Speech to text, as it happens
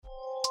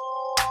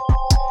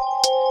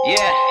Yeah.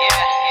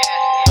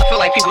 I feel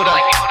like people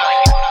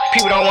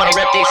don't want to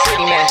rep their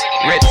city, man.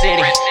 Rep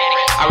city.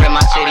 I rep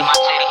my city.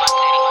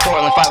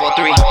 Portland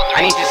 503.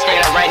 I need you to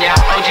straight up right now.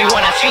 OG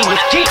when I see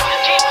with G.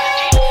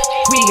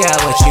 We got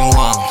what you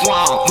want.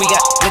 We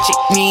got what you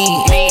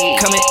need.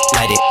 Come and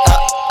light it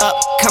up.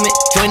 Come and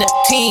join the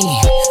team.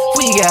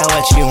 We got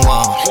what you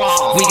want.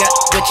 We got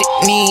what you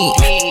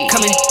need.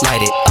 Come and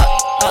light it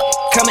up.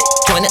 Come and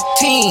join the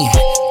team.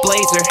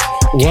 Blazer.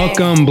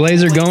 Welcome,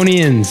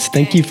 Blazergonians.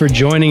 Thank you for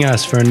joining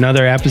us for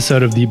another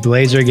episode of the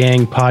Blazer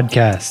Gang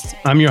podcast.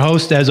 I'm your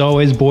host, as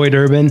always, Boyd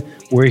Urban.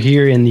 We're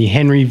here in the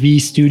Henry V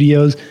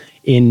Studios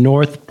in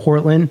North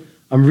Portland.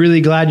 I'm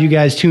really glad you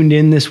guys tuned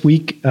in this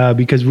week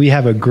because we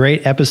have a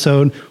great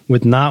episode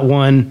with not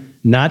one,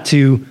 not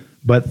two,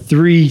 but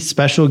three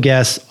special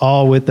guests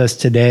all with us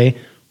today.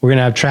 We're going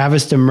to have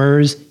Travis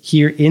Demers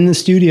here in the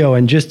studio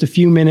in just a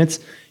few minutes.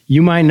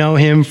 You might know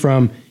him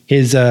from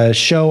his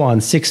show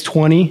on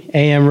 620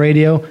 AM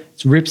radio.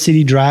 It's Rip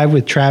City Drive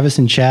with Travis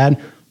and Chad.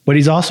 But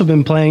he's also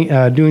been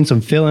doing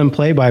some fill-in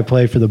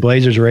play-by-play for the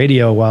Blazers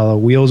radio while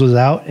Wheels was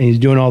out, and he's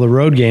doing all the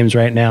road games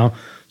right now. So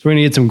we're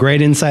going to get some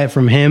great insight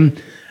from him.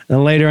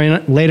 And later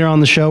on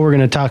the show, we're going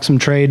to talk some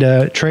trade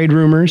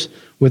rumors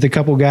with a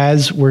couple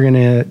guys. We're going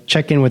to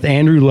check in with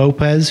Andrew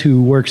Lopez,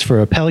 who works for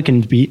a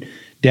Pelicans beat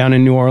down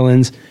in New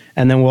Orleans.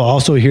 And then we'll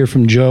also hear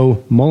from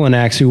Joe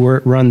Mullinax, who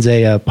runs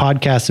a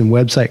podcast and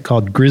website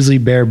called Grizzly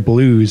Bear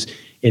Blues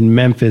in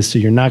Memphis. So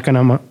you're not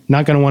gonna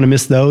want to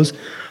miss those.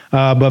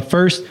 But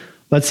first,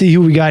 let's see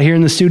who we got here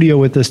in the studio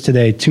with us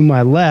today. To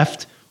my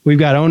left, we've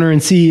got owner and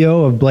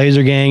CEO of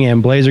Blazer Gang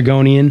and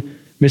Blazergonian,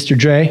 Mr.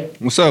 Dre.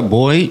 What's up,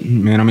 boy?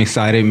 Man, I'm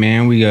excited,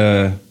 man. We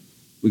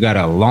got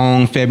a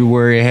long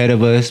February ahead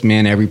of us,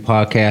 man. Every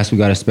podcast we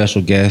got a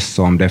special guest,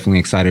 so I'm definitely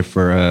excited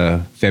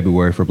for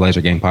February for Blazer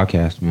Gang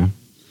podcast, man.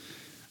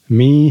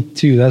 Me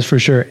too, that's for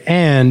sure.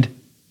 And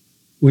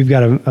we've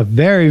got a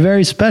very,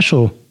 very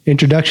special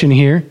introduction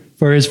here.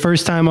 For his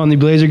first time on the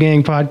Blazer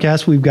Gang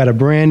podcast, we've got a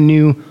brand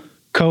new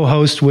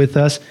co-host with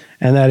us,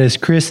 and that is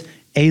Chris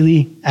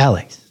Ailey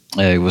Alex.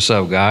 Hey, what's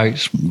up,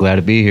 guys? Glad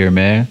to be here,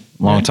 man.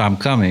 Long time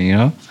coming, you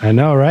know? I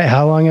know, right?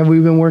 How long have we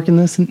been working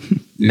this? Man,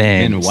 it's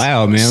been a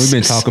while, man. We've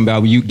been talking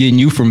about getting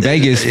you from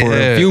Vegas for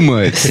a few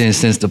months.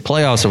 Since the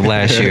playoffs of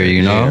last year,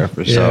 you know? Yeah,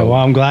 for sure. Well,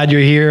 I'm glad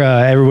you're here.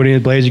 Everybody in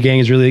the Blazer Gang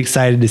is really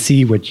excited to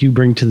see what you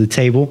bring to the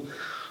table.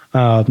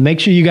 Make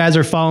sure you guys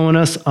are following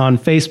us on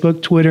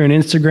Facebook, Twitter, and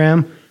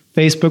Instagram.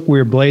 Facebook,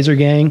 we're Blazer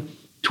Gang.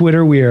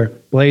 Twitter, we are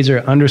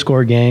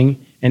Blazer_Gang.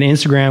 And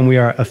Instagram, we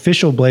are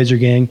Official Blazer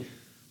Gang.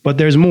 But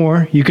there's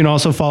more. You can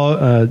also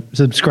follow,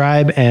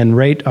 subscribe, and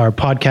rate our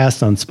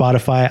podcast on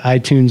Spotify,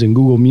 iTunes, and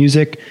Google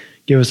Music.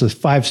 Give us a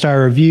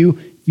 5-star review.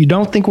 If you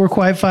don't think we're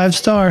quite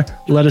 5-star,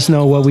 let us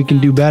know what we can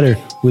do better.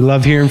 We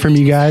love hearing from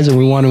you guys, and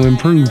we want to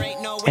improve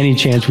any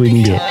chance we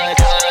can get.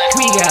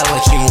 We got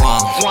what you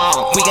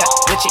want. We got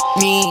what you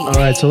need.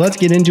 All right, so let's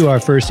get into our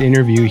first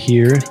interview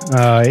here.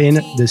 In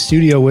the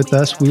studio with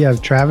us, we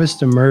have Travis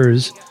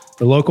Demers,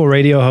 the local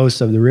radio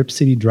host of the Rip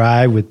City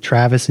Drive with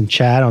Travis and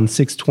Chad on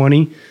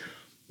 620.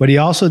 But he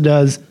also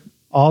does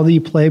all the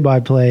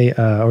play-by-play,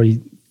 or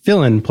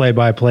fill-in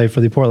play-by-play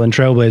for the Portland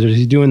Trailblazers.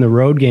 He's doing the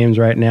road games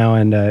right now,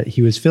 and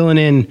he was filling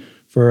in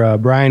for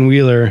Brian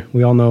Wheeler.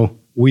 We all know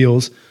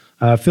Wheels.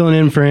 Filling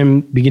in for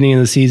him beginning of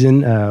the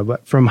season.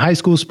 But from high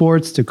school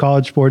sports to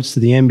college sports to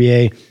the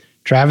NBA,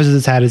 Travis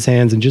has had his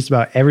hands in just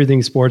about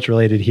everything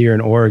sports-related here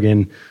in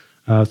Oregon.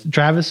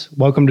 Travis,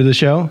 welcome to the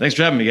show. Thanks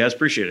for having me, guys.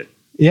 Appreciate it.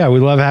 Yeah,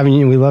 we love having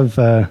you. We love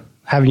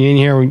having you in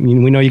here.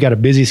 We know you got a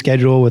busy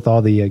schedule with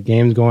all the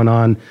games going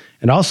on.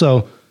 And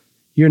also,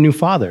 you're a new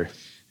father.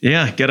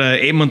 Yeah, got an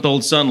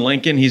 8-month-old son,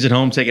 Lincoln. He's at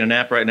home taking a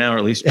nap right now, or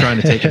at least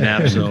trying to take a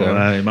nap. So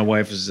my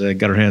wife has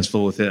got her hands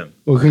full with him.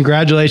 Well,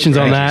 congratulations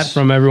on that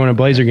from everyone at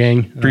Blazer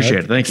Gang. Appreciate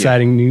it. Thank you.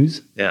 Exciting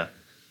news. Yeah.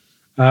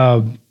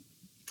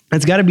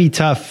 It's got to be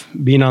tough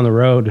being on the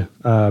road,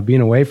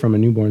 being away from a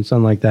newborn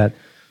son like that.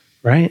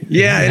 Right?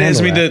 Yeah, it is.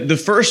 I mean, the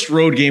first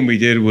road game we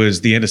did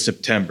was the end of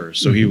September.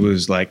 So he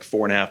was like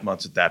 4.5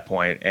 months at that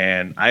point.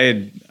 And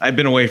I'd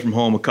been away from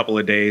home a couple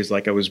of days.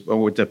 Like I was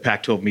with the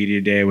Pac-12 Media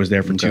Day. I was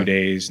there for 2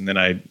 days. And then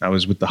I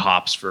was with the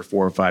Hops for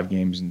 4 or 5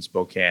 games in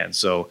Spokane.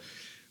 So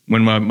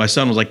when my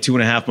son was like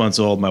 2.5 months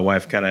old, my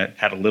wife kind of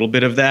had a little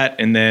bit of that.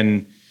 And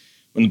then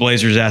when the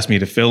Blazers asked me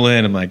to fill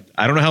in, I'm like,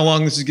 I don't know how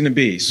long this is going to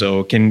be.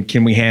 So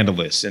can we handle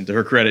this? And to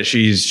her credit,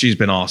 she's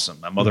been awesome.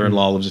 My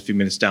mother-in-law lives a few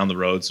minutes down the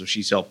road, so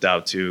she's helped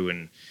out too.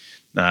 And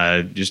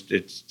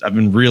I've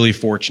been really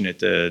fortunate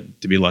to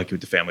be lucky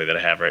with the family that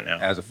I have right now.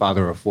 As a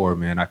father of 4,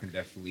 man, I can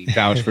definitely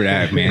vouch for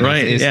that, man.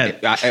 Right?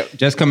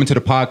 Just coming to the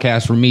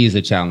podcast for me is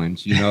a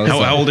challenge. You know,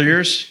 how old are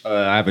yours?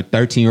 I have a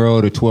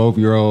 13-year-old, a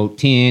 12-year-old,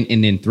 10,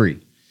 and then 3.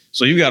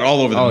 So you got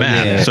all over the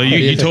map. Yeah. So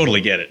you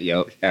totally get it.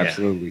 Yep,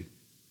 absolutely. Yeah.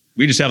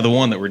 We just have the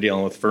one that we're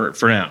dealing with for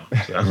now.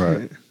 So.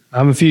 Right.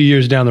 I'm a few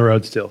years down the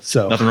road still.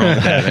 So nothing wrong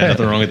with that, man.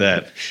 Nothing wrong with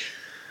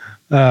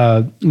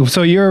that.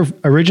 So you're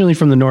originally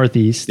from the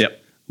Northeast.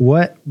 Yep.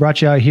 What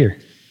brought you out here?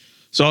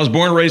 So I was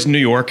born and raised in New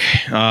York,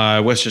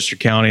 Westchester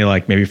County,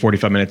 like maybe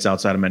 45 minutes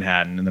outside of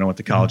Manhattan. And then I went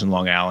to college in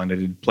Long Island. I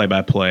did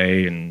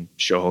play-by-play and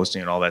show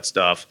hosting and all that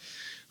stuff.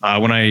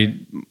 My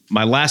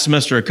last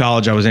semester of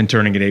college, I was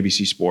interning at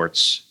ABC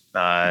Sports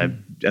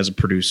as a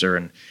producer,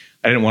 and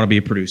I didn't want to be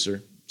a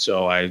producer.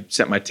 So I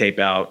sent my tape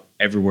out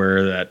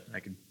everywhere that I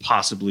could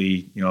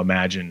possibly,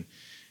 imagine.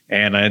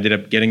 And I ended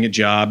up getting a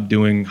job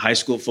doing high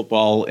school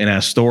football in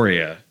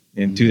Astoria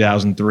in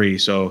 2003.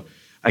 So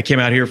I came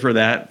out here for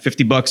that,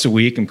 $50 a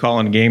week. I'm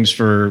calling games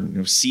for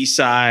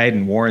Seaside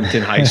and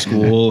Warrenton High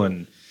School,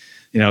 and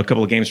a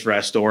couple of games for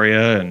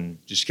Astoria, and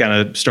just kind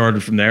of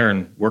started from there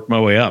and worked my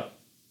way up.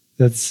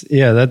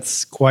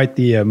 That's quite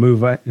the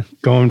move.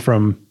 Going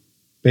from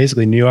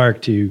basically New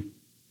York to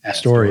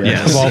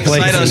Astoria, of all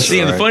places.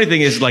 The funny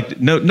thing is, like,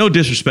 no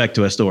disrespect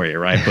to Astoria,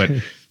 right? But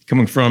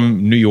coming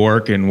from New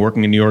York and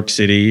working in New York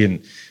City,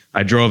 and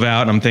I drove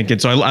out and I'm thinking,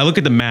 so I look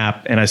at the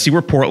map and I see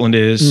where Portland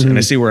is and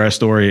I see where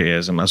Astoria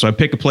is. So I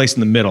pick a place in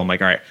the middle. I'm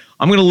like, all right,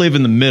 I'm going to live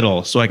in the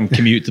middle so I can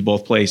commute to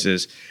both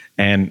places.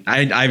 And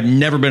I've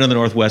never been in the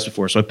Northwest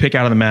before. So I pick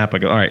out on the map. I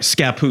go, all right,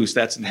 Scappoose,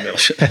 that's in the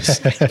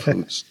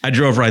middle. I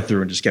drove right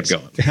through and just kept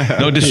going.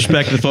 No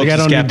disrespect to the folks at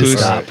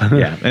Scappoose.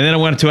 Yeah. And then I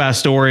went to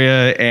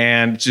Astoria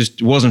and it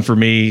just wasn't for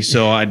me.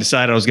 So I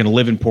decided I was going to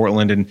live in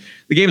Portland. And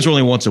the games were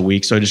only once a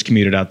week. So I just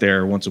commuted out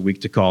there once a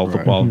week to call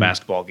football and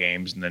basketball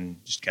games. And then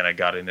just kind of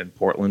got into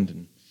Portland,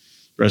 and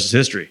the rest is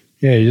history.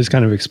 Yeah, you just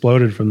kind of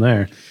exploded from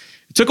there.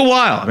 It took a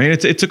while. I mean,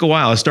 it took a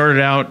while. I started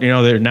out,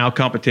 they're now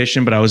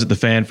competition, but I was at the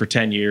Fan for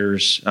 10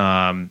 years.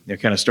 Kind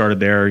of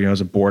started there,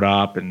 as a board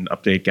op and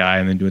update guy,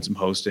 and then doing some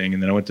hosting.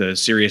 And then I went to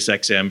Sirius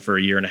XM for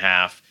a year and a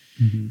half,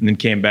 and then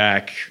came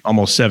back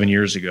almost 7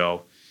 years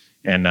ago.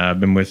 And I've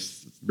been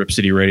with Rip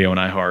City Radio and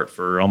iHeart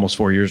for almost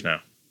 4 years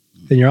now.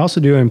 And you're also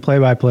doing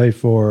play-by-play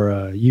for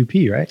UP,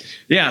 right?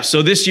 Yeah.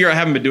 So this year I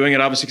haven't been doing it,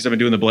 obviously, because I've been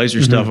doing the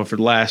Blazer stuff. But for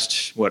the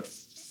last,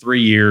 3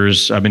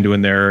 years, I've been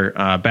doing their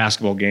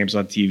basketball games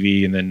on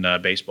TV, and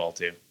then baseball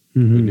too.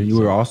 And then you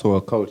were also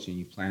a coach,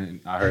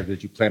 and I heard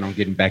that you plan on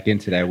getting back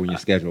into that when you're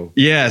scheduled.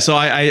 Yeah, so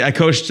I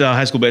coached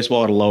high school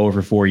baseball at Aloha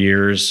for 4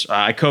 years.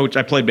 I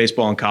played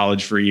baseball in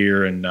college for a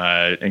year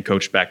and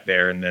coached back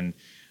there. And then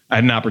I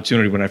had an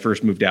opportunity when I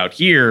first moved out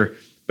here,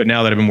 but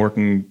now that I've been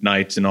working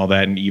nights and all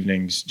that and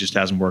evenings, just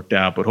hasn't worked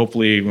out. But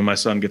hopefully when my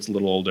son gets a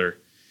little older,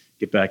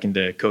 get back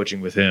into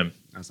coaching with him.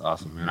 That's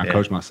awesome, man. I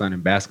coach my son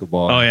in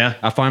basketball. Oh, yeah?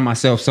 I find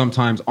myself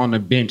sometimes on the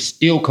bench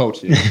still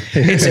coaching.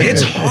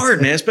 It's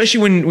hard, man, especially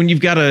when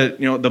you've got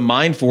the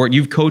mind for it.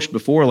 You've coached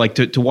before, like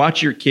to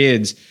watch your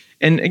kids.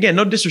 And again,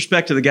 no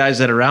disrespect to the guys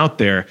that are out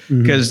there,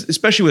 because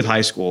especially with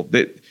high school,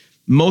 that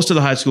most of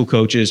the high school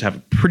coaches have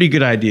a pretty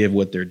good idea of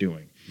what they're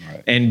doing.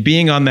 Right. And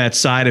being on that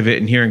side of it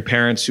and hearing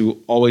parents who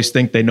always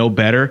think they know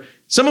better,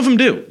 some of them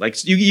do.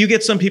 Like you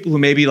get some people who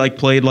maybe like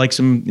played like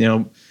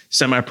some,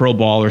 semi-pro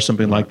ball or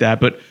something like that.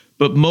 But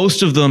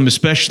most of them,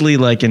 especially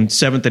like in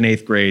 7th and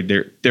 8th grade,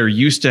 they're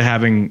used to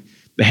having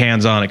the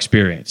hands-on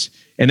experience.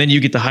 And then you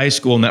get to high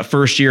school, and that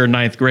first year in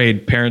 9th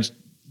grade, parents,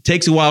 it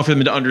takes a while for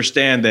them to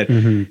understand that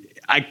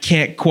I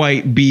can't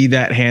quite be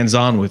that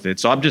hands-on with it.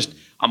 So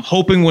I'm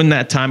hoping when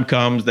that time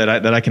comes that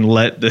I can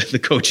let the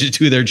coaches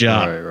do their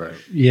job. Right.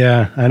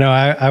 Yeah, I know.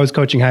 I was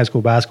coaching high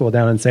school basketball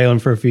down in Salem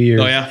for a few years.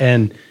 Oh, yeah?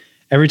 And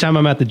every time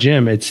I'm at the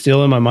gym, it's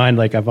still in my mind.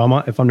 Like if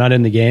I'm not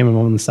in the game and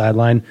I'm on the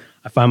sideline,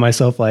 I find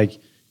myself like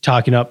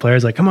talking up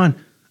players like, come on,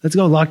 let's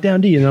go lock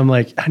down D. And I'm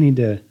like, I need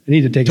to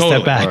take a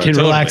step back and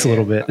relax a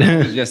little bit. I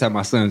was just at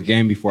my son's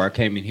game before I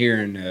came in here,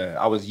 and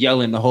I was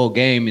yelling the whole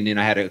game. And then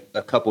I had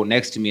a couple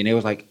next to me, and they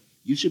was like,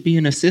 you should be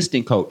an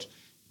assistant coach.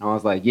 And I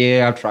was like,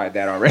 yeah, I've tried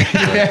that already.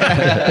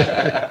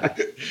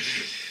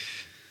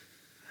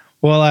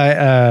 Well,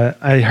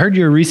 I heard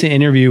your recent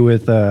interview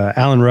with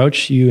Alan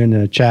Roach, you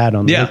and Chad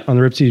on the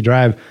Rip City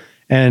Drive.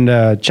 And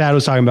Chad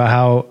was talking about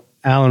how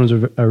Alan was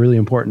a really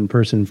important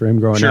person for him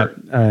growing up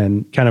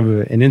and kind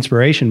of an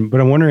inspiration. But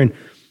I'm wondering,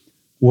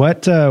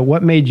 what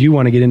made you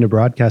want to get into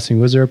broadcasting?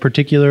 Was there a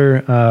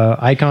particular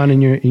icon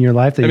in your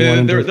life that you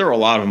wanted to? There were a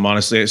lot of them,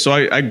 honestly. So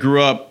I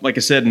grew up, like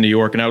I said, in New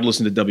York, and I would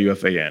listen to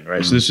WFAN,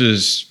 right? So this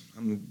is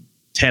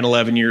 10,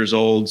 11 years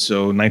old.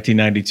 So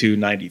 1992,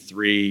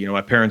 93,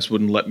 my parents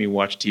wouldn't let me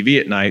watch TV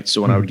at night.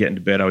 So when I would get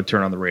into bed, I would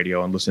turn on the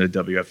radio and listen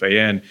to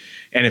WFAN.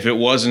 And if it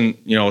wasn't,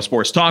 a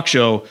sports talk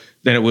show,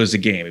 then it was a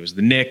game. It was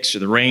the Knicks or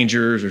the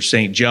Rangers or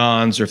St.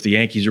 John's, or if the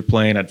Yankees were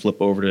playing, I'd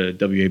flip over to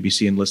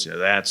WABC and listen to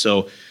that.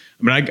 So,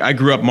 I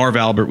grew up, Marv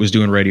Albert was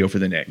doing radio for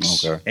the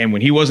Knicks. Okay. And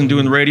when he wasn't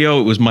doing the radio,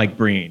 it was Mike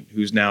Breen,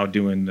 who's now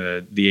doing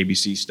the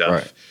ABC stuff.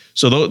 Right.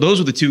 So those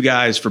were the two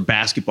guys for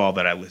basketball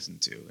that I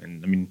listened to.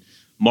 And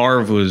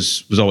Marv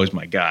was always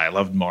my guy. I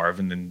loved Marv.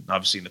 And then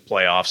obviously in the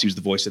playoffs, he was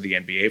the voice of the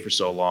NBA for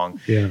so long.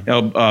 Yeah.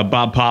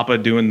 Bob Papa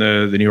doing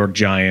the New York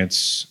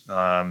Giants.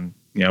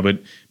 But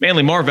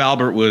mainly Marv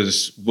Albert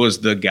was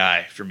the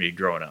guy for me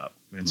growing up.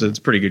 And so it's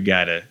a pretty good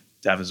guy to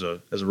have as a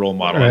role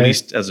model, at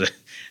least as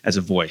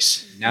a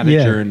voice. Now that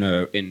you're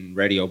in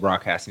radio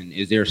broadcasting,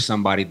 is there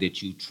somebody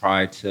that you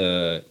try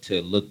to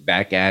look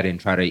back at and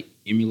try to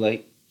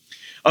emulate?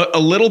 A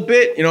little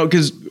bit,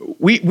 because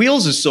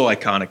Wheels is so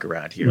iconic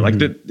around here. Like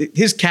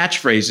his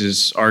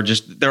catchphrases are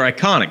they're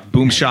iconic.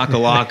 Boom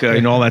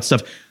shakalaka, all that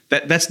stuff.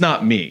 That's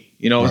not me.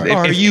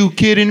 Are you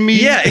kidding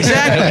me? Yeah,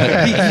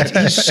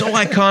 exactly. He's so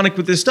iconic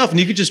with this stuff, and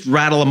you could just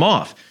rattle him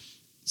off.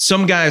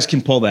 Some guys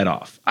can pull that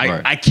off.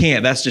 I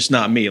can't. That's just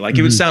not me. Like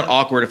it would sound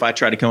awkward if I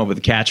tried to come up with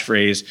a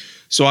catchphrase.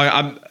 So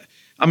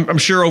I'm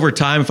sure over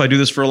time, if I do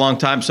this for a long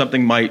time,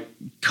 something might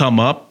come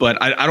up.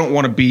 But I don't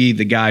want to be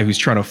the guy who's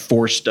trying to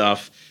force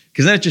stuff,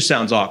 because then it just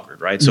sounds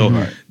awkward, right?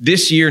 So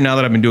this year, now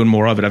that I've been doing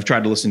more of it, I've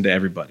tried to listen to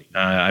everybody.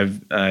 I've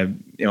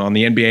on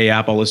the NBA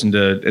app, I'll listen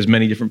to as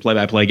many different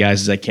play-by-play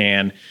guys as I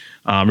can.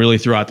 Really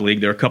throughout the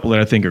league. There are a couple that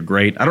I think are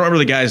great. I don't remember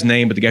the guy's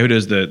name, but the guy who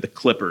does the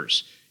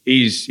Clippers,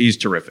 he's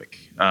terrific.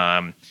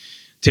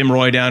 Tim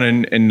Roy down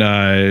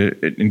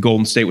in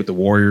Golden State with the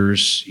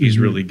Warriors, he's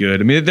really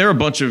good. I mean, there are a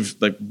bunch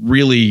of like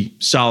really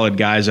solid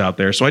guys out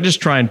there. So I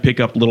just try and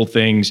pick up little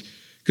things,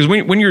 because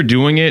when you're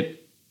doing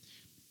it,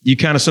 you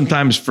kind of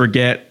sometimes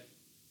forget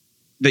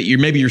that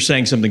you're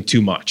saying something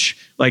too much.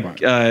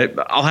 Like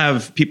I'll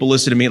have people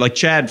listen to me, like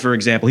Chad, for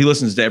example. He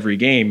listens to every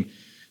game.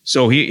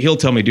 So he'll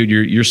tell me, dude,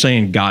 you're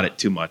saying "got it"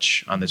 too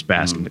much on this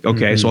basket. I'm like,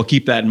 okay, so I'll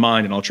keep that in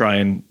mind, and I'll try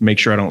and make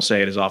sure I don't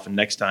say it as often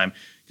next time,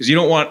 because you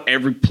don't want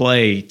every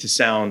play to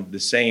sound the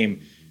same.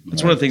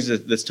 That's one of the things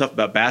that's tough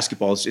about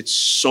basketball. Is it's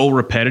so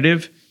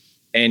repetitive,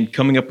 and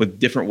coming up with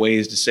different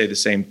ways to say the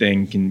same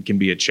thing can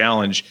be a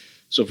challenge.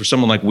 So for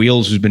someone like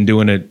Wheels, who's been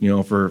doing it,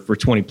 for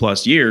 20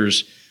 plus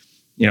years,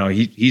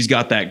 he's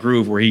got that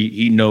groove where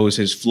he knows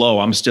his flow.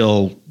 I'm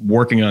still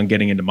working on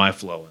getting into my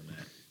flow.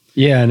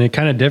 Yeah, and it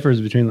kind of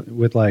differs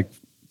with like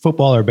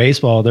football or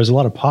baseball. There's a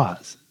lot of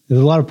pause. There's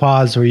a lot of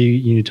pause where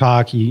you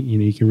talk,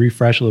 you can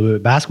refresh a little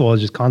bit. Basketball is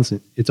just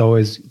constant. It's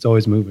always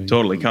moving.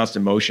 Totally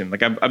constant motion.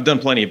 Like I've done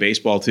plenty of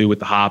baseball too with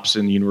the Hops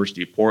and the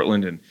University of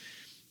Portland,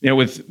 and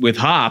with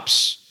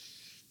Hops,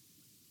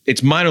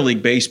 it's minor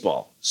league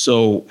baseball.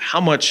 So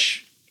how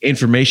much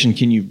information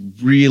can you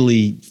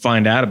really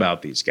find out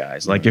about these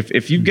guys? Like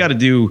if you've got to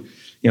do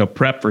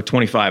prep for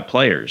 25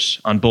 players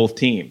on both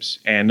teams,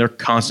 and they're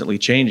constantly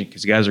changing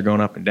because guys are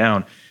going up and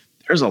down,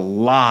 there's a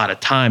lot of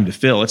time to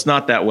fill. It's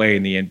not that way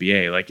in the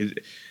NBA. Like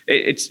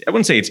it's I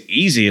wouldn't say it's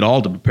easy at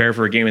all to prepare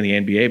for a game in the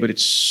NBA, but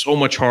it's so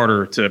much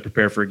harder to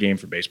prepare for a game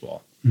for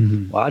baseball.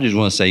 Well, I just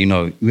want to say, you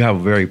have a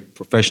very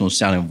professional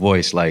sounding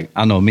voice. Like,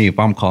 I know me, if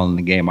I'm calling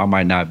the game, I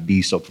might not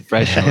be so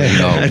professional,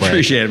 I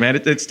appreciate it, man.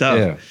 It's tough.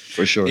 Yeah,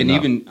 for sure. And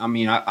even,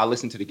 I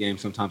listen to the game.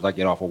 Sometimes I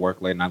get off of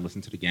work late and I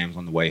listen to the games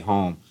on the way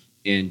home.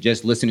 And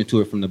just listening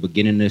to it from the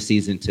beginning of the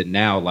season to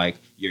now, like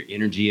your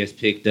energy has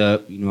picked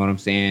up, you know what I'm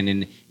saying?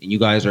 And you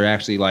guys are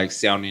actually like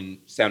sounding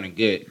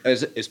good.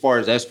 As far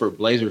as us for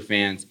Blazer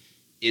fans,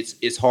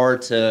 it's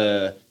hard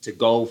to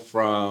go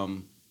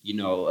from,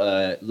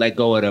 let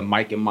go of the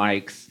Mike and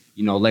Mikes,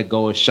 let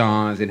go of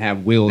Sean's and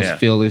have Wills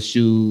fill his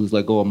shoes,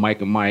 let go of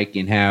Mike and Mike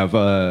and have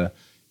Lamar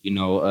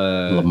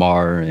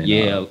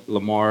and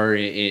Lamar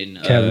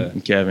and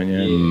Kevin,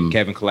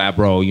 Kevin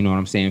Calabro, you know what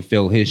I'm saying,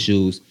 fill his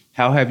shoes.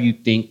 How have you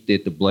think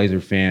that the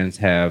Blazer fans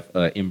have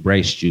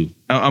embraced you?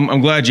 I'm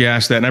glad you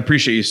asked that, and I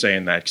appreciate you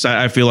saying that, because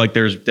I feel like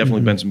there's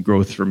definitely been some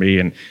growth for me.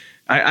 And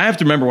I have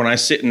to remember, when I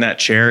sit in that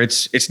chair,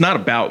 it's not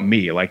about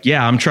me. Like,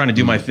 yeah, I'm trying to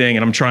do my thing,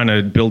 and I'm trying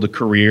to build a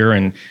career,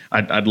 and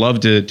I'd love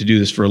to do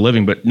this for a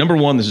living. But number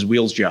one, this is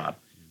Wheel's job.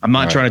 I'm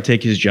not trying to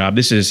take his job.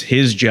 This is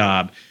his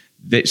job.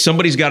 That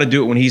somebody's got to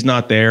do it when he's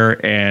not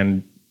there,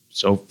 and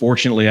so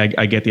fortunately,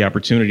 I get the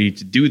opportunity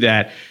to do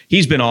that.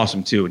 He's been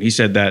awesome too, and he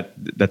said that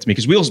to me,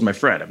 because Wheels is my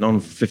friend. I've known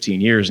him for 15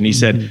 years, and he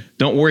said,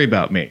 "Don't worry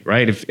about me,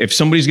 right? If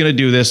somebody's going to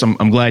do this,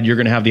 I'm glad you're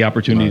going to have the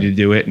opportunity to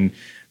do it." And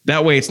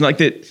that way, it's not like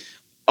that.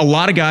 A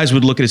lot of guys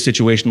would look at a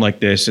situation like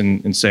this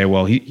and say,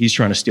 well, he's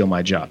trying to steal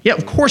my job. Yeah,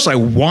 of course I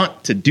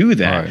want to do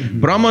that,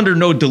 but I'm under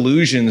no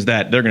delusions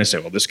that they're going to say,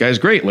 well, this guy's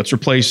great, let's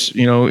replace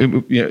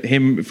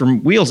him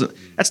from Wheels.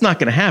 That's not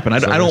going to happen. I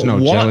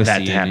don't want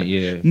that to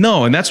happen.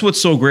 No, and that's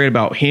what's so great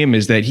about him,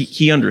 is that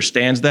he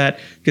understands that,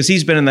 because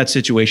he's been in that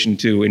situation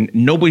too, and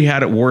nobody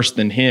had it worse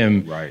than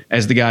him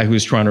as the guy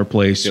who's trying to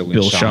replace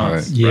Bill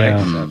Sean.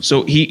 Right?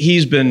 So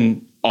he's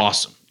been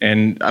awesome.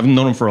 And I've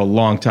known him for a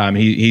long time.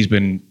 He's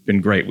been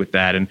great with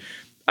that. And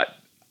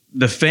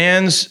the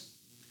fans,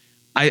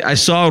 I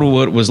saw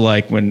what it was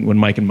like when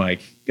Mike and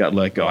Mike got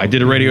let go. I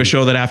did a radio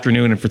show that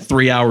afternoon, and for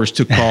 3 hours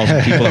took calls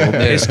from people that were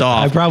pissed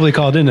off. I probably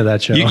called into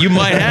that show. You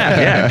might have,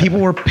 yeah. People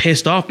were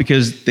pissed off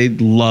because they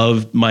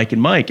loved Mike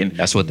and Mike, and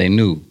that's what they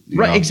knew.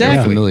 Right,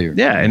 exactly. Familiar.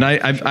 Yeah, and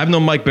I've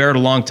known Mike Barrett a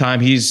long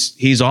time.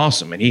 He's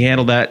awesome, and he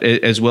handled that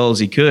as well as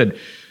he could.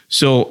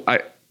 So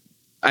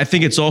I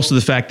think it's also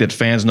the fact that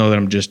fans know that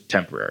I'm just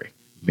temporary.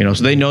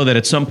 So they know that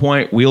at some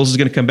point Wheels is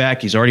going to come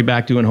back. He's already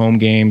back doing home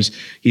games.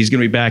 He's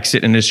going to be back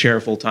sitting in his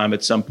chair full time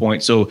at some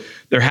point. So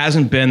there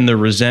hasn't been the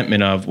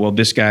resentment of, well,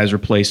 this guy's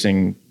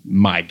replacing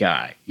my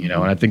guy. And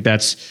I think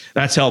that's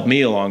helped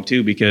me along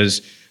too,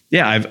 because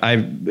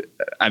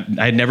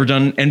I'd never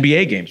done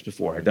NBA games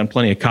before. I'd done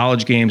plenty of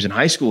college games and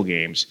high school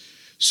games.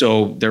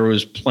 So there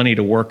was plenty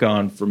to work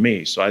on for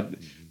me. So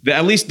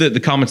at least the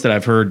comments that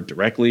I've heard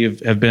directly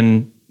have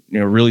been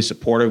really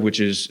supportive, which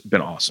has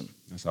been awesome.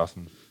 That's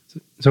awesome.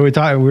 So we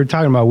were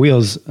talking about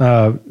Wheels.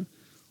 What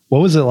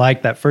was it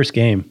like that first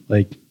game?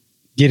 Like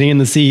getting in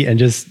the seat and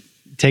just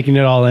taking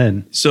it all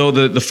in? So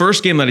the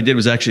first game that I did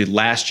was actually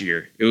last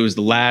year. It was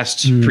the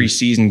last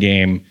preseason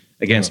game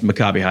against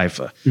Maccabi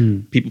Haifa.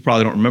 People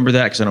probably don't remember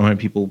that because I don't know how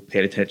many people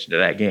paid attention to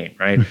that game,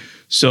 right?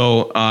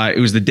 So it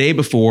was the day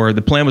before.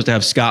 The plan was to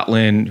have Scott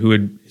Lynn, who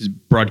is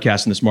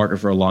broadcasting this market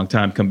for a long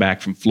time, come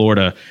back from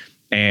Florida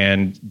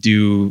and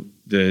do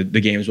the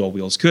games while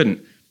Wheels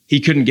couldn't. He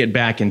couldn't get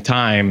back in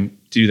time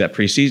to do that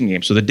preseason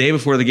game. So the day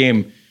before the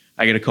game,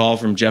 I get a call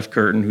from Jeff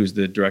Curtin, who's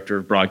the director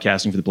of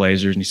broadcasting for the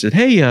Blazers, and he said,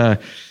 "Hey,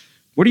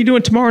 what are you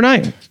doing tomorrow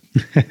night?"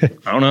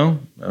 I don't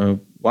know.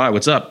 Why?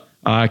 What's up?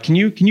 Can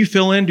you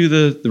fill in, do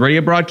the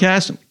radio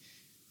broadcast?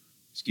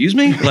 Excuse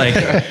me? Like,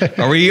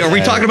 are we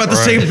talking about the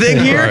same thing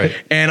here?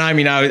 Right. And I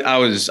mean, I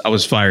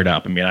was fired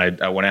up. I mean,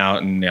 I went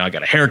out and I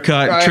got a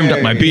haircut, trimmed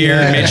up my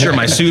beard, made sure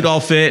my suit all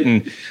fit,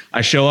 and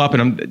I show up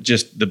and I'm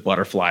just, the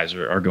butterflies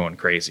are going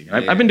crazy.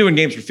 I've been doing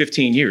games for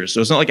 15 years, so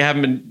it's not like I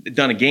haven't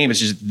done a game. It's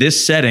just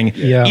this setting.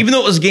 Yeah. Even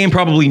though it was a game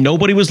probably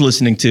nobody was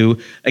listening to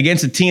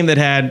against a team that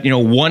had,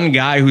 one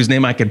guy whose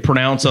name I could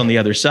pronounce on the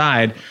other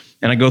side,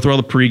 and I go through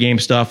all the pregame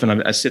stuff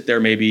and I sit there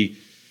maybe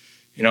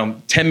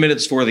 10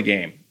 minutes before the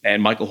game,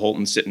 and Michael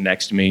Holton's sitting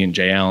next to me and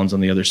Jay Allen's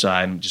on the other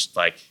side, and I'm just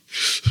like,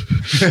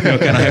 kind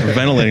of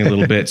hyperventilating a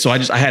little bit. So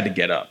I had to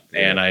get up,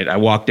 and I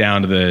walked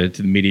down to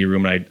the media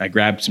room, and I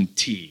grabbed some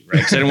tea, right?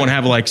 Because I didn't want to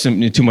have like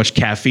too much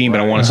caffeine,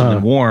 but I wanted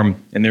something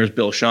warm. And there's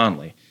Bill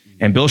Schonely,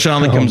 and Bill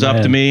Schonely comes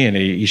up to me and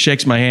he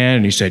shakes my hand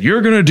and he said,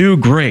 "You're gonna do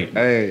great."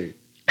 Hey.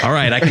 All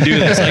right, I can do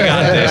this. I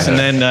got this. And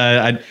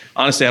then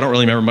honestly, I don't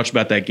really remember much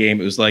about that game.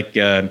 It was like,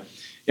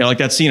 like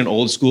that scene in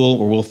Old School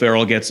where Will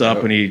Ferrell gets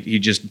up and he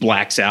just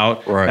blacks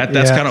out. Right.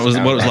 That's kind of what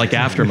it was like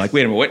after. I'm like,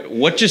 wait a minute,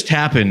 what just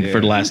happened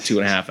for the last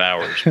 2.5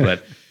 hours?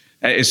 But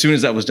as soon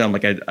as that was done,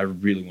 like I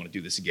really want to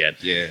do this again.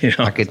 Yeah.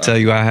 I could tell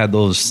you I had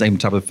those same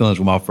type of feelings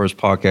with my first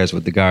podcast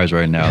with the guys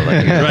right now.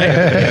 Like,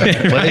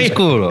 Right. but it's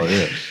cool though.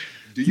 Yeah.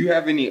 Do you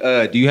have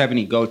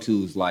any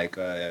go-tos like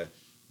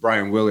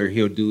Brian Willer?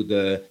 He'll do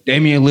the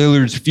Damian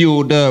Lillard's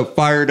fueled up,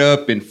 fired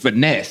up, and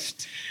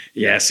finessed.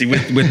 Yeah, see,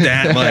 with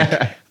that,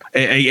 like,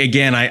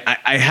 again,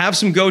 I have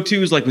some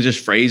go-tos, like with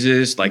just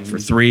phrases, like for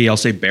three, I'll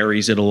say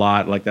buries it a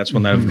lot. Like that's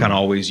one that I've kind of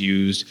always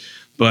used.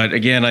 But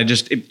again,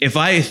 if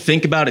I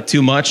think about it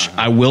too much,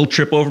 I will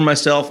trip over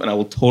myself and I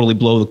will totally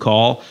blow the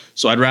call.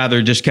 So I'd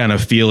rather just kind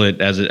of feel it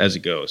as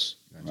it goes.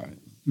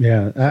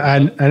 Yeah,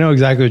 I know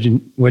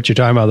exactly what you're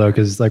talking about though,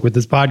 because like with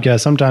this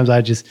podcast, sometimes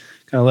I just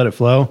kind of let it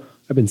flow.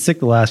 I've been sick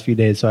the last few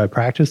days, so I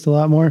practiced a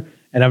lot more,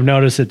 and I've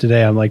noticed it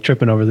today. I'm like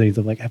tripping over things.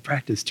 I'm like, I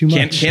practiced too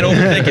much. Can't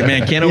overthink it,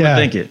 man. Can't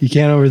overthink it. You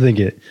can't overthink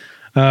it.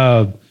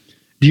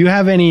 Do you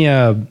have any?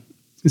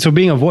 So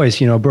being a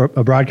voice, a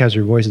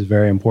broadcaster voice is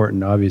very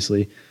important,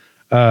 obviously.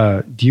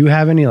 Do you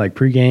have any like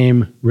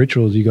pregame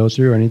rituals you go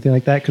through or anything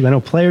like that? Because I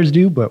know players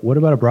do, but what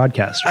about a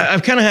broadcaster?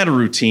 I've kind of had a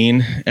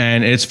routine,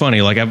 and it's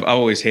funny. Like I've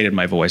always hated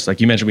my voice.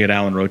 Like you mentioned, we had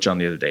Alan Roach on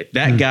the other day.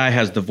 That guy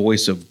has the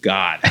voice of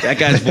God. That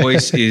guy's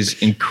voice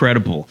is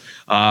incredible.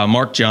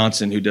 Mark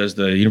Johnson, who does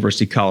the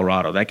University of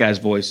Colorado, that guy's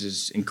voice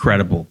is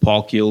incredible.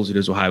 Paul Keels, who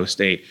does Ohio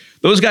State.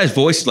 Those guys'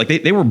 voices, like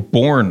they were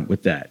born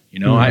with that.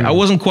 I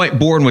wasn't quite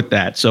born with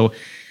that. So,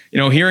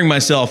 hearing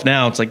myself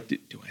now, it's like,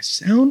 do I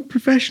sound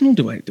professional?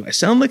 Do I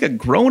sound like a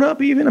grown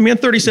up even? I mean, I'm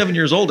 37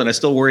 years old and I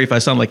still worry if I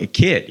sound like a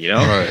kid,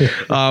 Right.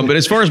 But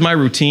as far as my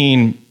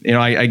routine,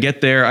 I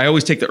get there. I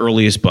always take the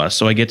earliest bus.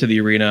 So I get to the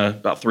arena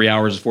about 3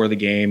 hours before the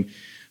game.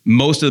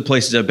 Most of the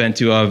places I've been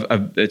to,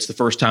 it's the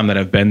first time that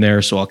I've been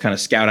there. So I'll kind of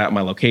scout out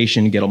my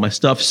location, get all my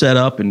stuff set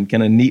up and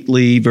kind of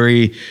neatly,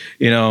 very,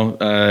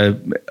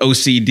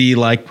 OCD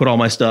like put all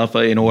my stuff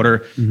in order.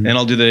 Mm-hmm. Then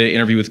I'll do the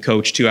interview with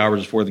coach 2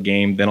 hours before the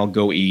game. Then I'll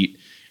go eat.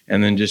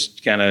 And then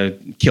just kind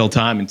of kill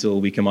time until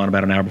we come on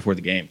about an hour before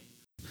the game.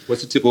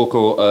 What's a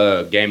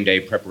typical game day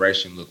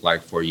preparation look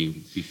like for you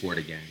before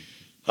the game?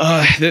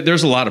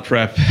 There's a lot of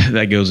prep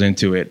that goes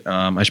into it.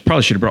 I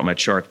probably should have brought my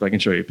charts, but I can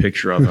show you a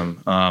picture of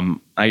them.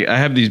 I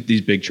have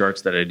these big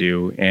charts that I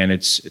do, and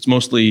it's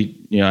mostly,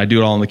 I do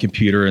it all on the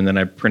computer, and then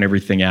I print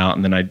everything out,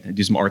 and then I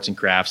do some arts and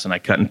crafts, and I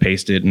cut and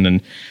paste it, and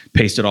then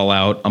paste it all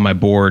out on my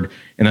board,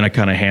 and then I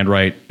kind of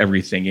handwrite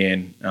everything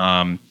in.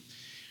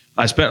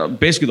 I spent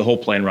basically the whole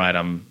plane ride.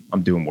 I'm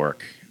doing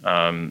work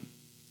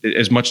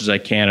as much as I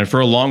can, and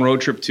for a long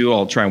road trip too,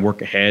 I'll try and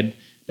work ahead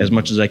as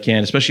much as I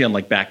can, especially on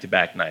like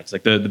back-to-back nights.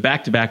 Like the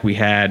back-to-back we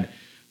had,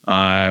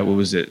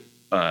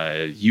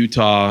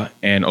 Utah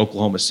and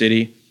Oklahoma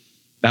City.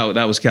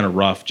 That was kind of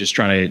rough, just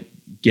trying to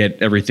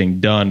get everything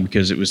done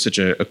because it was such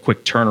a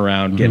quick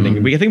turnaround.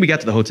 I think we got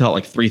to the hotel at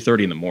like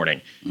 3:30 in the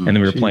morning, and then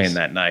we were playing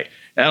that night.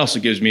 That also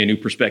gives me a new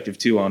perspective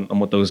too on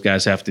what those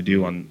guys have to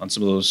do on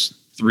some of those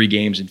 3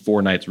 games and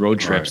 4 nights road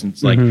trips. Right. And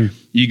it's like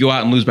you go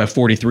out and lose by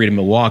 43 to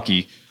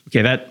Milwaukee.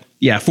 Okay,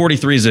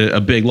 43 is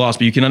a big loss,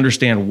 but you can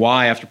understand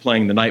why after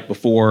playing the night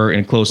before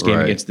in a close game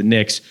against the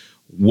Knicks,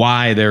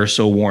 why they're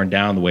so worn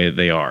down the way that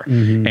they are.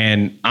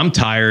 And I'm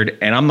tired,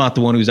 and I'm not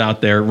the one who's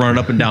out there running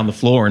up and down the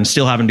floor and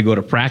still having to go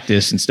to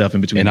practice and stuff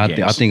in between And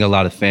games. I think a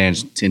lot of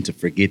fans tend to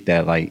forget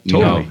that. Like, you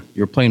Totally. know,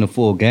 you're playing a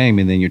full game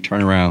and then your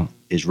turnaround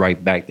is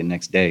right back the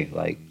next day.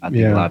 Like, I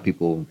think Yeah. a lot of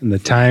people. And the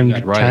time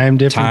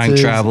differences. Time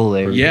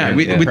travel. Yeah,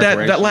 with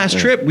that last Yeah.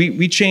 trip,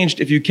 we changed.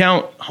 If you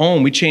count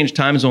home, we changed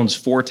time zones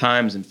 4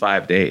 times in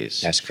 5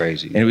 days. That's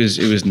crazy. And it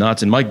was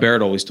nuts. And Mike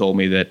Barrett always told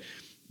me that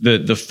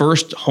the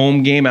first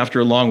home game after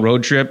a long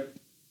road trip,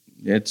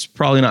 it's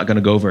probably not going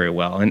to go very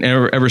well. And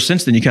ever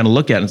since then, you kind of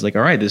look at it and it's like,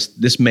 all right,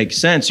 this makes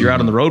sense. You're out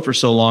on the road for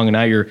so long, and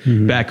now you're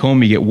back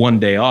home. You get 1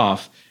 day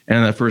off,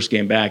 and that first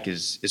game back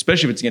is,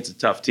 especially if it's against a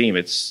tough team,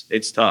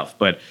 it's tough.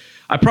 But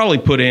I probably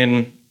put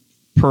in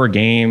per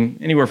game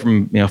anywhere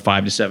from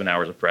 5 to 7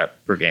 hours of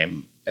prep per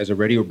game. As a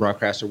radio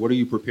broadcaster, what are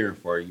you preparing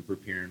for? Are you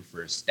preparing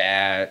for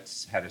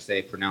stats? How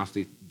to pronounce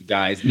the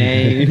guy's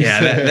name?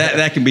 Yeah,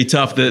 that can be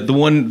tough. The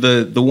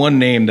one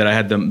name that I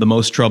had the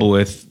most trouble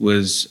with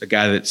was a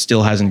guy that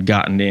still hasn't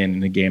gotten in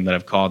the game that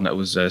I've called, and that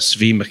was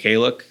Svi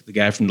Mikhailuk, the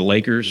guy from the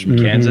Lakers from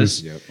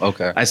Kansas. Yep.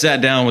 Okay. I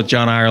sat down with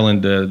John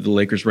Ireland, the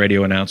Lakers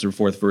radio announcer,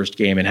 before the first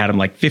game, and had him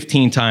like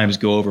 15 times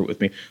go over it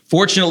with me.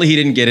 Fortunately, he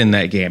didn't get in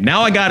that game.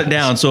 Now I got it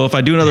down, so if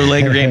I do another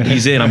Laker game,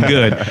 he's in. I'm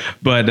good.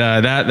 But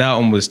that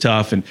one was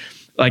tough, and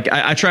like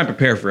I try and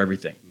prepare for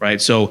everything, right?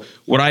 So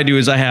what I do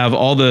is I have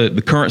all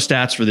the current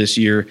stats for this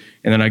year,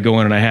 and then I go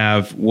in and I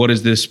have what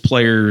is this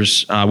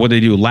player's what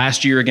they do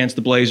last year against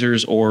the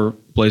Blazers or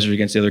Blazers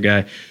against the other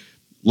guy.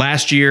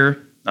 Last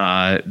year,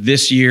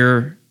 this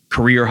year,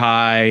 career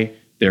high,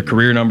 their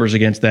career numbers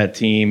against that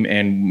team,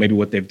 and maybe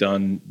what they've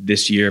done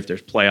this year if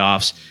there's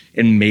playoffs.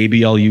 And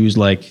maybe I'll use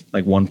like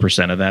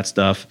 1% of that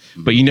stuff,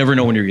 but you never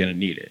know when you're going to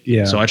need it.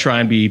 Yeah. So I try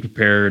and be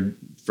prepared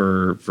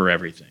for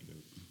everything.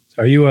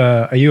 Are you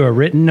a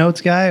written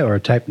notes guy or a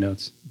typed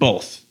notes?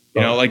 Both.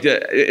 You know, like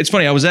it's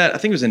funny. I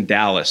think it was in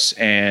Dallas,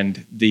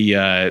 and the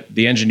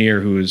engineer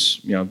who was,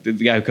 the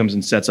guy who comes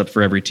and sets up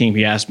for every team,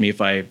 he asked me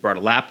if I brought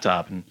a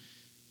laptop, and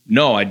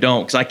no, I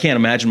don't, because I can't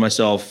imagine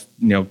myself,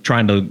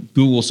 trying to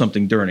Google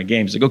something during a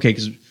game. He's like, okay,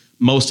 because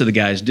most of the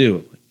guys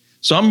do.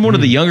 So I'm one of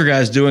the younger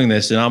guys doing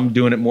this, and I'm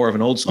doing it more of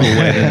an old school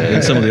way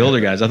than some of the older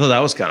guys. I thought that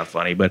was kind of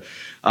funny, but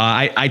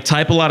I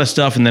type a lot of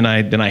stuff and then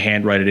I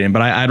handwrite it in.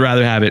 But I'd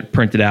rather have it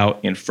printed out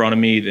in front of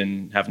me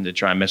than having to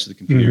try and mess with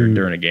the computer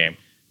during a game,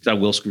 because I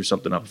will screw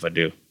something up if I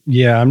do.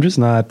 Yeah, I'm just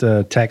not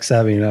tech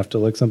savvy enough to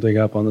look something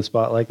up on the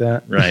spot like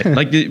that. Right,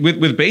 like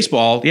with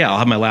baseball, yeah, I'll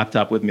have my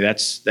laptop with me.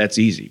 That's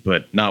easy,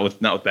 but not with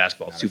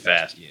basketball. It's too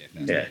fast.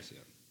 Yeah.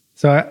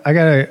 So I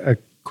got a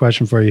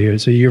question for you here.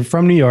 So you're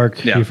from New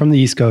York. Yeah. You're from the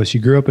East Coast. You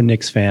grew up a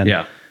Knicks fan.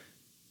 Yeah.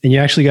 And you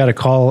actually got to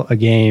call a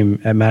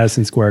game at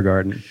Madison Square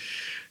Garden.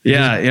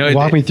 Yeah.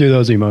 Walk me through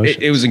those emotions.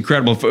 It was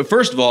incredible.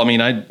 First of all, I mean,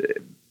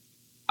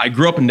 I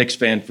grew up a Knicks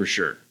fan for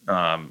sure.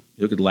 You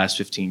look at the last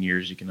 15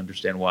 years, you can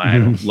understand why I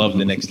don't love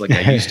the Knicks like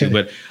I used to.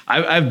 But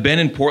I've been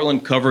in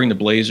Portland covering the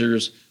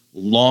Blazers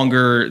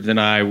longer than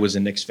I was a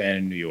Knicks fan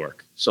in New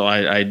York. So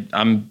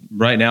I'm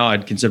right now,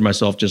 I'd consider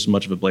myself just as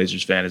much of a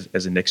Blazers fan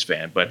as a Knicks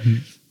fan. But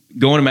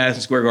going to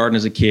Madison Square Garden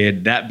as a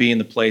kid, that being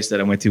the place that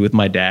I went to with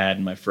my dad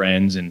and my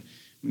friends, and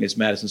it's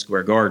Madison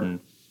Square Garden,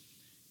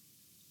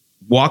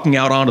 walking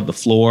out onto the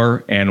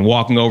floor and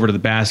walking over to the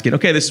basket.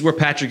 Okay, this is where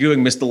Patrick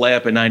Ewing missed the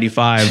layup at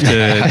 95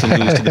 to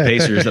lose to the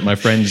Pacers that my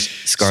friends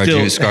Scarred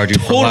you for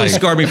totally life.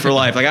 scarred me for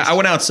life. Like I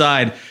went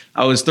outside.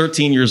 I was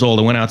 13 years old.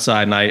 I went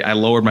outside and I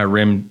lowered my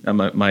rim,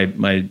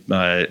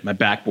 my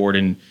backboard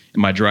in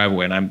my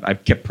driveway, and I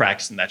kept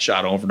practicing that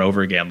shot over and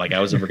over again. Like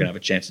I was never gonna have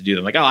a chance to do that.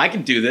 I'm like, oh, I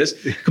can do this.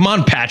 Come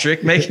on,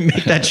 Patrick, make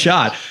that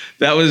shot.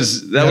 That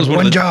was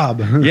one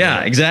job.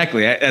 Yeah,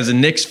 exactly. As a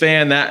Knicks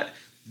fan,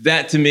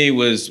 that to me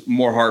was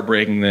more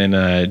heartbreaking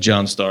than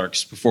John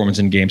Stark's performance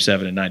in Game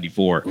 7 in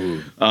 '94.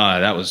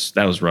 That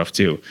was rough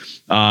too.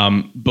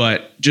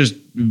 But just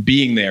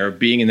being there,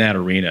 being in that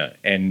arena,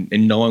 and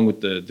knowing what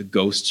the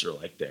ghosts are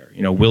like there.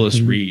 Willis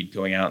Reed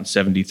going out in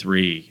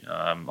 '73.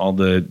 All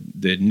the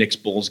Knicks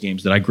Bulls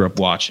games that I grew up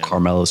watching.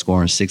 Carmelo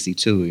scoring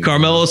 62.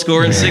 Carmelo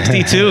scoring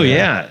 62.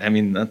 Yeah, I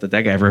mean, not that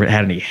guy ever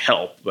had any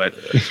help, but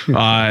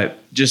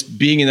just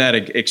being in that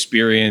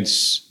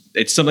experience.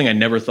 It's something I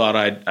never thought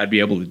I'd be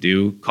able to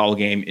do. Call a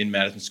game in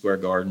Madison Square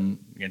Garden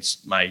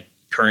against my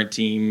current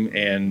team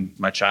and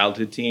my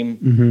childhood team.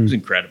 It was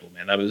incredible,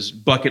 man. That was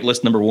bucket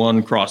list number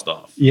 1 crossed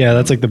off. Yeah,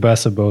 that's like the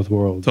best of both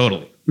worlds.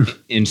 Totally.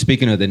 And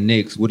speaking of the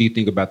Knicks, what do you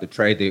think about the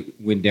trade that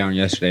went down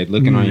yesterday?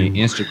 Looking on your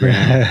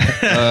Instagram,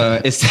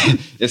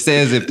 it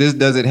says if this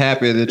doesn't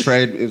happen, the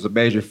trade is a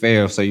major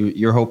fail. So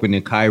you're hoping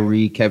that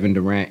Kyrie, Kevin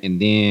Durant, and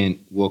then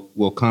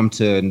will come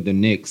to the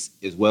Knicks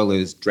as well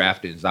as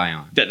drafting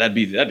Zion. That'd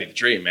be the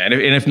dream, man.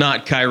 And if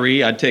not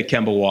Kyrie, I'd take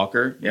Kemba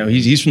Walker.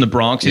 He's from the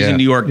Bronx. He's a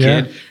New York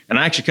kid, and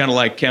I actually kind of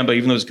like Kemba,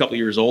 even though he's a couple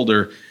years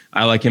older.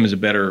 I like him as a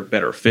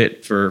better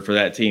fit for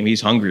that team.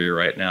 He's hungrier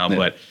right now,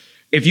 but.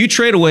 If you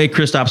trade away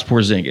Kristaps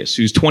Porzingis,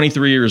 who's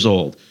 23 years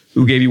old,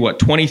 who gave you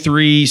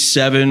 23,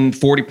 7,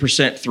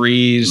 40%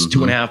 threes,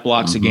 2.5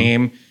 blocks a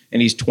game,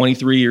 and he's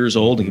 23 years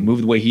old and can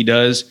move the way he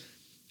does,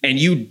 and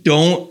you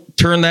don't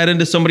turn that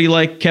into somebody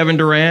like Kevin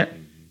Durant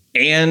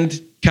and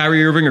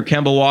Kyrie Irving or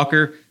Kemba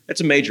Walker, that's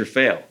a major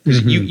fail.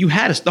 Because you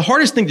had the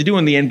hardest thing to do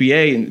in the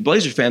NBA, and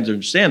Blazers fans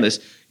understand this,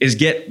 is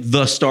get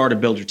the star to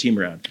build your team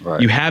around.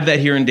 Right. You have that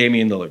here in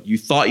Damian Lillard. You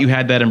thought you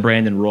had that in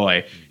Brandon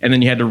Roy, and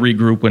then you had to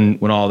regroup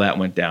when all that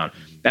went down.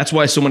 That's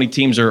why so many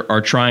teams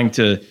are trying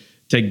to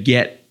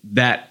get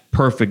that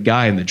perfect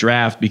guy in the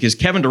draft, because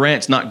Kevin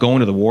Durant's not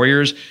going to the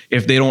Warriors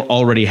if they don't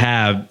already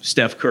have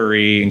Steph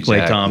Curry and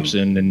Klay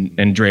Thompson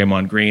and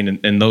Draymond Green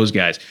and those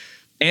guys.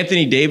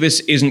 Anthony Davis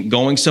isn't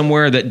going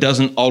somewhere that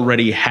doesn't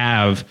already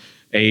have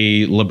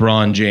a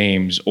LeBron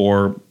James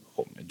or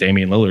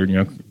Damian Lillard,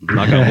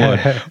 knock on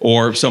wood,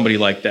 or somebody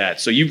like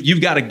that. So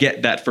you've got to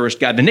get that first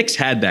guy. The Knicks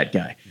had that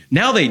guy.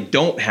 Now they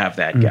don't have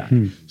that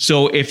guy.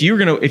 So if you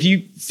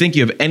think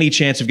you have any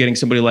chance of getting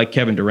somebody like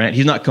Kevin Durant,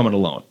 he's not coming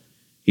alone.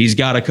 He's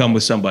got to come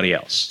with somebody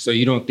else. So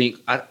you don't think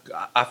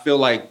I feel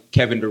like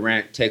Kevin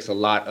Durant takes a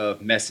lot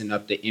of messing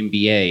up the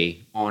NBA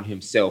on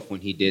himself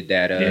when he did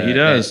that. He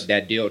does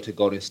that deal to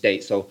go to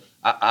state. So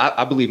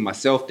I believe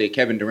myself that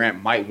Kevin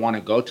Durant might want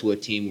to go to a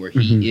team where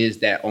he is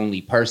that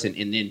only person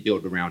and then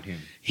build around him.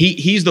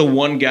 He's the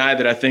one guy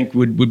that I think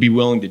would be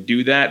willing to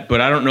do that,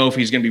 but I don't know if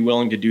he's going to be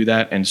willing to do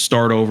that and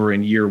start over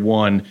in year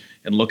one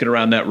and looking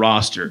around that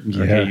roster.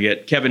 Yeah. Okay, you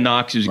get Kevin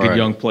Knox, who's a good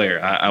young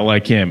player. I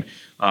like him.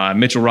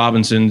 Mitchell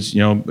Robinson's,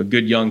 a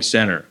good young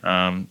center.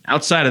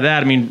 Outside of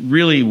that, I mean,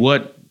 really,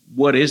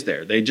 what is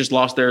there? They just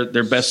lost their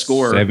best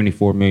scorer.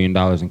 $74 million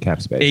in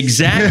cap space.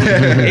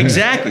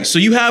 Exactly. So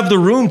you have the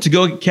room to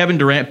go get Kevin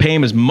Durant, pay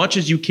him as much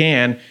as you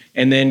can,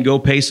 and then go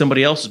pay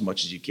somebody else as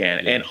much as you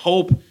can, and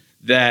hope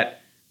that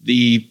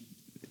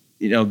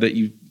that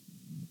you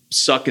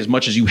suck as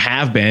much as you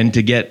have been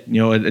to get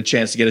a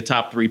chance to get a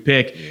top 3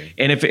 pick. Yeah.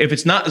 And if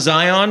it's not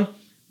Zion, I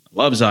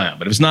love Zion,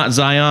 but if it's not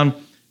Zion,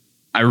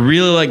 I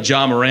really like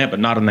Ja Morant, but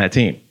not on that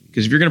team.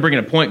 Because if you're going to bring in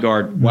a point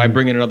guard, why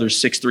bring in another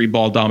 6'3"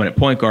 ball dominant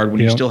point guard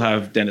when you still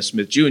have Dennis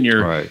Smith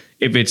Jr.? Right.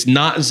 If it's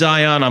not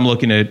Zion, I'm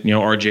looking at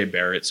RJ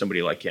Barrett,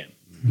 somebody like him.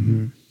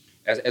 Mm-hmm.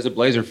 As a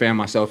Blazer fan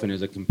myself and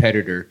as a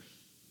competitor,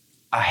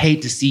 I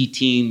hate to see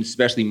teams,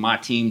 especially my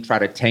team, try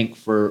to tank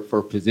for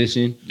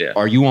position. Yeah.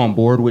 Are you on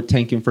board with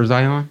tanking for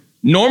Zion?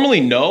 Normally,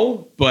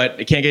 no, but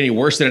it can't get any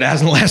worse than it has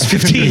in the last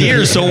 15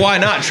 years. So why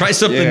not try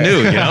something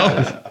new?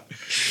 Yeah,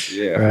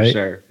 right. For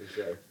sure.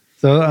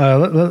 So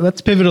let's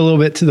pivot a little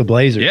bit to the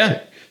Blazers.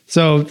 Yeah.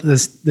 So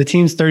the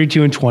team's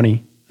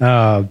 32-20.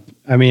 I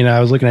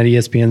was looking at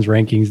ESPN's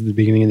rankings at the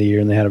beginning of the year,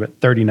 and they had about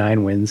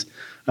 39 wins.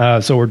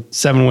 So we're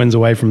 7 wins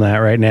away from that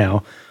right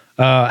now.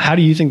 How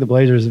do you think the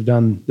Blazers have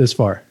done this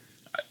far?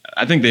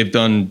 I think they've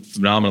done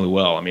phenomenally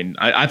well. I mean,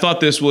 I thought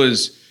this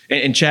was,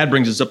 and Chad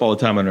brings this up all the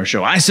time on our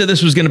show. I said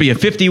this was going to be a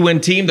 50-win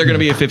team. They're going to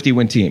be a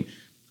 50-win team.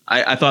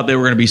 I thought they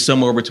were going to be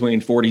somewhere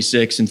between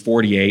 46 and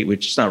 48,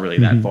 which is not really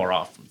that far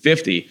off from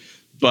 50.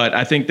 But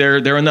I think they're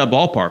in that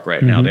ballpark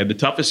right now. They have the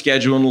toughest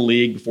schedule in the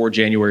league before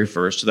January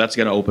 1st, so that's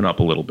going to open up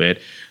a little bit.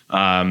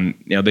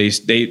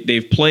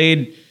 They've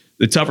played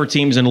the tougher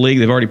teams in the league.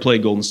 They've already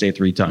played Golden State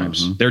 3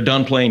 times. They're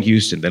done playing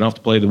Houston. They don't have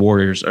to play the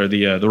Warriors or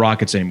the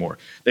Rockets anymore.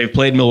 They've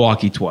played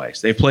Milwaukee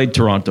twice. They've played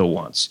Toronto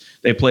once.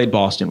 They've played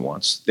Boston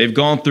once. They've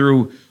gone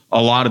through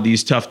a lot of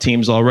these tough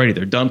teams already.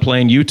 They're done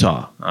playing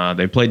Utah.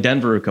 They played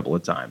Denver a couple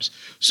of times.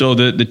 So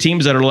the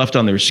teams that are left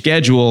on their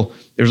schedule,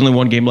 there's only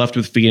 1 game left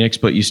with Phoenix,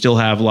 but you still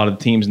have a lot of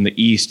the teams in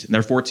the East, and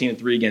they're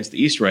 14-3 against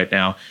the East right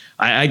now.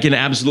 I can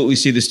absolutely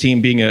see this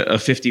team being a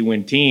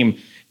 50-win team.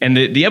 And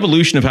the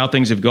evolution of how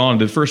things have gone,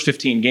 the first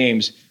 15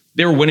 games,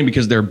 they were winning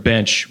because their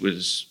bench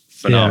was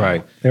phenomenal.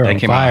 Right. They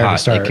came out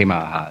hot. They came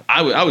out hot.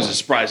 I was as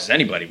surprised as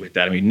anybody with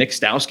that. I mean, Nick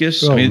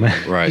Stauskas,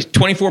 right. He's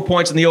 24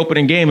 points in the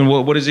opening game, and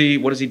what has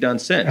he done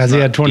since? Has he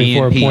had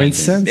 24 points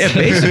since? Yeah,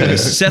 basically.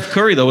 Seth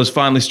Curry, though, has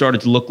finally started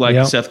to look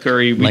like Seth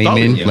Curry.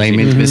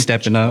 Layman's been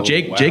stepping up.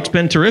 Jake's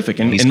been terrific,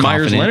 and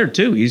Myers Leonard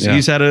too.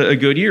 He's had a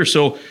good year.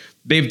 So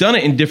they've done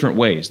it in different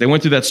ways. They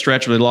went through that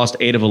stretch where they lost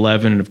 8 of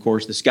 11, and of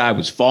course the sky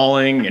was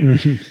falling.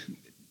 And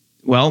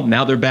well,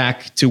 now they're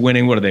back to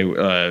winning. What are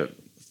they?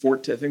 I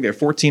think they're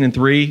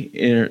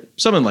 14-3,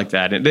 something like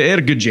that. They had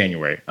a good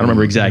January. I don't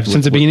remember exactly.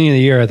 Since the beginning of the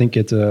year, I think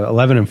it's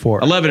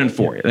 11-4.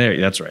 11-4. Yeah,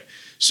 that's right.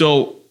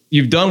 So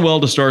you've done well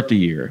to start the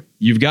year.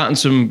 You've gotten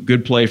some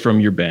good play from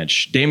your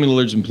bench. Damian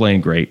Lillard's been playing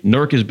great.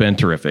 Nurk has been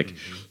terrific.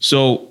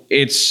 So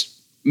it's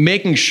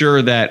making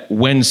sure that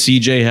when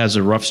CJ has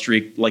a rough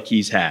streak like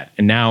he's had,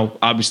 and now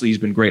obviously he's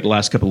been great the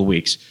last couple of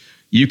weeks,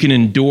 you can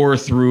endure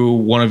through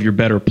one of your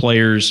better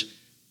players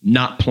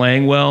not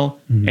playing well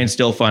and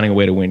still finding a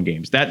way to win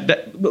games.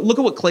 That look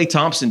at what Klay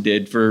Thompson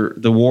did for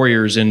the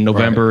Warriors in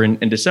November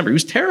and December. He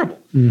was terrible.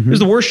 It was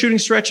the worst shooting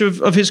stretch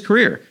of his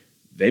career.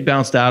 They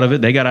bounced out of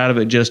it. They got out of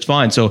it just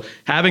fine. So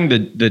having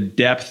the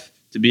depth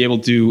to be able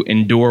to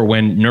endure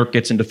when Nurk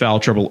gets into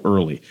foul trouble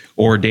early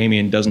or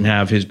Damian doesn't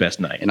have his best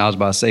night. And I was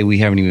about to say, we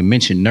haven't even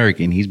mentioned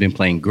Nurk, and he's been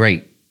playing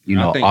great.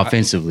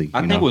 offensively.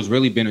 I think what's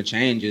really been a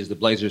change is the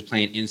Blazers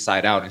playing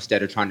inside out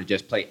instead of trying to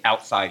just play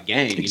outside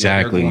game.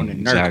 Exactly. They're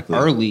going to Nurk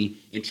early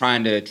and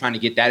trying to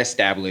get that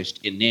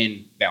established and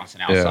then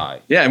bouncing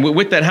outside. Yeah, and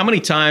with that, how many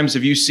times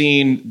have you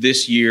seen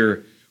this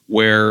year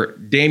where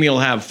Damian will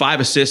have 5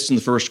 assists in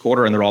the first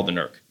quarter and they're all the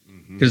Nurk?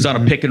 Because it's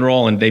on a pick and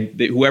roll, and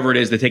they whoever it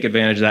is, they take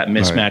advantage of that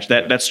mismatch.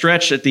 Right. That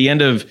stretch at the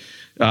end of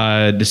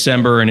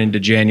December and into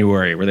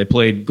January, where they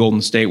played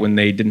Golden State when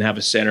they didn't have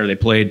a center. They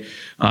played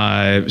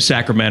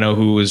Sacramento,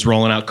 who was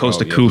rolling out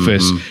Costa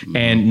Koufos,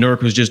 and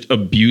Nurk was just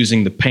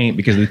abusing the paint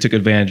because they took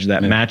advantage of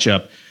that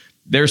matchup.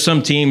 There's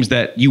some teams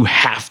that you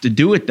have to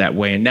do it that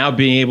way, and now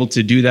being able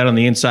to do that on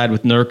the inside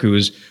with Nurk, who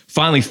has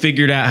finally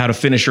figured out how to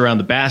finish around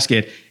the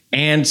basket.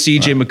 And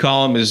CJ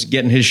McCollum is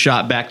getting his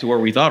shot back to where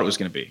we thought it was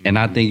going to be. And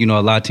I think, a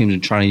lot of teams are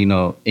trying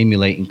to,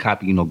 emulate and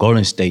copy,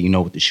 Golden State,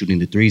 with the shooting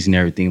the threes and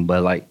everything.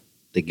 But, like,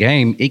 the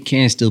game, it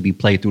can still be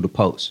played through the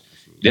post.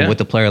 Yeah. And with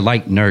a player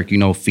like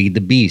Nurk, feed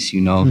the beast,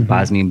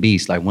 Bosnian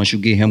beast. Like, once you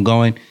get him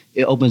going,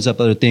 it opens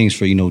up other things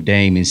for,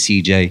 Dame and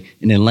CJ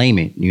and then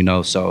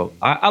Layman, So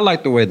I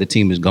like the way the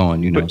team is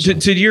going, But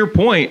to your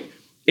point,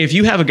 if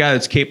you have a guy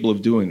that's capable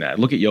of doing that,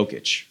 look at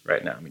Jokic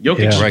right now.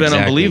 Jokic has been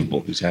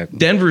unbelievable. Exactly.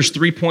 Denver's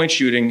 3-point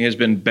shooting has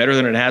been better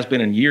than it has been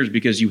in years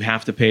because you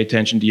have to pay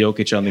attention to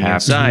Jokic on the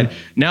inside.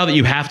 Now that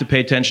you have to pay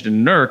attention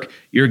to Nurk,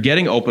 you're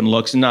getting open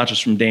looks, and not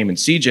just from Dame and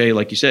CJ.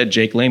 Like you said,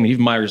 Jake Layman,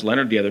 even Myers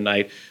Leonard the other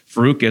night.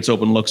 Farouk gets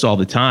open looks all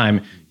the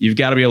time. You've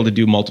got to be able to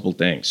do multiple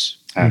things.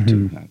 Have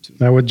to.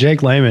 Now, with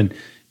Jake Layman,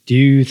 do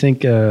you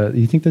think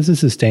this is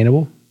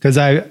sustainable? Because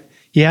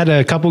he had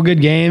a couple good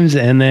games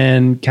and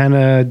then kind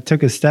of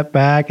took a step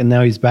back, and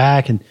now he's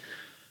back. And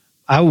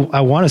I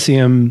want to see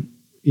him,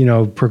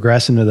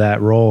 progress into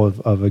that role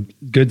of a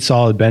good,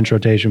 solid bench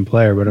rotation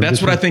player. But that's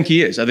what I think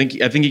he is. I think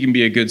he can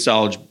be a good,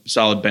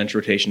 solid bench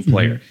rotation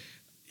player.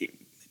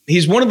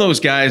 He's one of those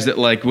guys that,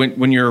 like,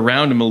 when you're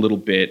around him a little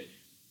bit,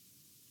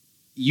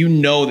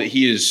 that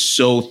he is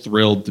so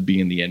thrilled to be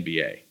in the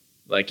NBA.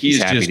 Like,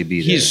 he's happy to be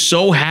there. He's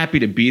so happy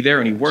to be there,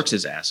 and he works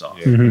his ass off.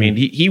 I mean,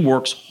 he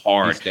works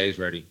hard. He stays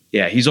ready.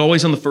 Yeah, he's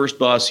always on the first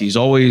bus. He's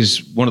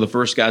always one of the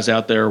first guys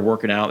out there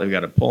working out. They've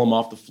got to pull him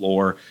off the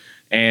floor,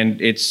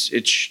 and it's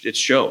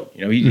showed.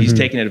 He's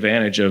taking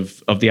advantage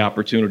of the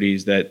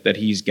opportunities that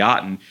he's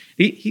gotten.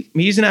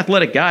 He's an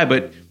athletic guy,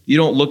 but you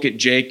don't look at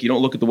Jake, you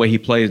don't look at the way he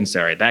plays and say,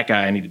 all right, that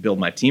guy I need to build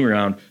my team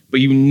around. But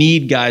you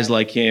need guys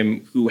like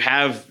him who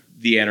have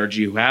the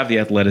energy, who have the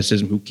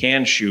athleticism, who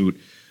can shoot,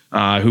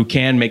 who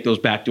can make those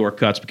backdoor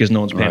cuts because no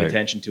one's paying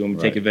attention to him and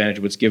take advantage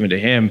of what's given to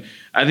him.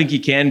 I think he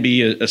can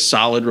be a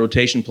solid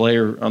rotation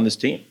player on this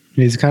team.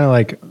 He's kind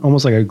of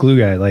almost like a glue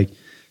guy, like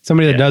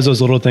somebody that does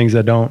those little things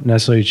that don't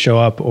necessarily show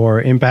up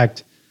or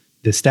impact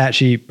the stat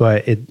sheet,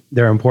 but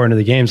they're important to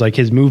the games, like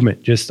his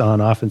movement just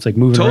on offense, like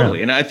moving around.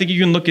 And I think you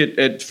can look at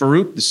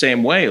Farouk the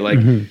same way. Like,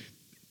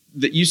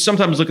 you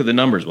sometimes look at the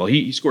numbers. Well,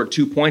 he scored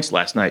 2 points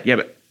last night. Yeah,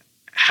 but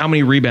how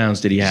many rebounds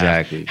did he have?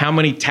 Exactly. How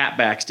many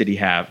tapbacks did he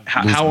have?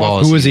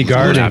 Who was he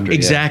guarding?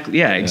 Exactly.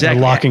 Yeah,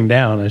 exactly. Locking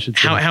down, I should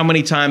say. How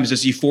many times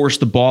does he force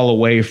the ball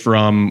away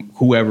from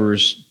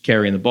whoever's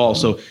carrying the ball?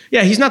 So,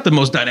 yeah, he's not the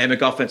most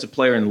dynamic offensive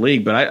player in the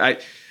league, but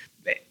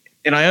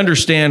I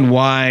understand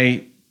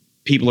why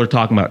people are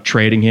talking about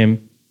trading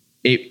him.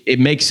 It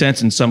makes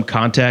sense in some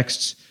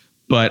contexts,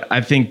 but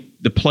I think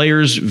the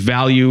players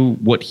value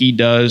what he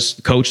does.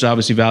 The coach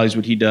obviously values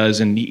what he does,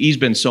 and he's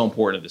been so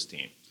important to this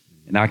team.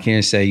 And I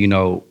can say,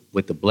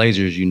 with the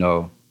Blazers,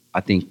 I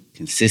think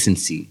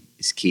consistency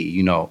is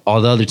key.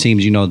 All the other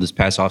teams, this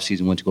past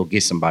offseason went to go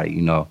get somebody,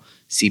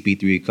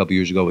 CP3 a couple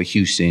years ago with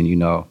Houston,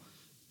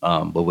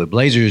 but with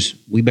Blazers,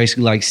 we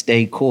basically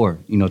stay core,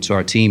 to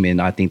our team.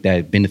 And I think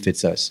that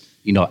benefits us,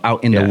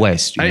 out in the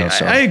West.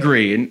 I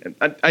agree. And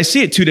I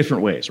see it two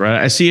different ways,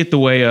 right? I see it the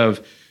way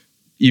of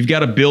you've got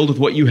to build with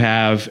what you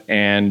have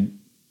and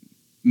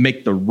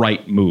make the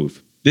right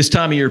move. This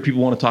time of year,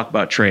 people want to talk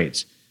about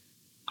trades.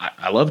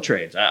 I love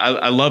trades.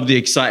 I love the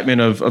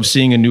excitement of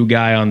seeing a new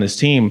guy on this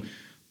team.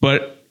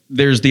 But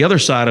there's the other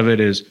side of it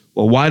is,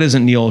 well, why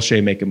doesn't Neil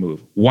Olshey make a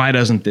move? Why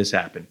doesn't this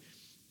happen?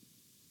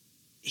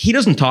 He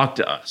doesn't talk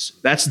to us.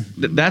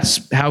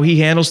 That's how he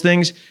handles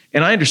things.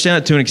 And I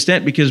understand that to an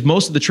extent because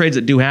most of the trades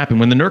that do happen,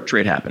 when the Nurk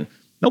trade happened,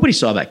 nobody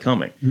saw that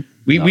coming.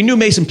 We knew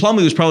Mason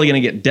Plumlee was probably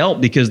going to get dealt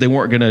because they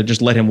weren't going to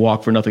just let him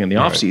walk for nothing in the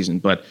offseason.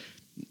 But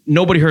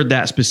nobody heard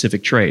that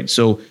specific trade.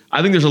 So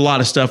I think there's a lot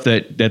of stuff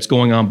that's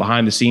going on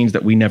behind the scenes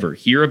that we never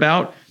hear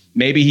about.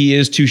 Maybe he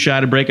is too shy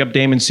to break up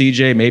Dame and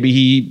CJ. Maybe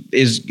he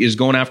is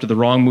going after the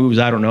wrong moves.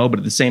 I don't know. But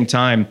at the same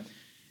time,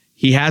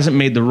 he hasn't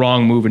made the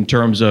wrong move in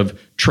terms of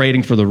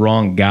trading for the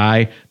wrong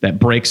guy that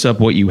breaks up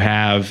what you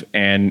have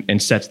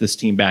and sets this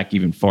team back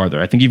even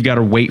farther. I think you've got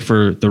to wait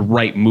for the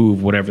right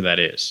move, whatever that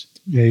is.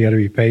 Yeah, you got to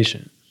be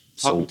patient.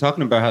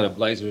 Talking about how the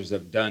Blazers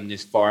have done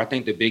this far, I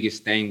think the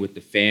biggest thing with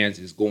the fans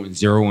is going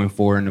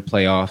 0-4 in the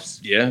playoffs.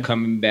 Yeah.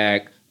 Coming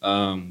back.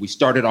 We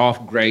started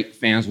off great.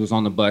 Fans was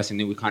on the bus, and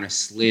then we kind of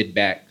slid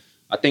back.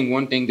 I think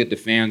one thing that the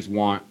fans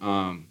want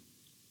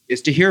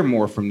is to hear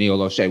more from Neil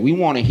Olshey. We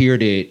want to hear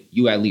that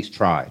you at least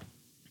tried.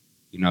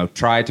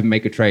 try to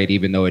make a trade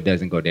even though it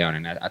doesn't go down.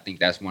 And I think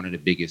that's one of the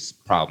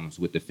biggest problems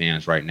with the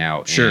fans right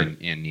now and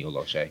Neil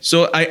O'Shea.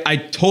 So I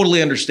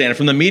totally understand it.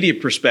 From the media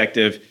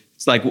perspective,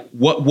 it's like,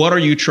 what are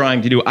you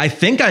trying to do? I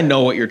think I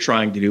know what you're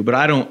trying to do, but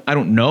I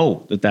don't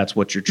know that that's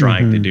what you're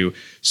trying to do.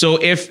 So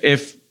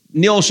if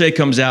Neil O'Shea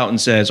comes out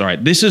and says, all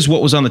right, this is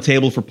what was on the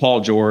table for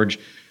Paul George,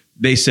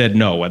 they said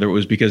no, whether it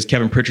was because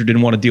Kevin Pritchard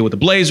didn't want to deal with the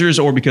Blazers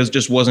or because it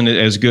just wasn't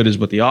as good as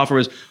what the offer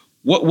was.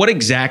 What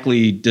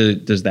exactly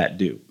does that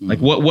do? Like,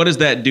 what does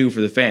that do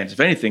for the fans? If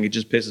anything, it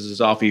just pisses us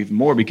off even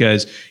more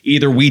because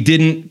either we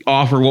didn't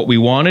offer what we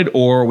wanted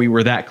or we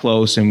were that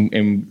close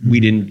and we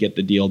didn't get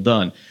the deal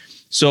done.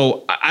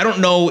 So I don't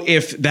know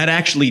if that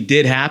actually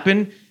did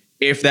happen,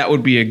 if that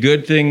would be a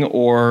good thing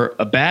or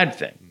a bad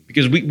thing.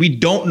 Because we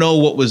don't know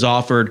what was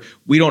offered.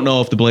 We don't know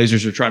if the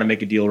Blazers are trying to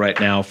make a deal right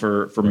now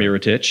for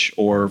Mirotić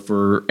or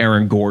for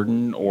Aaron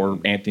Gordon or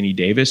Anthony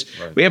Davis.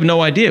 Right. We have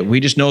no idea. We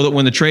just know that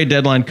when the trade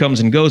deadline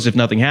comes and goes, if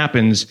nothing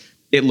happens,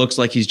 it looks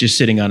like he's just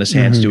sitting on his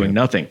hands doing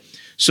nothing.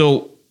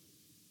 So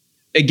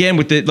again,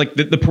 with the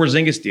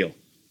Porzingis deal,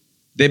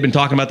 they've been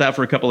talking about that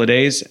for a couple of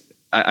days.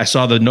 I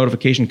saw the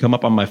notification come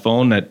up on my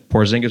phone that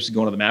Porzingis is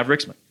going to the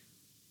Mavericks. I'm like,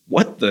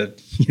 what the?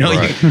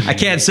 I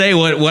can't say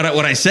what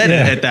I said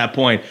at that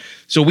point.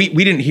 So we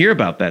didn't hear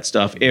about that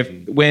stuff.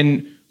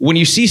 When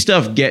you see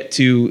stuff get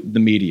to the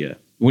media,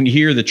 when you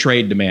hear the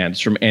trade demands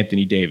from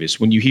Anthony Davis,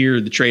 when you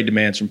hear the trade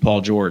demands from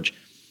Paul George,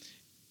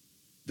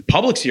 the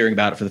public's hearing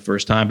about it for the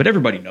first time, but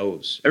everybody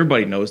knows.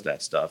 Everybody knows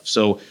that stuff.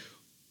 So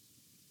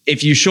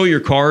if you show your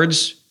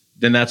cards,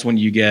 then that's when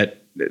you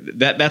get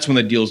that's when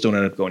the deals don't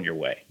end up going your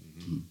way.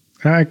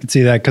 I could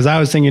see that because I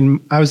was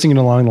thinking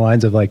along the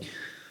lines of like,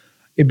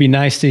 it'd be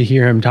nice to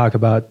hear him talk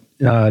about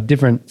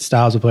different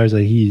styles of players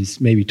that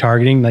he's maybe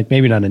targeting, like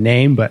maybe not a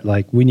name, but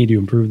like we need to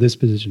improve this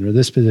position or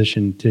this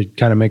position to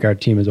kind of make our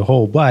team as a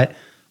whole. But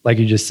like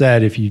you just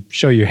said, if you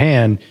show your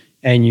hand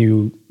and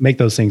you make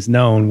those things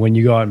known, when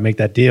you go out and make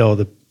that deal,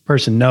 the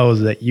person knows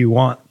that you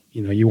want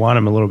him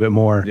a little bit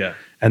more,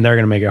 and they're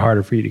going to make it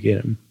harder for you to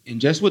get him. And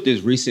just with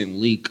this recent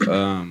leak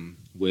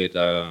with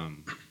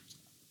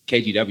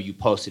KGW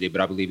posted it,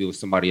 but I believe it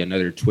was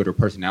another Twitter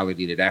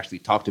personality that actually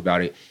talked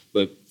about it.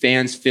 But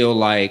fans feel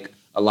like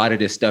a lot of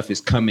this stuff is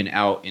coming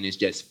out and it's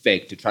just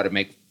fake to try to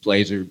make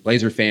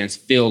Blazer fans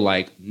feel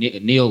like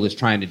Neil is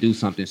trying to do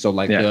something. So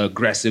the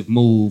aggressive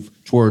move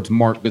towards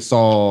Marc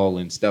Gasol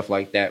and stuff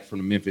like that from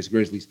the Memphis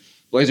Grizzlies.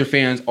 Blazer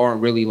fans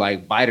aren't really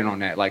like biting on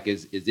that. Like,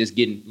 is this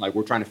getting, like,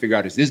 we're trying to figure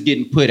out, is this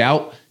getting put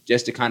out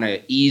just to kind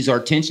of ease our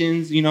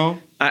tensions,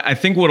 I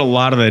think what a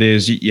lot of that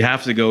is, you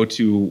have to go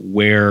to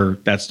where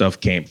that stuff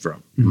came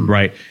from,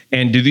 right?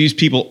 And do these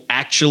people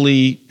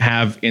actually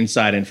have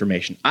inside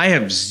information? I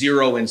have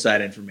zero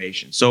inside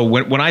information. So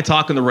when I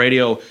talk on the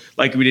radio,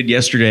 like we did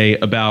yesterday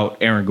about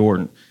Aaron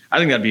Gordon, I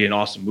think that'd be an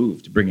awesome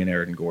move to bring in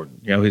Aaron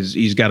Gordon.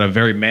 He's got a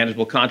very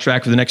manageable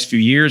contract for the next few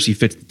years. He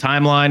fits the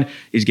timeline.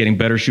 He's getting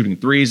better shooting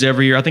threes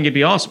every year. I think it'd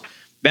be awesome.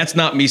 That's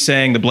not me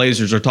saying the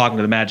Blazers are talking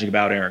to the Magic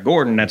about Aaron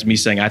Gordon. That's me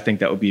saying I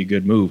think that would be a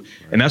good move.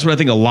 Right. And that's what I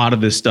think a lot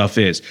of this stuff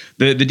is.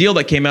 The deal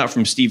that came out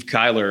from Steve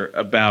Kyler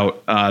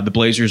about the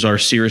Blazers are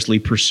seriously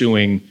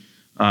pursuing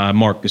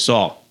Marc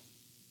Gasol,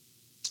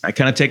 I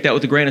kind of take that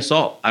with a grain of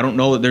salt. I don't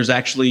know that there's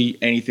actually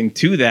anything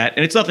to that.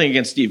 And it's nothing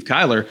against Steve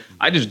Kyler.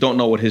 I just don't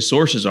know what his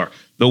sources are.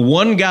 The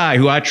one guy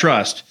who I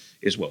trust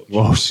is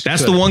Woj.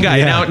 That's the one guy.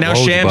 Yeah. Now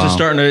Shams is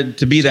starting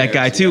to be that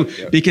guy too,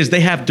 because they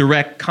have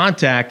direct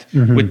contact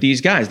with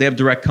these guys. They have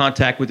direct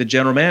contact with the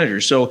general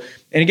manager. So,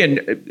 and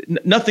again,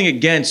 nothing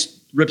against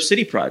Rip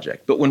City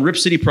Project, but when Rip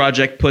City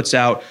Project puts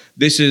out,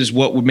 this is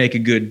what would make a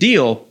good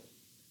deal,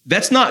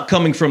 that's not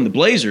coming from the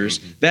Blazers.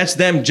 That's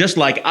them, just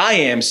like I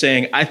am,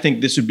 saying, I think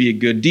this would be a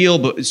good deal.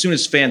 But as soon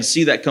as fans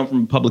see that come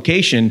from a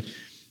publication,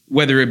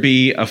 whether it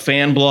be a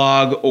fan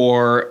blog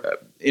or,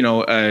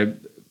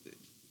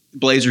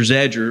 Blazers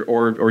Edge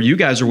or you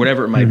guys or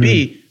whatever it might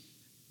be,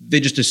 they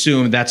just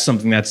assume that's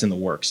something that's in the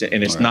works.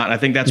 And it's not. I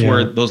think that's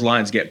where those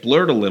lines get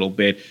blurred a little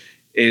bit,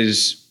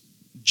 is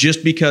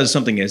just because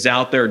something is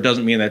out there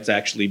doesn't mean that's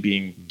actually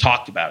being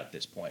talked about at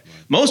this point.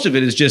 Right. Most of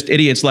it is just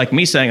idiots like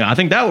me saying, I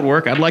think that would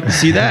work. I'd like to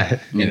see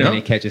that. And then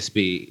it catches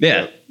speed.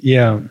 Yeah.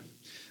 Yeah.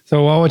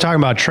 So while we're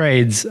talking about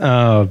trades,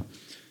 and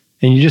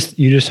you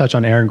just touched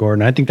on Aaron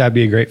Gordon, I think that'd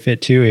be a great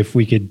fit too if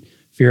we could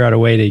figure out a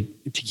way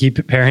to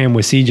pair him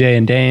with CJ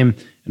and Dame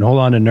and hold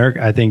on to Nurk.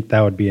 I think that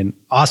would be an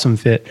awesome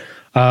fit.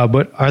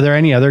 But are there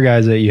any other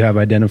guys that you have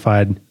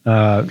identified,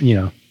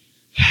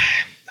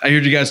 I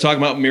heard you guys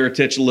talking about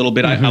Mirotić a little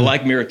bit. I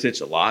like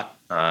Mirotić a lot.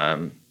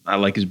 I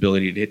like his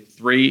ability to hit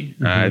three.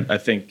 I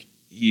think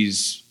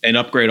he's an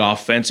upgrade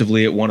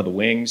offensively at one of the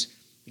wings.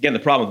 Again, the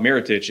problem with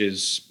Mirotić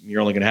is you're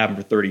only going to have him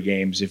for 30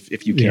 games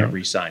if you can't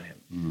re-sign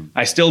him.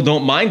 I still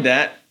don't mind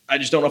that. I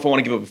just don't know if I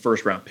want to give up a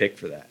first-round pick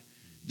for that.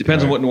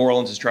 Depends on what New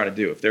Orleans is trying to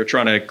do. If they're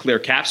trying to clear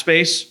cap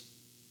space,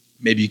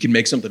 maybe you can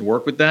make something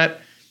work with that.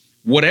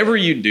 Whatever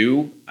you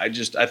do, I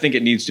think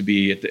it needs to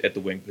be at the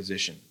wing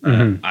position.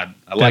 I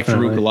like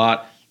Farouk a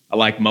lot. I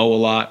like Mo a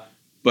lot,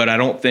 but I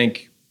don't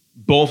think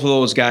both of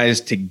those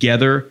guys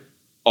together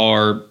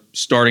are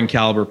starting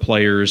caliber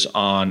players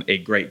on a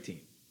great team.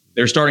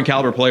 They're starting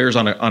caliber players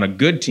on a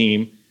good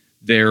team.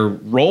 They're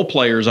role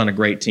players on a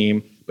great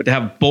team. But to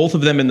have both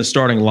of them in the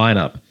starting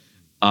lineup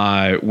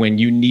when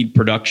you need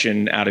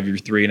production out of your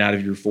 3 and out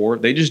of your 4,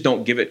 they just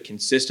don't give it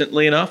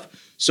consistently enough.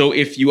 So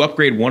if you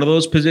upgrade one of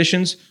those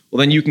positions, well,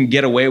 then you can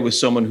get away with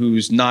someone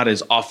who's not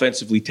as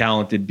offensively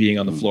talented being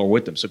on the floor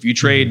with them. So if you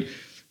trade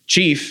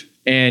Chief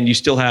and you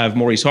still have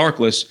Maurice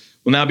Harkless,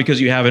 well, now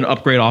because you have an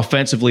upgrade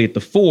offensively at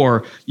the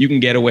 4, you can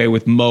get away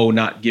with Mo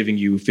not giving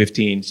you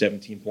 15,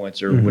 17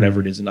 points or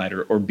whatever it is a night,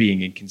 or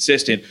being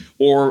inconsistent,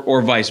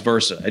 or vice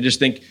versa. I just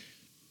think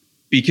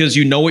because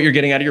you know what you're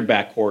getting out of your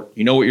backcourt,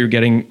 you know what you're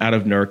getting out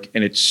of Nurk,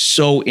 and it's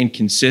so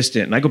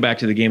inconsistent. And I go back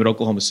to the game at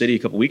Oklahoma City a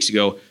couple weeks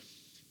ago.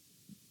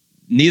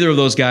 Neither of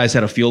those guys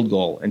had a field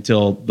goal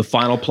until the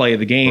final play of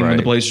the game when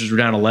the Blazers were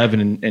down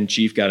 11 and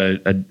Chief got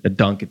a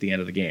dunk at the end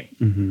of the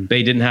game.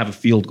 They didn't have a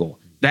field goal.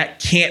 That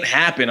can't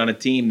happen on a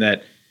team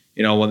that,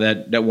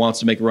 that wants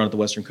to make a run at the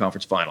Western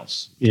Conference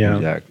Finals. Yeah.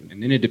 Exactly.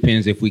 And then it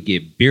depends if we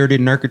get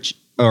bearded Nurkic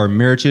or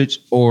Miricic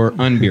or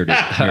unbearded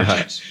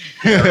Miricic.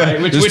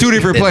 There's 2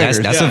 different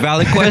players. That's a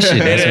valid question.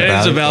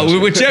 It's a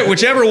valid.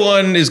 Whichever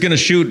one is going to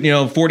shoot,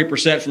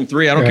 40% from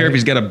 3. I don't care if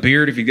he's got a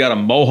beard, if he's got a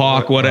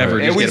mohawk, whatever.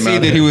 And just we get him see out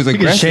that there. he was He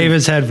could aggressive. shave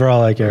his head for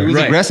all I care. He was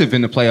aggressive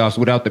in the playoffs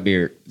without the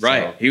beard.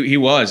 Right. So. He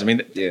was. I mean,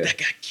 that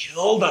guy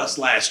killed us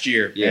last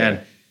year. Yeah.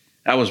 Man,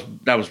 that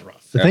was rough.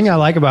 The thing I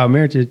like about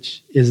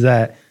Mirotic is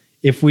that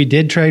if we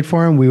did trade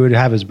for him, we would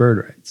have his bird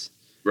rights.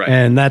 Right.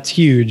 And that's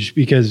huge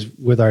because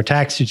with our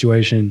tax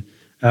situation,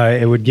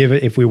 it would give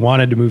it, if we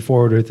wanted to move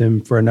forward with him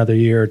for another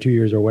year or 2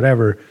 years or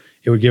whatever,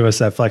 it would give us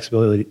that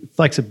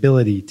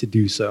flexibility to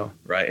do so.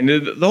 Right. And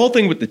the whole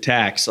thing with the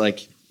tax,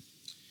 like,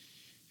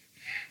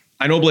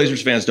 I know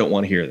Blazers fans don't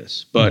want to hear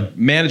this, but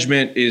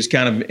management is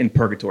kind of in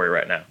purgatory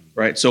right now,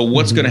 right? So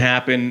what's going to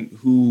happen?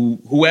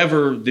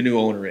 Whoever the new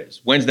owner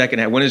is, when's that going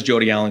to happen? When is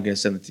Jody Allen going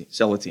to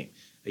sell the team?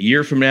 A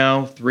year from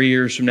now, 3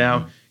 years from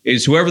now?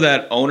 Is whoever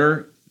that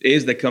owner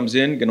is that comes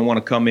in going to want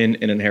to come in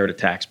and inherit a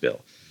tax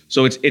bill?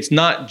 So it's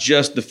not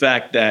just the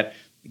fact that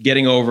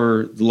getting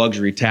over the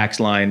luxury tax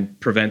line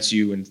prevents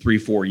you in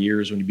 3-4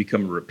 years when you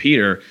become a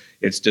repeater.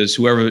 It's does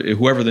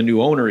whoever the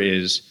new owner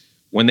is,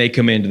 when they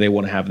come in, do they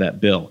want to have that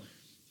bill?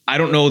 I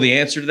don't know the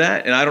answer to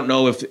that, and I don't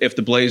know if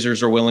the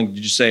Blazers are willing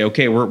to just say,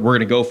 okay, we're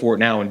going to go for it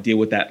now and deal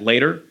with that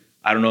later.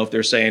 I don't know if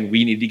they're saying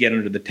we need to get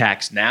under the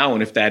tax now,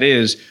 and if that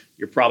is,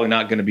 you're probably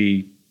not going to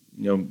be,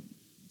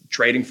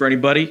 trading for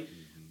anybody.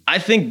 I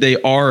think they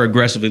are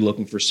aggressively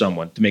looking for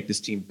someone to make this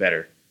team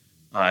better.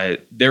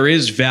 There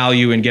is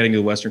value in getting to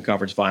the Western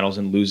Conference Finals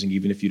and losing,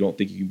 even if you don't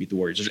think you can beat the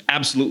Warriors. There's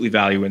absolutely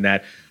value in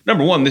that.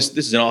 Number one, this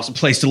is an awesome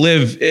place to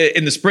live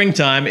in the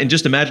springtime, and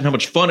just imagine how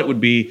much fun it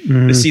would be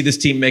to see this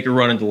team make a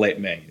run into late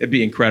May. It'd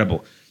be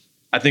incredible.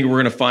 I think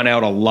we're going to find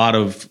out a lot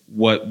of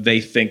what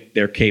they think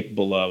they're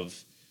capable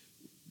of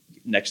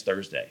next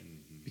Thursday.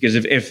 Because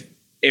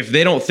if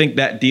they don't think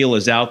that deal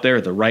is out there,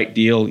 the right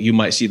deal, you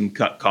might see them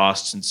cut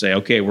costs and say,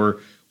 okay, we're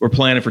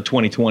planning for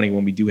 2020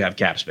 when we do have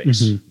cap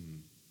space.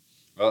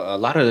 A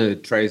lot of the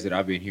trades that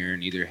I've been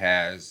hearing either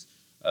has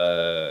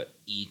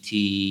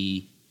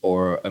ET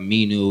or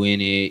Aminu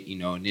in it,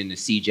 and then the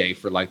CJ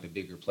for like the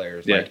bigger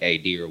players like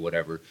AD or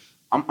whatever.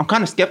 I'm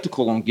kind of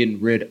skeptical on getting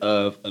rid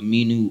of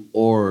Aminu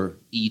or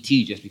ET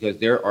just because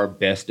they're our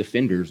best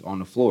defenders on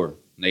the floor.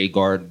 They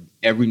guard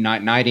every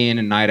night in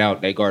and night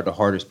out. They guard the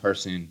hardest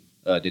person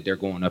that they're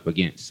going up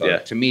against. So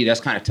to me, that's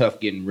kind of tough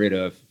getting rid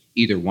of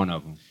either one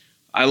of them.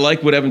 I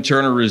like what Evan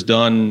Turner has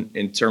done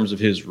in terms of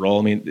his role.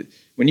 I mean,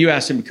 when you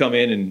ask him to come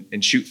in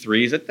and shoot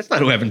threes, that's not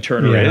who Evan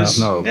Turner is.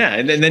 No. Yeah,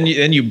 and then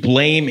you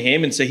blame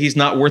him and say he's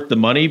not worth the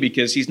money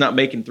because he's not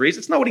making threes.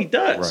 That's not what he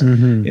does.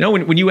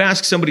 Right. When you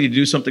ask somebody to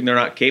do something they're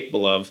not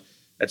capable of,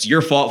 that's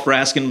your fault for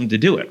asking them to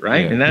do it,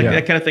 right? Yeah. And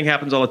that kind of thing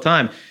happens all the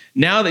time.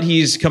 Now that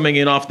he's coming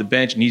in off the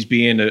bench and he's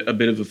being a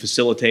bit of a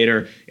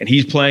facilitator and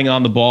he's playing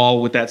on the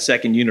ball with that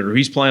second unit, or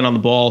he's playing on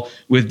the ball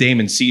with Dame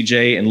and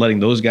CJ and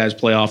letting those guys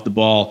play off the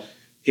ball,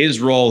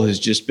 his role has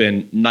just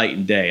been night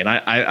and day. And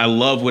I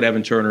love what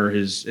Evan Turner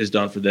has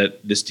done for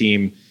this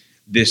team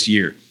this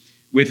year.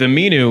 With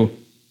Aminu,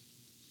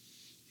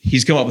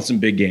 he's come up with some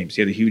big games.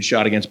 He had a huge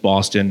shot against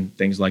Boston,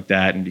 things like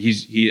that. And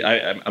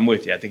I'm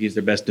with you. I think he's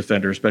their best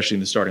defender, especially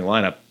in the starting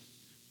lineup.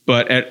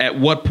 But at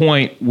what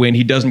point when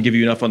he doesn't give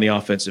you enough on the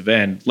offensive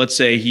end, let's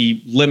say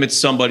he limits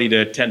somebody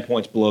to 10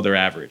 points below their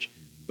average,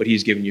 but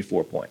he's giving you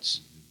 4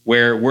 points.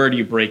 Where do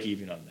you break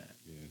even on that?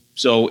 Yeah.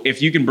 So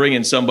if you can bring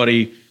in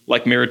somebody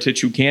like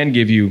Mirotic who can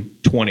give you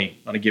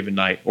 20 on a given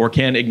night or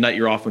can ignite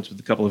your offense with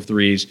a couple of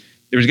threes,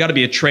 there's got to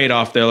be a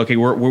trade-off there. Okay,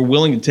 we're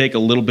willing to take a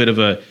little bit of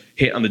a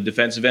hit on the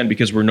defensive end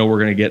because we know we're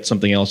going to get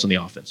something else on the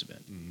offensive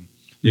end.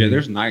 Yeah,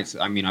 there's nights.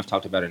 I mean, I've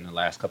talked about it in the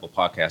last couple of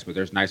podcasts, but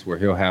there's nights where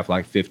he'll have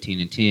like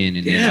 15 and 10,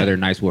 and then other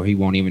nights where he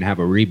won't even have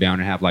a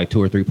rebound and have like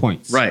 2 or 3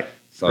 points. Right.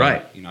 So,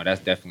 Right.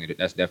 That's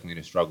definitely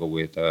the struggle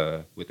with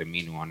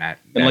Aminu on that.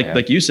 And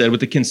like you said, with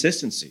the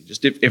consistency,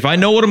 just if I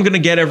know what I'm going to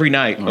get every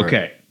night,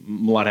 okay,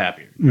 I'm a lot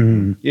happier.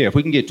 Yeah, if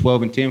we can get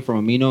 12 and 10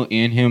 from Aminu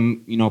and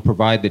him,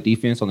 provide the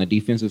defense on the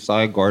defensive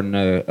side, guarding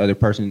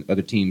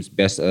other team's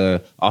best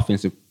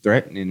offensive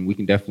threat, and we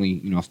can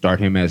definitely start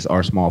him as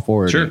our small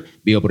forward. Sure. And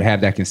be able to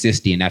have that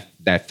consistency and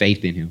that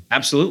faith in him.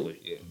 Absolutely.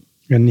 Yeah.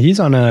 And he's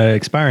on an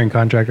expiring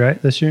contract,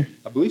 right, this year?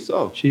 I believe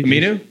so.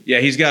 Aminu?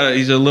 Yeah, he's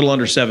a little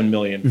under $7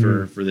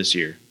 million for this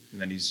year, and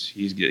then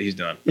he's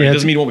done. Yeah, it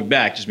doesn't mean he won't be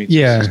back; just means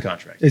his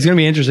contract. It's going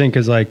to be interesting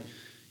because like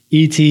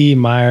E.T.,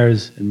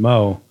 Myers, and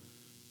Mo,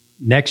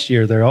 next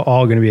year they're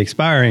all going to be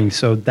expiring.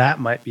 So that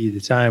might be the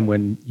time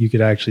when you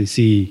could actually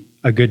see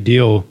a good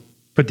deal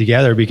put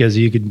together because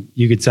you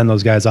could send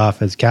those guys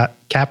off as cap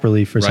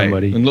relief for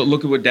somebody. And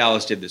look at what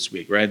Dallas did this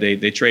week, right?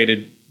 They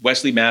traded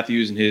Wesley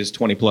Matthews and his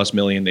 $20+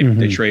 million.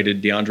 They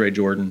traded DeAndre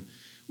Jordan.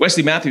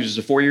 Wesley Matthews is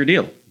a 4-year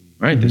deal,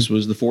 right? This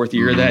was the 4th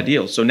year of that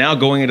deal. So now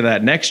going into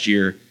that next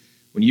year,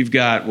 when you've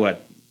got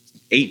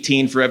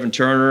 18 for Evan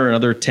Turner,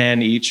 another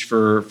 10 each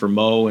for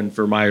Mo and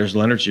for Myers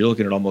Leonard, so you're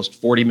looking at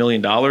almost $40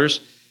 million.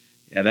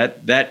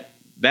 Yeah,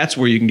 that's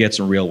where you can get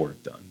some real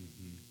work done.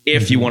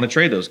 If you want to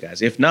trade those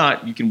guys. If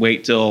not, you can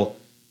wait till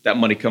that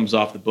money comes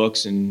off the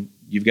books and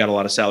you've got a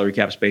lot of salary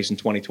cap space in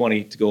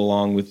 2020 to go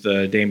along with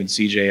Dame and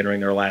CJ entering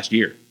their last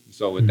year.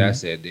 So with that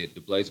said, the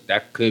Blazers,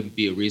 that could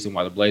be a reason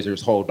why the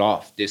Blazers hold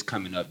off this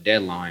coming up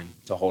deadline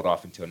to hold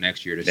off until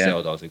next year to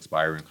sell those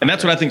expiring contracts. And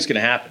that's what I think is going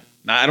to happen.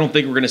 Now, I don't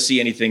think we're going to see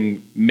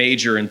anything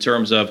major in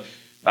terms of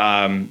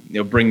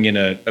bringing in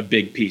a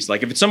big piece.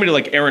 Like if it's somebody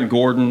like Aaron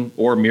Gordon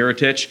or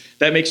Mirotic,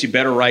 that makes you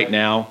better right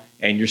now,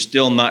 and you're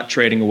still not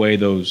trading away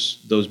those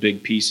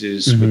big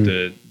pieces with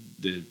the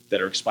that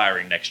are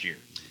expiring next year.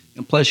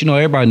 And plus,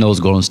 everybody knows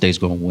Golden State's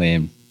going to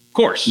win. Of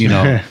course.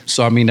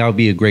 So, I mean, that would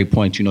be a great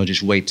point,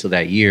 just wait till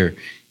that year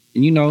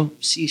and,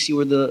 see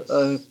where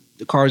the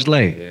cards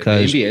lay. Yeah,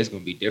 the NBA is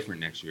going to be different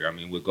next year. I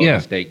mean, with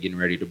Golden State getting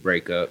ready to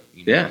break up.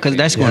 Because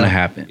that's going to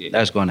happen. Yeah.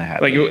 That's going to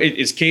happen. Like,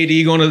 is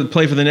KD going to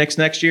play for the Knicks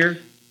next year?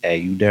 Hey,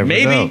 you never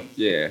Maybe. know.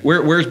 Yeah.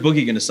 Where's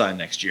Boogie going to sign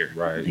next year?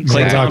 Right.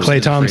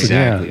 Klay Thompson,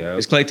 exactly. yeah.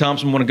 Is Klay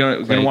Thompson going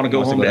to want to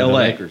go home to LA?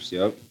 Lakers,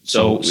 yep.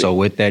 So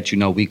with that,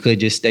 we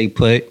could just stay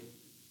put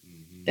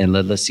and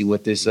let's see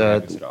what this see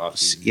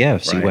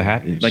what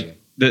happens. Like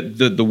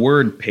the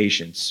word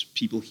patience,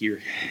 people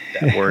hear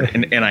that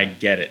word and I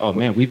get it. Oh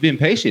man, we've been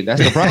patient.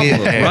 That's the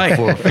problem. Right.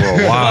 For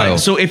a while.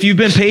 So if you've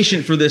been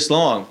patient for this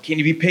long, can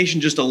you be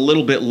patient just a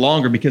little bit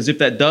longer? Because if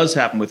that does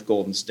happen with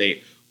Golden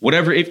State,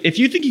 whatever, if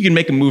you think you can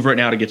make a move right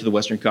now to get to the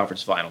Western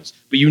Conference Finals,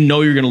 but you're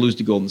going to lose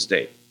to Golden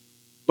State,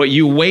 but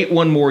you wait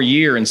one more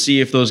year and see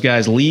if those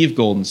guys leave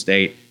Golden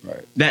State,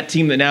 that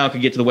team that now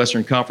could get to the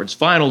Western Conference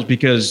Finals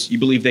because you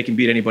believe they can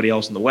beat anybody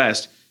else in the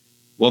West,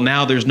 well,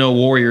 now there's no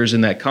Warriors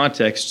in that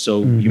context,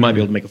 so you might be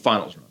able to make a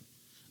finals run.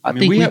 I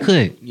think we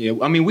could. Yeah,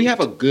 I mean, we have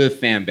a good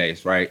fan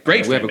base, right?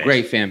 Great We have a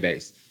great fan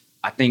base.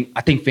 I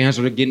think fans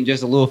are getting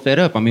just a little fed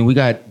up. I mean, we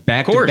got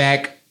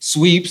back-to-back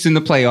sweeps in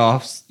the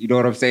playoffs. You know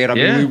what I'm saying? I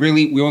mean,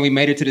 we only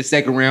made it to the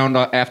second round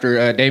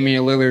after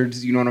Damian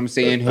Lillard's, you know what I'm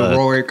saying,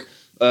 heroic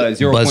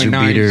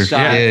 0.9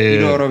 shot. Yeah. You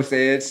know what I'm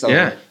saying? So,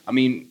 Yeah. I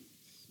mean,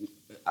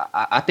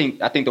 I think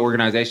the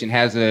organization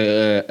has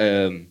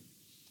a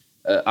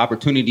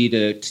opportunity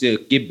to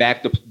get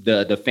back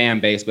the fan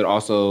base, but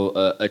also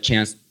a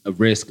chance, a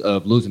risk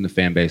of losing the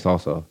fan base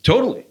also.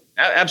 Totally.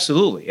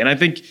 Absolutely. And I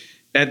think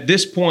at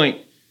this point,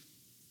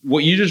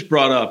 what you just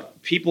brought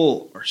up,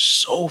 people are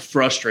so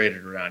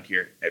frustrated around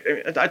here.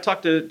 I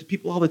talk to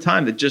people all the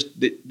time that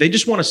they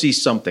just want to see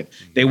something.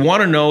 They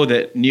want to know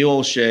that Neil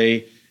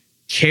O'Shea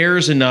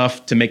cares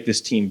enough to make this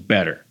team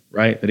better,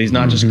 right? That he's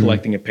not just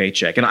collecting a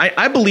paycheck. And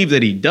I believe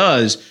that he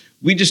does.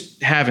 We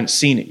just haven't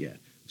seen it yet.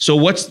 So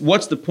what's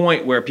the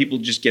point where people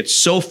just get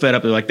so fed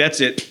up? They're like,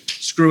 that's it.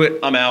 Screw it.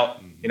 I'm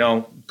out.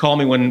 Call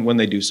me when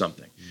they do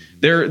something.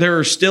 There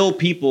are still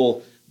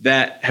people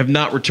that have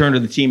not returned to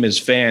the team as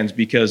fans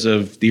because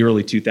of the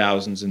early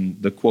 2000s and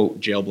the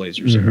quote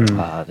Jailblazers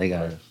era. They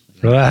got it.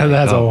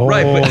 That's a whole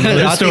Right, but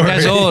I think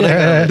that's all.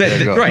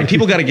 Right,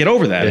 people got to get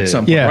over that at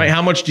some point, right?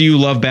 How much do you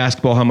love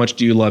basketball? How much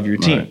do you love your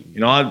team?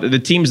 Right. The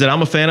teams that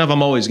I'm a fan of,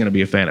 I'm always going to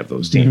be a fan of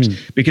those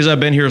teams because I've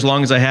been here as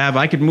long as I have.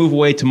 I could move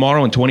away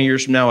tomorrow, and 20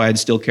 years from now, I'd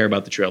still care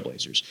about the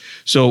Trailblazers.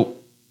 So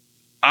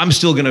I'm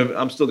still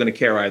gonna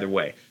care either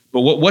way.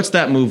 But what's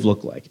that move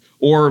look like?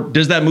 Or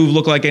does that move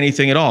look like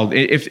anything at all?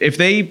 If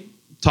they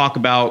talk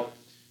about,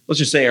 let's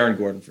just say Aaron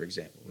Gordon, for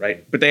example,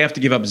 right? But they have to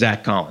give up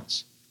Zach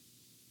Collins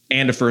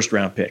and a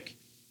first-round pick.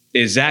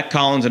 Is Zach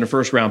Collins and a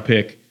first-round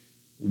pick,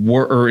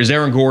 or is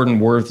Aaron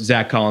Gordon worth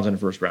Zach Collins and a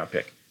first-round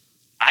pick?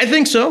 I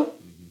think so.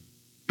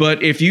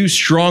 But if you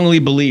strongly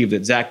believe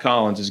that Zach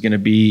Collins is going to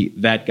be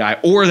that guy,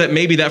 or that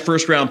maybe that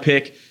first-round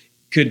pick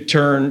could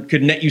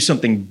net you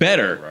something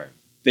better,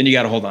 then you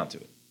got to hold on to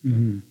it.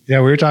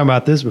 Yeah, we were talking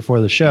about this before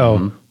the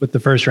show with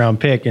the first round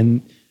pick,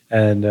 and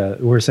we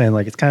were saying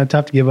like it's kind of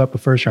tough to give up a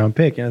first round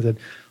pick. And I said,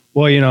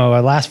 well,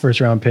 our last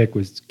first round pick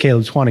was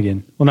Caleb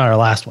Swanigan. Well, not our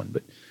last one,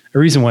 but a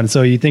recent one.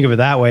 So you think of it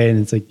that way, and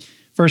it's like,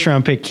 first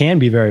round pick can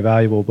be very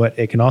valuable, but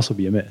it can also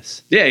be a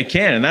miss. Yeah, it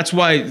can. And that's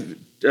why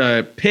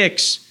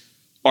picks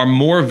are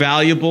more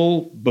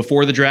valuable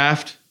before the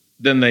draft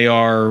than they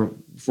are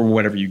for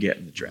whatever you get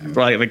in the draft.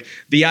 Right? Like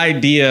the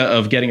idea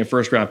of getting a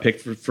first round pick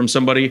from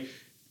somebody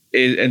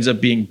ends up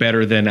being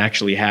better than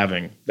actually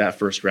having that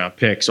first round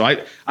pick. So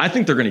I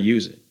think they're going to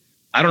use it.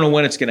 I don't know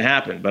when it's going to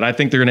happen, but I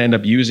think they're going to end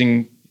up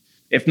using,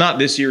 if not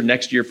this year,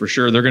 next year for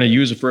sure, they're going to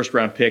use a first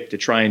round pick to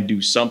try and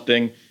do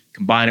something,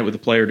 combine it with a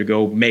player to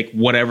go make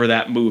whatever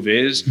that move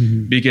is,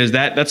 because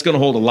that's going to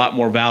hold a lot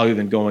more value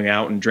than going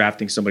out and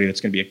drafting somebody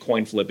that's going to be a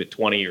coin flip at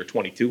 20 or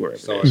 22 or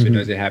whatever. So if it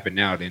doesn't happen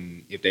now,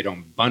 then if they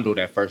don't bundle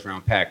that first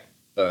round pick,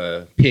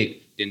 then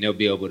they'll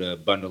be able to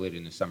bundle it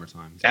in the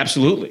summertime.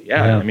 Absolutely.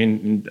 Yeah. I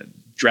mean,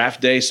 draft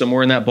day,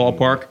 somewhere in that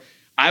ballpark.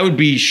 I would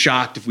be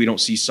shocked if we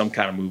don't see some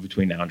kind of move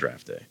between now and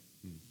draft day.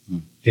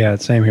 Yeah,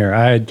 same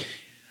here.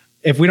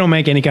 If we don't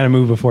make any kind of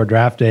move before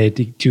draft day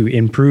to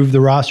improve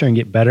the roster and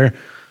get better,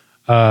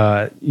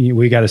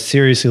 we got to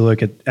seriously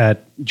look at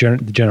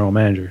the general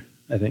manager.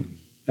 I think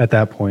at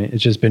that point,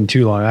 it's just been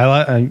too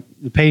long.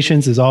 The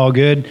patience is all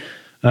good,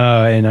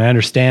 and I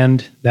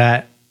understand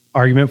that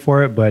argument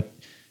for it, but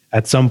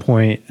at some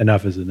point,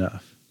 enough is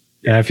enough.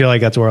 And I feel like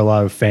that's where a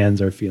lot of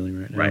fans are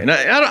feeling right now. Right, and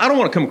I don't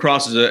want to come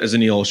across as a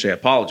Neil O'Shea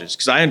apologist,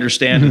 because I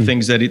understand the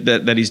things that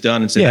he's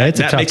done and said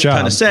that makes a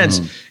ton of sense.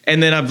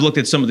 And then I've looked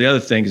at some of the other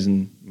things,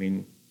 and I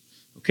mean,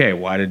 okay,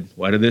 why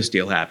did this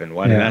deal happen?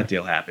 Why did that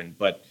deal happen?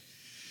 But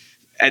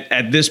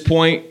at this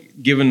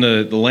point, given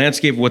the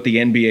landscape of what the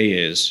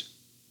NBA is,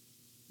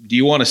 do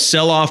you want to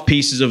sell off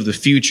pieces of the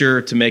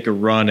future to make a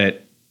run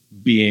at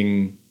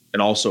being an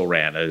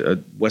also-ran, a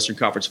Western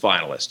Conference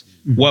finalist?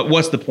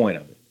 What's the point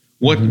of it?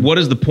 What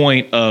is the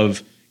point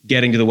of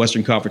getting to the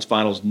Western Conference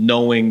Finals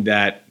knowing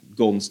that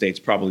Golden State's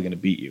probably going to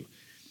beat you?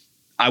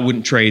 I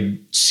wouldn't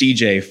trade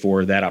CJ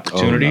for that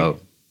opportunity,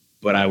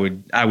 but I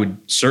would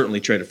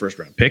certainly trade a first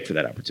round pick for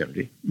that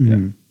opportunity.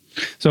 Yeah.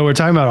 So we're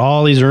talking about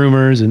all these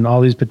rumors and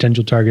all these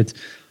potential targets,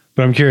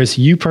 but I'm curious,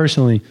 you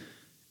personally,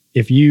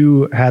 if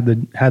you had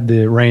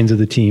the reins of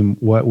the team,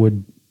 what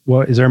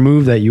is there a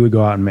move that you would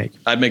go out and make?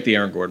 I'd make the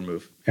Aaron Gordon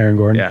move. Aaron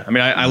Gordon? Yeah. I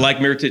mean, I like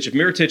Mirotic. If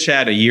Mirotic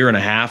had a year and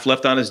a half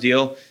left on his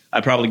deal,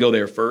 I'd probably go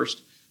there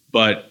first.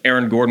 But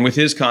Aaron Gordon, with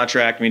his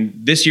contract, I mean,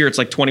 this year it's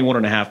like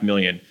 $21.5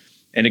 million,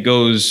 and it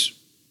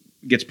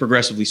gets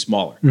progressively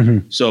smaller.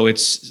 So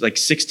it's like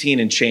 16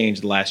 and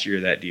change the last year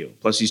of that deal.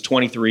 Plus he's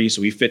 23,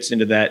 so he fits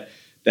into that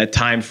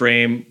time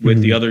frame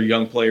with the other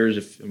young players.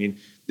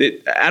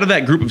 Out of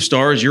that group of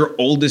stars, your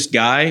oldest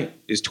guy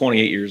is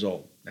 28 years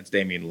old. That's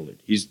Damian Lillard.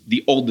 He's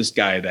the oldest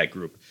guy of that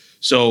group.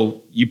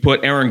 So you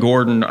put Aaron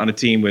Gordon on a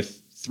team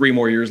with 3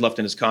 more years left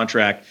in his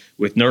contract,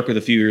 with Nurk with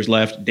a few years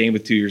left, Dame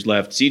with 2 years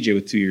left, CJ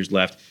with 2 years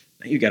left.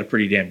 Now you got a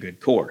pretty damn good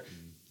core.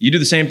 You do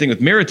the same thing with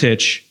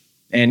Mirotic,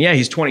 and yeah,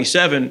 he's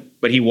 27,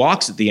 but he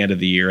walks at the end of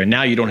the year, and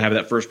now you don't have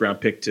that first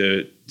round pick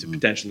to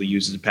potentially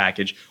use as a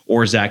package,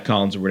 or Zach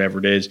Collins or whatever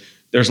it is.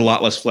 There's a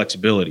lot less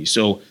flexibility.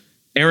 So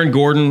Aaron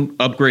Gordon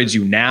upgrades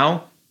you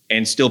now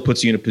and still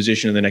puts you in a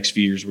position in the next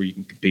few years where you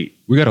can compete.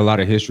 We got a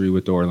lot of history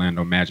with the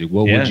Orlando Magic.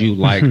 What would you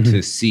like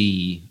to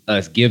see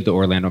us give the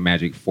Orlando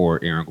Magic for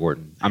Aaron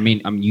Gordon? I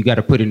mean, you got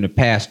to put in the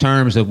past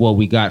terms of what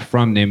we got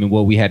from them and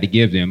what we had to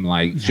give them,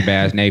 like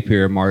Shabazz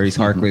Napier, Maurice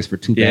Harkless for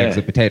 2 bags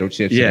of potato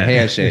chips and a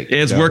handshake.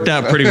 It's worked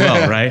out pretty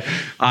well, right?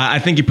 I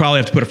think you probably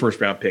have to put a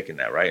first-round pick in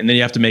that, right? And then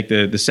you have to make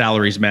the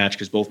salaries match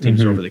because both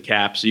teams are over the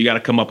cap. So you got to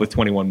come up with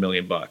 $21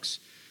 million.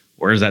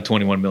 Where does that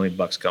 $21 million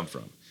come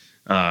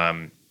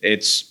from?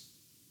 It's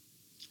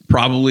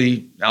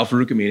probably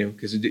Al-Farouq Aminu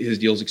because his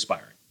deal's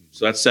expiring.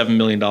 So that's $7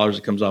 million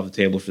that comes off the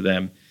table for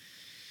them.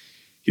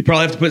 You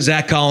probably have to put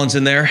Zach Collins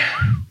in there.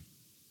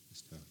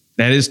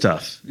 That is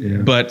tough. Yeah.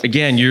 But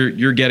again,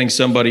 you're getting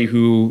somebody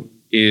who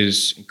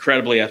is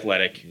incredibly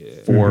athletic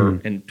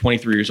and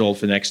 23 years old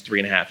for the next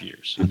 3.5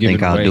 years. I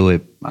think I'll do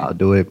it. I'll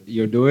do it.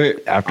 You'll do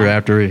it?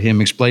 After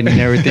him explaining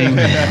everything.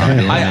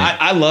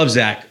 I love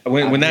Zach.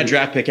 When that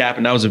draft pick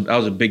happened, I was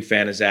a big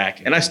fan of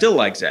Zach. And I still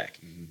like Zach.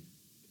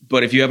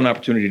 But if you have an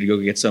opportunity to go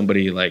get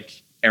somebody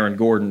like Aaron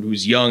Gordon,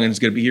 who's young and is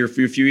going to be here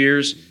for a few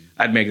years,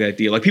 I'd make that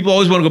deal. Like, people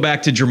always want to go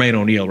back to Jermaine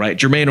O'Neal, right?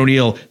 Jermaine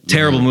O'Neal,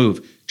 terrible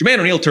move. Jermaine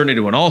O'Neal turned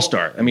into an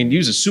all-star. I mean, he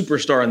was a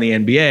superstar in the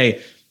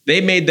NBA.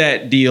 They made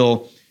that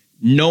deal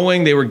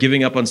knowing they were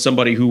giving up on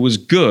somebody who was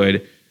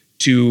good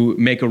to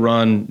make a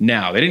run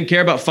now. They didn't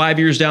care about 5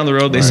 years down the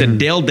road. They said,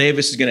 Dale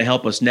Davis is going to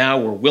help us now.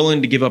 We're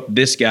willing to give up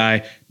this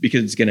guy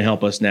because it's going to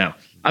help us now.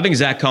 I think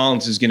Zach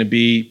Collins is going to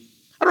be,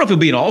 I don't know if he'll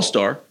be an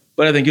all-star,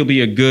 but I think he'll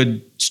be a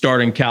good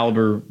starting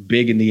caliber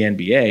big in the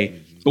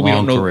NBA. But we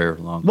don't know.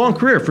 Long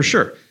career, for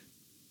sure.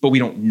 But we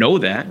don't know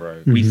that.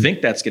 Right. We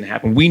think that's going to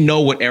happen. We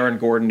know what Aaron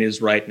Gordon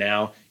is right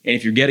now. And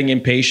if you're getting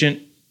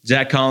impatient,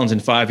 Zach Collins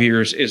in 5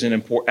 years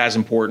isn't as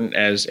important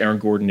as Aaron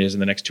Gordon is in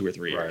the next 2 or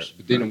 3 years.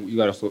 But then you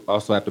got to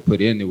also have to put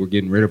in that we're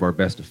getting rid of our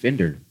best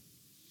defender.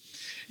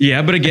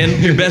 Yeah, but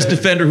again, your best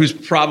defender who's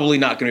probably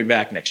not going to be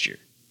back next year.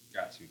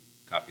 Got you.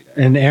 Copy that.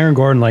 And Aaron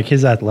Gordon, like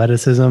his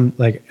athleticism,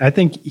 like I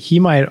think he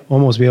might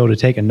almost be able to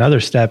take another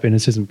step in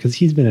his system because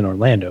he's been in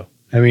Orlando.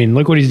 I mean,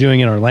 look what he's doing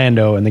in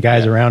Orlando and the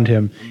guys around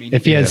him.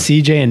 If he has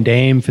CJ and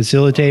Dame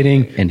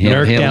facilitating and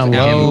Nurk down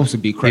low,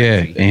 would be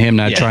crazy. and him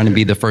not trying to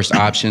be the first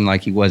option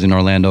like he was in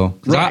Orlando.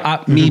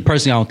 'Cause me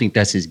personally, I don't think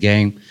that's his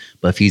game.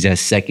 But if he's that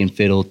second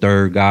fiddle,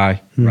 third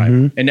guy, right?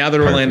 And now that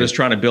Orlando's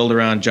trying to build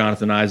around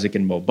Jonathan Isaac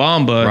and Mo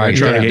Bamba, and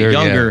they're trying to get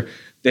younger.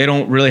 They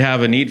don't really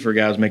have a need for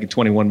guys making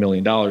 $21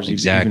 million,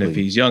 even if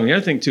he's young. The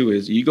other thing, too,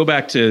 is you go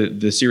back to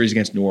the series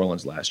against New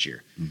Orleans last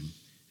year.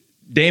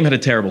 Dame had a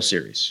terrible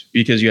series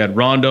because you had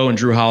Rondo and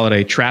Drew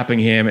Holiday trapping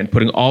him and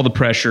putting all the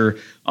pressure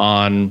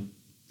on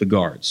the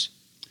guards.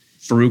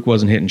 Farouk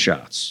wasn't hitting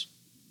shots.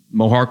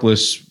 Mo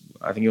Harkless,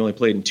 I think he only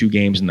played in 2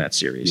 games in that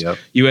series. Yep.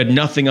 You had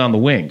nothing on the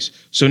wings.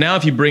 So now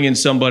if you bring in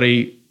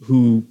somebody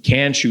who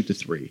can shoot the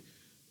 3,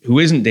 who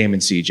isn't Dame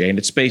and CJ, and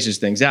it spaces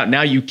things out,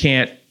 now you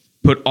can't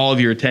put all of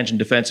your attention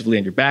defensively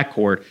in your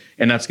backcourt,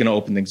 and that's going to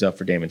open things up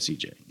for Dame and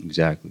CJ.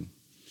 Exactly.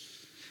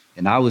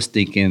 And I was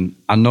thinking,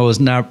 I know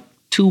it's not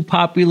too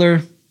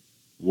popular.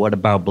 What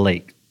about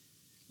Blake?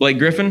 Blake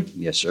Griffin?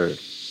 Yes, sir.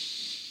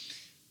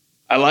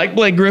 I like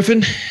Blake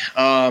Griffin.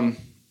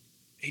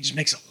 He just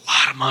makes a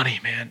lot of money,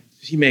 man.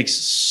 He makes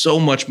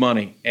so much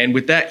money. And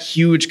with that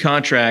huge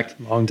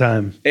contract, long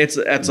time. That's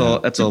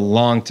a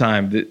long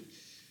time.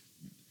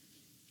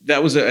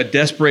 That was a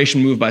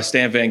desperation move by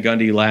Stan Van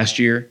Gundy last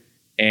year.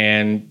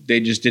 And they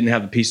just didn't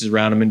have the pieces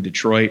around him in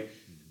Detroit.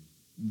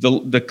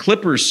 The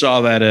Clippers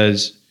saw that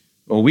as,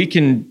 well, we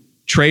can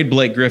trade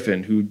Blake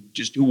Griffin, who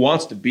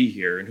wants to be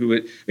here, and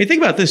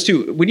think about this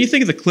too. When you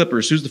think of the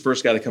Clippers, who's the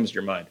first guy that comes to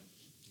your mind?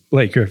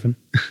 Blake Griffin,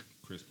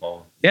 Chris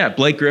Paul. Yeah,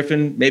 Blake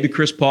Griffin, maybe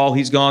Chris Paul.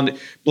 He's gone.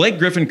 Blake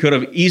Griffin could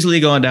have easily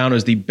gone down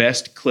as the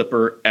best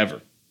Clipper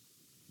ever,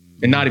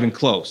 and not even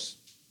close.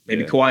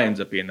 Maybe Kawhi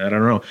ends up being that. I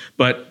don't know.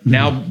 But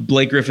now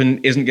Blake Griffin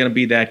isn't going to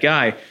be that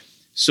guy.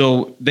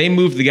 So they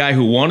moved the guy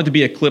who wanted to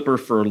be a Clipper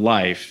for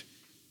life,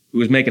 who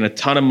was making a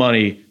ton of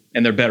money,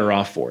 and they're better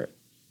off for it.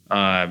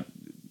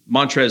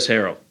 Montrezl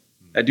Harrell,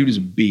 that dude is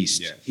a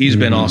beast. Yeah. He's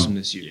been awesome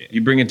this year. Yeah.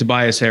 You bring in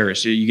Tobias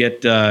Harris, you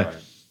get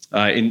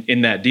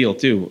in that deal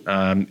too.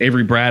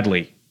 Avery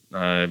Bradley,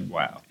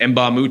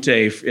 Mbah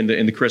Moute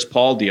in the Chris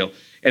Paul deal,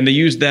 and they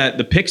used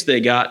the picks they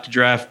got to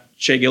draft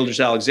Shai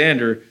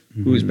Gilgeous-Alexander,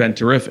 who's been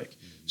terrific.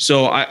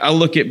 So I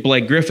look at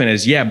Blake Griffin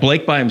as,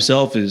 Blake by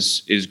himself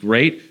is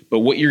great, but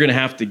what you're going to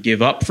have to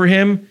give up for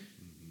him,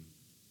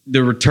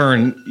 the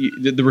return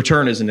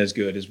isn't as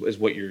good as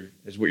what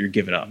you're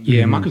giving up.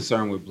 Yeah, my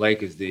concern with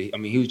Blake is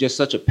he was just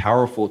such a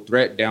powerful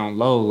threat down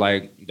low,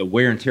 like the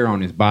wear and tear on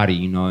his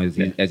body,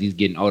 as he's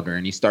getting older,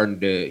 and he's starting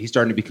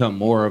to become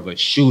more of a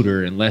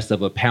shooter and less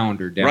of a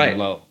pounder down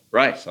low.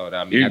 Right. So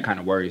that kind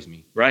of worries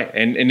me. Right.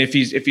 And if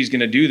he's going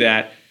to do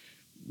that,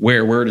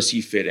 where does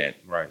he fit in?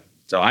 Right.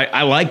 So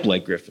I like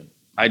Blake Griffin.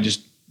 I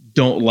just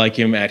don't like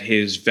him at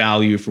his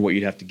value for what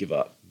you'd have to give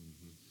up.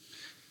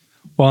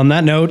 Well, on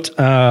that note,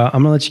 I'm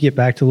going to let you get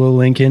back to Little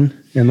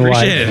Lincoln and the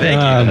wife.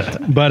 Thank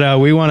you. But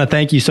we want to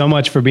thank you so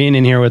much for being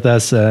in here with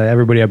us.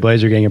 Everybody at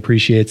Blazer Gang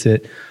appreciates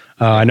it.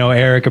 I know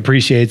Eric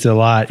appreciates it a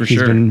lot.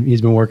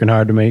 He's been working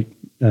hard to make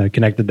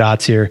connect the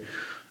dots here.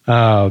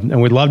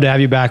 And we'd love to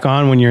have you back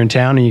on when you're in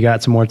town and you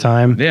got some more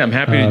time. Yeah, I'm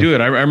happy to do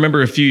it. I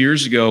remember a few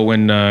years ago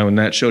when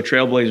that show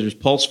Trailblazers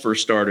Pulse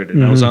first started,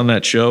 and I was on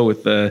that show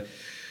with a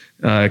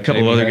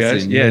couple of other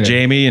guys.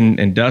 Jamie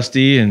and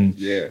Dusty, and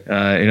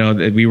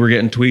we were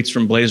getting tweets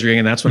from Blazer Gang,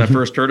 and that's when I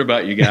first heard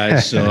about you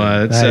guys.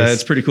 So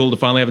it's pretty cool to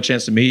finally have a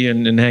chance to meet you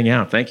and hang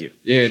out. Thank you.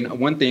 Yeah, and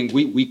one thing,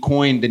 we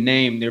coined the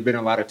name. There's been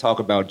a lot of talk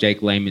about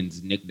Jake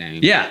Layman's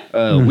nickname.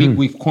 Yeah.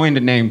 We've coined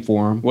a name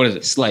for him. What is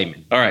it?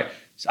 Slayman. All right.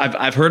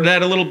 I've heard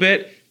that a little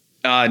bit.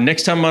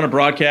 Next time I'm on a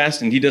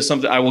broadcast and he does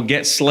something, I will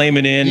get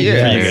Slayman in. Yeah,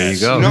 for you guys.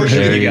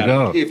 There you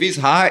go. If he's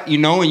hot,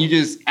 and you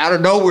just out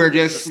of nowhere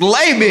just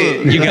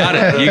Slayman. You got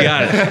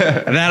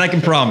it. That I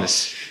can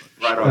promise.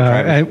 Right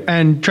on.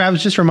 And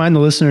Travis, just remind the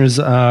listeners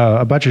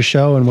about your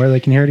show and where they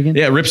can hear it again.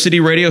 Yeah, Rip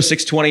City Radio,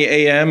 6:20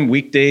 a.m.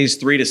 weekdays,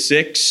 3 to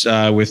 6,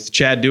 with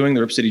Chad doing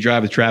the Rip City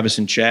Drive with Travis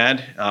and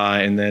Chad,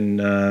 and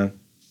then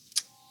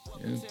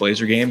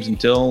Blazer games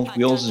until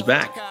Wheels is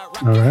back.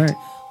 All right.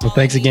 Well,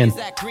 thanks again.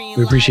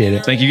 We appreciate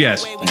it. Thank you,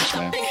 guys. Thanks,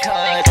 man. We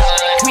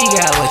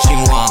got what you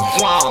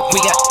want. We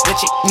got what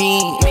you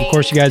need. Of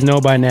course, you guys know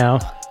by now,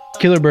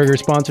 Killer Burger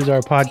sponsors our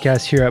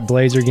podcast here at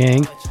Blazer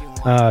Gang.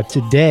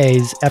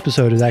 Today's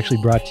episode is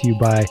actually brought to you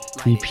by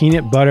the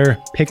Peanut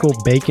Butter Pickle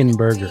Bacon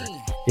Burger.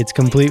 It's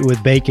complete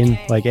with bacon,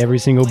 like every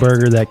single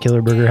burger that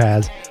Killer Burger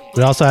has.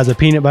 It also has a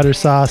peanut butter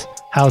sauce,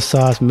 house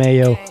sauce,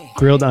 mayo,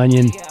 grilled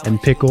onion,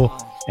 and pickle.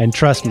 And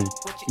trust me,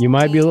 you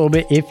might be a little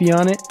bit iffy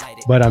on it,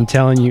 but I'm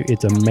telling you,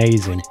 it's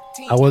amazing.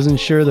 I wasn't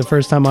sure the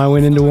first time I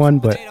went into one,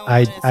 but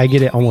I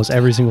get it almost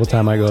every single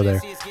time I go there.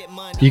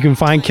 You can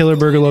find Killer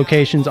Burger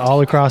locations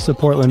all across the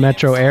Portland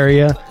metro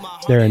area.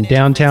 They're in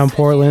downtown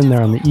Portland.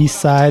 They're on the east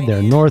side. They're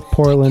in North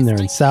Portland. They're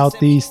in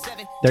Southeast.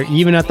 They're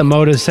even at the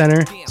Moda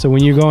Center. So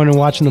when you're going and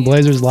watching the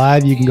Blazers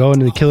live, you can go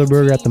into the Killer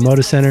Burger at the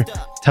Moda Center,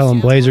 tell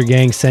them Blazer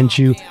Gang sent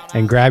you,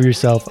 and grab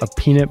yourself a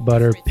peanut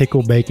butter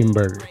pickle bacon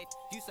burger.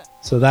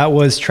 So that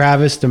was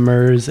Travis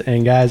Demers.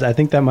 And guys, I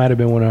think that might have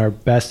been one of our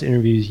best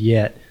interviews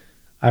yet.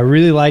 I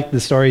really liked the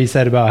story he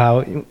said about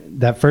how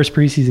that first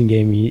preseason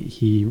game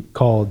he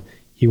called,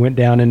 he went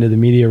down into the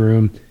media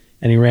room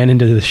and he ran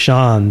into the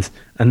Shawns,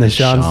 and the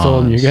Shawns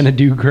told him, "You're going to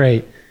do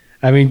great."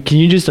 I mean, can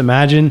you just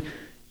imagine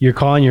you're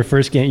calling your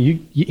first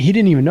game? He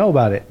didn't even know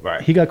about it. Right.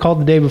 He got called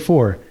the day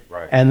before.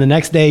 Right. And the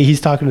next day he's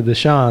talking to the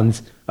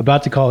Shawns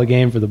about to call a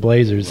game for the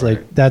Blazers. Right.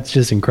 Like, that's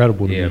just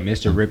incredible to me.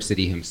 Mr.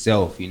 Ripsody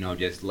himself,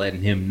 just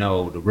letting him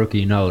know, the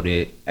rookie know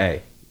that,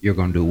 hey, you're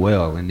going to do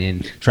well. And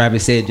then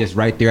Travis said just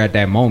right there at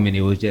that moment,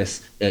 it was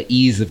just the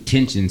ease of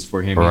tensions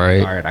for him. Right.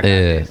 All right, I got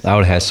this. I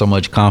would have had so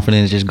much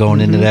confidence just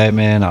going into that,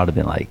 man. I would have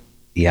been like,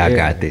 I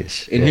got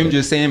this. And him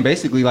just saying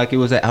basically like it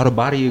was an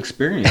out-of-body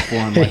experience for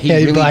him. Like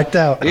he blacked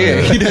out.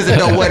 Yeah, he doesn't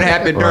know what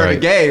happened during the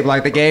game.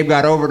 Like the game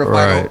got over, the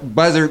final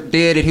buzzer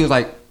did, and he was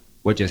like,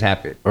 what just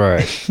happened?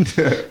 Right.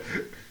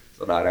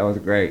 So that was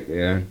great,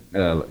 man.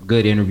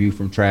 Good interview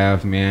from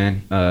Trav,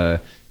 man.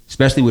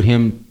 Especially with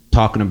him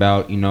talking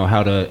about,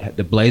 how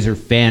the Blazer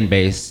fan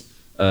base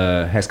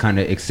has kind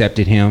of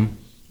accepted him,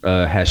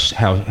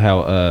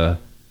 how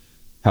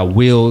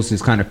Wills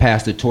has kind of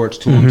passed the torch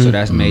to him. So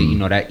that's made,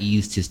 that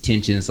eased his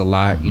tensions a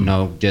lot.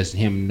 Just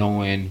him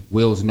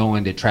Wills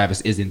knowing that Travis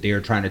isn't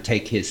there trying to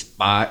take his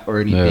spot or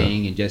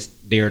anything, and just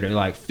there to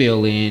like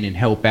fill in and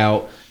help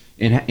out.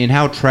 And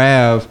how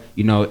Trav,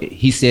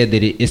 he said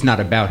that it's not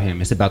about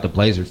him, it's about the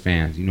Blazer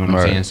fans. You know what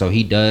I'm saying? So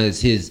he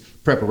does his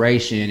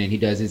preparation and he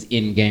does his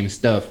in-game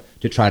stuff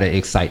to try to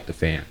excite the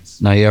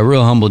fans. No, yeah,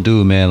 real humble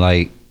dude, man.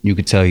 Like, you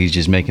could tell he's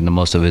just making the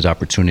most of his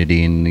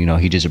opportunity, and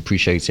he just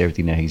appreciates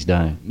everything that he's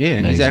done. Yeah,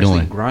 and he's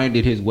actually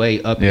grinded his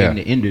way up in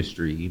the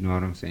industry. You know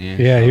what I'm saying?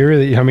 Yeah,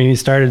 he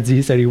started.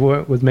 He said he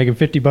was making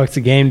 $50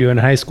 a game doing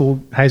high school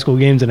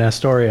games in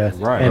Astoria,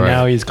 and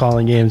now he's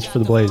calling games for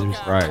the Blazers.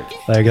 Right,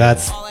 like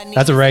that's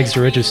a rags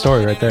to riches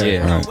story right there.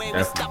 Yeah, definitely.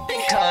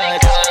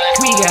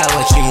 We got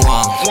what you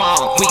want.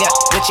 We got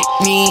what you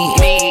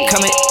need.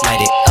 Come and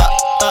light it up.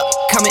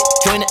 Come and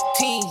join the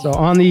team. So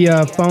on the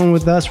phone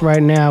with us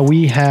right now,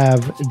 we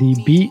have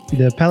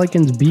the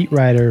Pelicans beat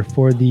writer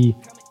for the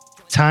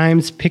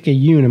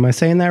Times-Picayune. Am I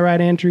saying that right,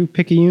 Andrew?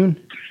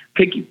 Picayune?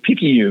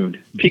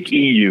 Picayune, if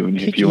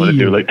you want to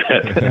do it like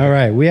that. All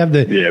right. We have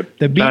the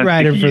beat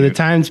writer for the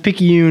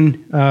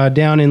Times-Picayune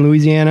down in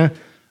Louisiana.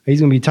 He's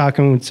going to be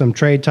talking with some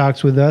trade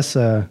talks with us.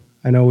 I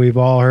know we've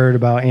all heard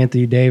about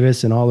Anthony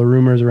Davis and all the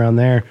rumors around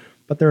there,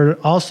 but there are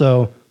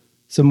also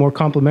some more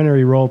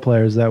complimentary role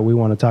players that we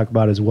want to talk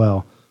about as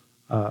well.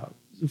 The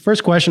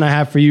first question I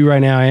have for you right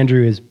now,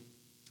 Andrew, is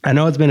I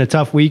know it's been a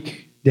tough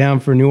week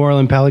down for New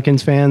Orleans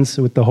Pelicans fans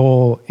with the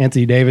whole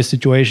Anthony Davis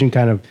situation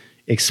kind of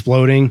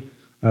exploding.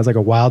 It was like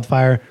a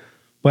wildfire.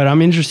 But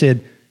I'm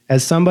interested,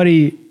 as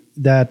somebody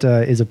that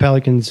is a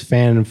Pelicans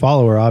fan and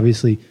follower,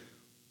 obviously,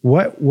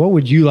 what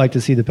would you like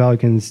to see the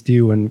Pelicans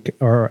do,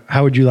 or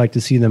how would you like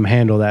to see them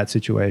handle that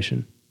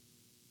situation?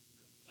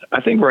 I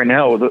think right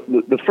now,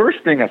 the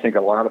first thing I think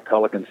a lot of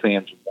Pelicans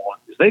fans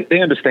want is they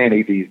understand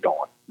AD is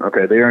gone.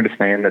 Okay, they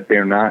understand that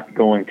they're not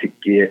going to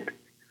get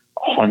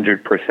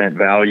 100%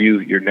 value.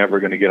 You're never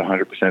going to get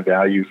 100%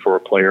 value for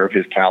a player of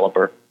his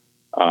caliber,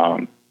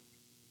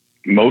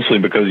 mostly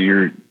because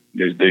there's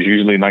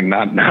usually like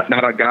not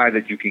a guy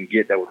that you can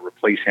get that would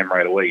replace him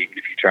right away, even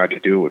if you tried to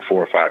do it with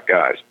 4 or 5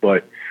 guys.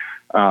 But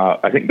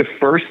I think the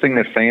first thing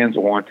that fans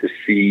want to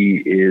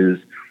see is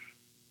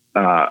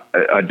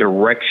a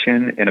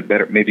direction and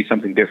maybe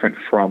something different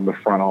from the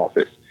front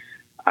office.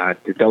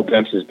 Dell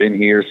Demps has been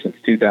here since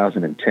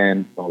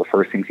 2010. One of the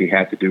first things he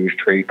had to do was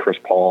trade Chris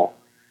Paul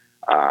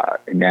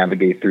and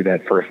navigate through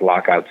that first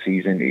lockout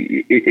season.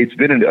 It's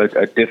been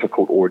a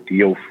difficult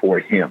ordeal for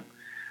him.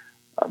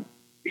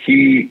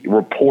 He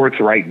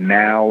reports right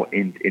now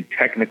in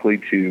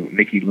technically to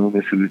Mickey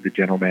Loomis, who is the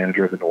general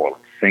manager of the New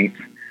Orleans Saints.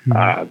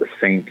 The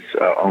Saints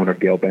owner,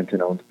 Gail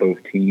Benson, owns both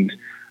teams.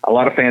 A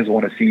lot of fans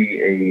want to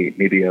see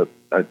maybe a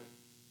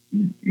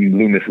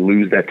Loomis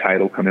lose that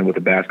title, come in with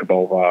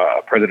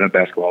a president of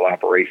basketball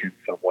operations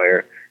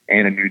somewhere,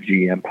 and a new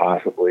GM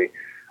possibly.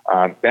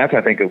 That's,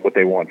 I think, what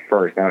they want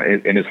first. Now,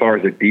 and as far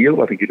as a deal,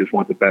 I think you just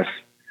want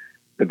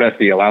the best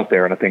deal out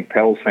there. And I think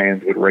Pels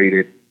fans would rate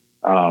it.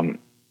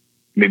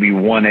 Maybe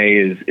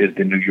 1A is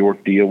the New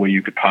York deal, where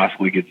you could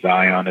possibly get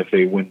Zion if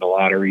they win the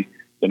lottery.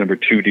 The number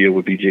 2 deal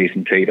would be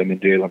Jason Tatum and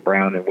Jaylen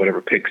Brown and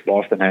whatever picks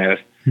Boston has.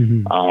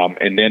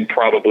 And then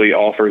probably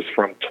offers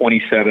from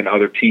 27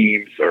 other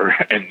teams,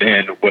 and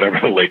then whatever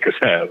the Lakers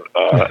have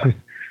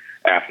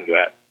after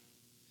that.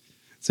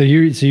 So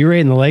you're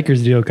rating the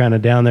Lakers deal kind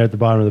of down there at the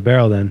bottom of the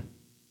barrel then?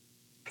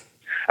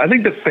 I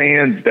think the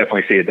fans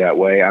definitely see it that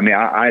way. I mean,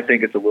 I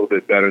think it's a little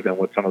bit better than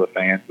what some of the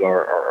fans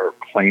are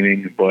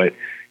claiming, but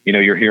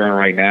you're hearing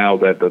right now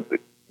that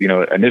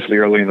initially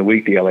early in the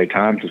week, the LA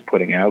Times was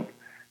putting out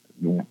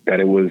that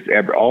it was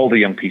all the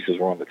young pieces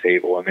were on the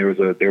table, and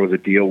there was a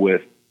deal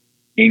with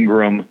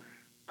Ingram,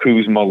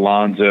 Kuzma,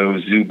 Lonzo,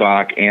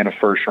 Zubac, and a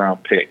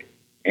first-round pick.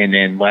 And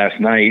then last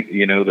night,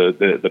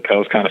 the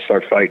Pels kind of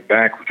start fighting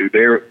back through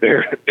their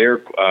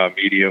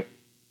media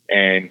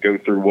and go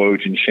through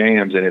Woj and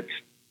Shams, and it's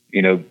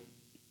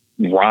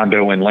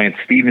Rondo and Lance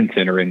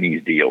Stevenson are in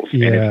these deals,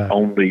 and it's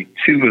only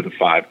 2 of the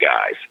 5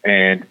 guys.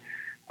 And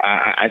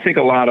I think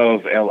a lot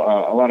of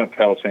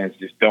Pels fans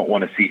just don't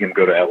want to see him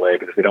go to LA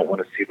because they don't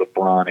want to see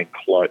LeBron and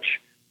Clutch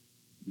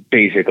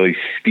basically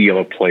steal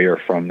a player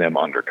from them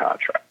under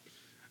contract.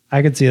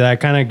 I could see that. I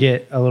kind of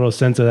get a little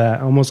sense of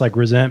that, almost like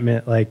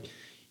resentment. Like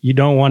you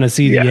don't want to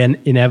see the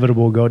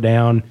inevitable go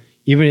down.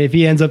 Even if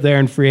he ends up there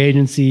in free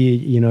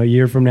agency, a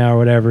year from now or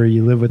whatever,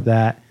 you live with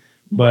that.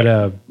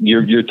 But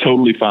you're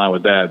totally fine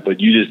with that, but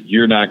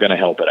you're not going to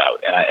help it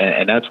out,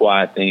 and that's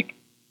why I think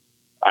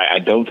I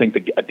don't think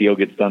the deal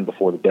gets done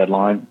before the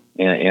deadline,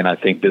 and I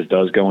think this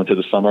does go into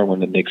the summer when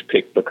the Knicks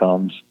pick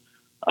becomes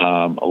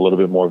a little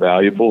bit more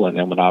valuable, and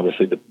then when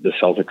obviously the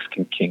Celtics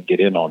can get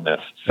in on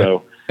this.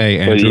 So, hey,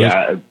 Andrew,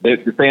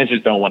 the fans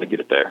just don't want to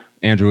get it there.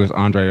 Andrew is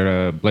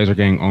Andre, Blazer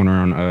Gang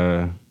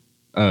owner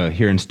on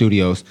here in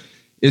studios.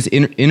 It's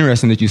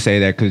interesting that you say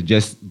that because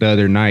just the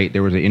other night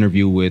there was an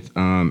interview with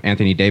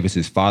Anthony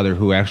Davis's father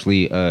who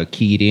actually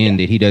keyed in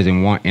that he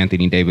doesn't want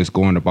Anthony Davis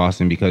going to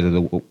Boston because of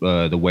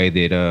the way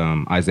that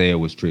Isaiah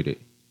was treated.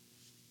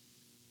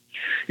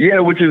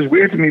 Yeah, which is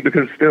weird to me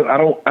because still I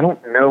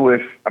don't know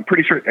if I'm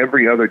pretty sure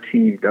every other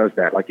team does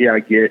that. Like, I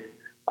get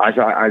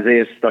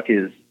Isaiah stuck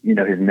his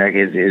neck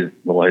his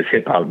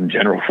hip out in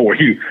general for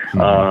you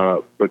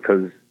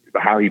because of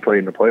how he played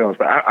in the playoffs.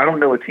 But I don't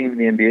know a team in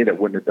the NBA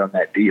that wouldn't have done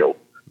that deal.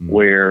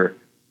 Where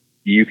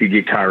you could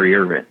get Kyrie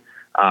Irving.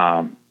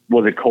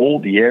 Was it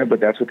cold? Yeah,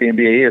 but that's what the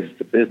NBA is. It's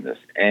a business.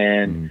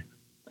 And,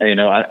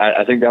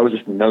 I think that was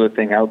just another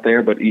thing out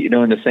there. But, in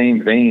the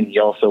same vein, he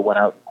also went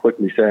out and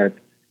quickly said,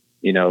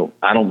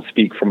 I don't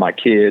speak for my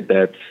kid.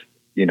 That's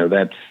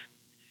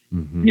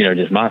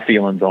just my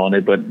feelings on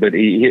it. But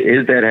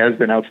his dad has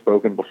been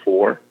outspoken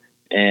before.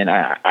 And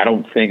I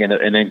don't think,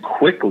 and then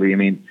quickly,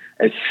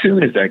 as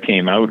soon as that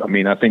came out,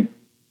 I think,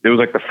 it was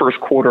like the first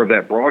quarter of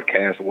that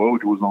broadcast,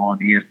 Woj was on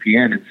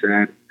ESPN and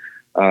said,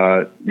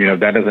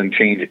 that doesn't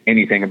change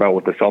anything about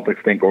what the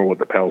Celtics think or what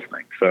the Pels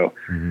think. So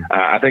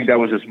I think that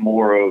was just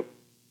more of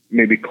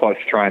maybe Clutch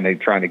trying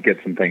to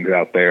get some things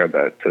out there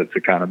that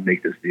to kind of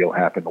make this deal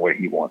happen the way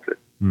he wants it.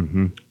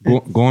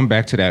 Mm-hmm. Going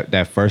back to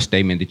that first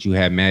statement that you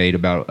had made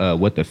about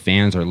what the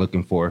fans are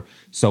looking for.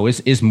 So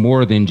it's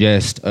more than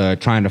just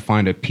trying to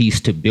find a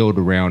piece to build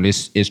around.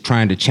 It's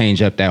trying to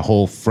change up that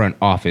whole front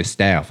office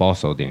staff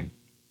also then.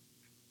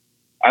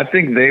 I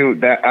think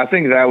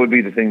that would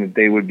be the thing that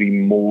they would be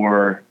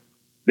more.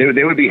 They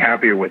would be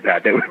happier with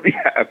that. They would be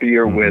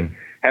happier with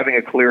having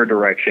a clear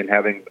direction,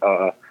 having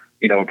a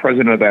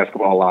president of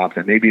basketball ops,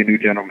 and maybe a new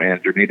general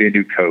manager, maybe a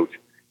new coach,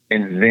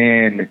 and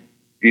then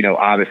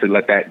obviously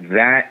let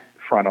that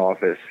front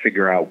office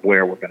figure out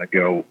where we're going to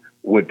go,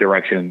 what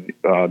direction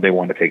they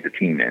want to take the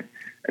team in,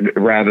 and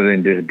rather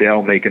than just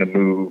Dell making a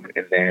move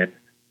and then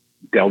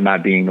Dell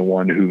not being the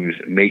one who's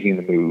making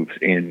the moves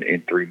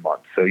in 3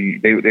 months. So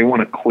they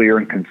want a clear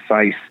and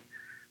concise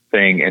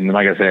thing. And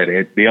like I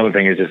said, the other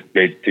thing is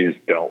they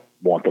just don't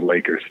want the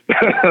Lakers.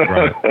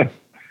 Right.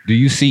 Do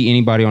you see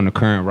anybody on the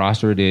current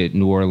roster that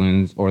New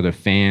Orleans or the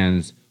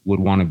fans would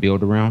want to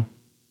build around?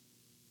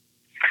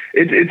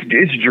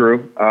 It's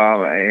Drew.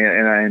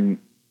 And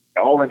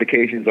all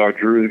indications are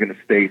Drew is going to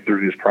stay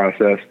through this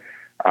process.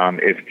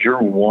 If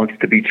Drew wants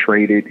to be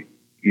traded,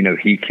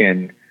 he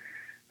can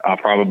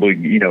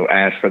probably,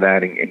 ask for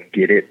that and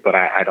get it, but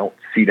I don't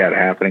see that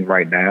happening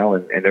right now.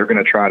 And they're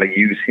going to try to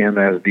use him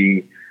as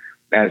the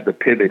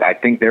pivot. I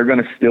think they're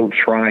going to still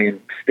try and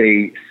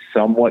stay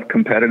somewhat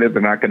competitive.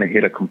 They're not going to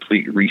hit a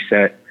complete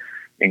reset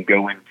and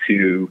go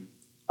into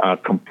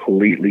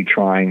completely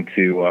trying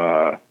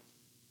to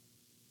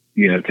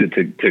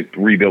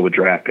rebuild with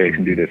draft picks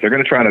and do this. They're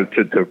going to try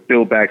to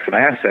build back some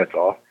assets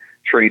off,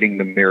 trading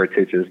the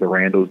Miritiches, the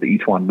Randalls, the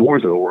Etuan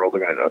Moores of the world.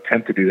 They're going to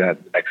attempt to do that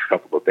in the next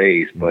couple of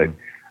days, but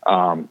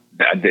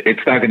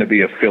it's not going to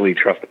be a Philly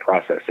trust the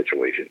process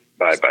situation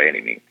by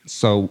any means.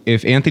 So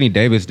if Anthony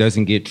Davis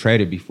doesn't get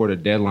traded before the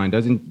deadline,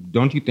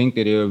 don't you think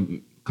that it'll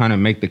kind of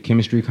make the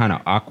chemistry kind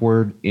of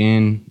awkward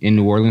in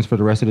New Orleans for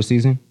the rest of the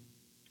season?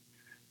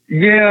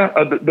 Yeah,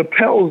 the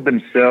Pels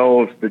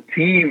themselves, the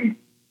team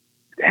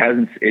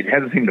hasn't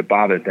seemed to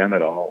bother them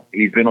at all.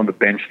 He's been on the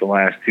bench the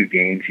last 2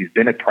 games. He's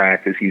been at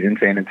practice. He's in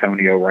San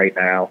Antonio right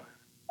now.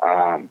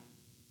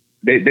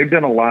 They've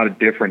done a lot of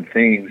different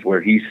things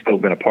where he's still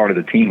been a part of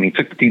the team. He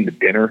took the team to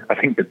dinner, I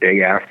think, the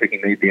day after he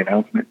made the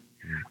announcement.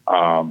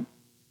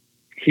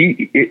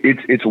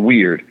 It's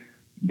weird,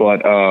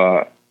 but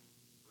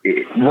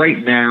right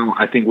now,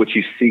 I think what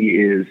you see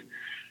is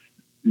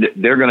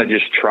they're going to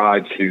just try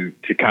to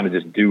kind of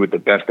just do what the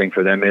best thing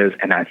for them is,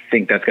 and I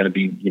think that's going to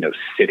be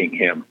sitting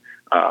him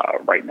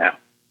right now.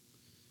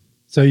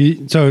 So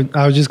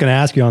I was just going to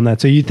ask you on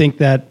that. So you think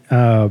that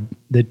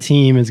the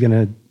team is going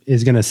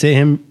to sit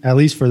him at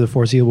least for the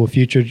foreseeable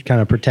future to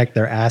kind of protect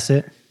their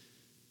asset?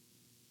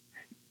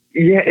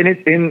 Yeah,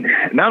 and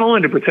not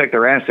only to protect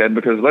their asset,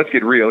 because let's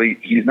get real,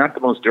 he's not the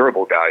most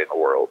durable guy in the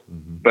world.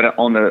 Mm-hmm. But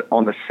on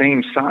the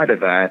same side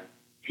of that,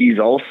 he's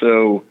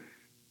also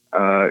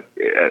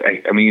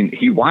I mean,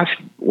 he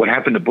watched what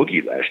happened to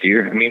Boogie last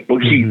year. I mean,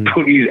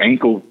 Boogie's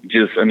ankle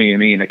just,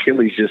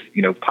 Achilles just,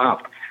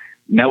 popped.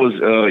 And that was,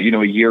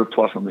 a year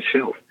plus on the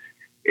shelf.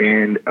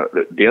 And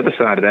the other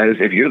side of that is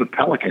if you're the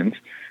Pelicans,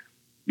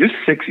 you're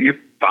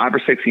 5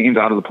 or 6 games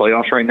out of the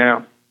playoffs right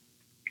now.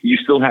 You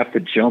still have to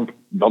jump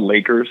the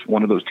Lakers.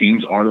 One of those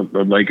teams are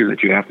the Lakers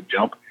that you have to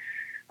jump,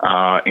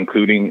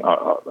 including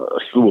a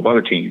slew of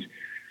other teams.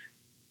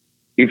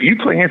 If you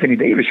play Anthony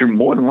Davis, you're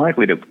more than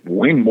likely to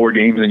win more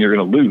games than you're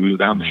going to lose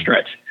down the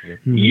stretch.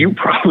 Mm-hmm. You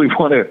probably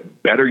want to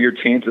better your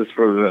chances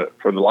for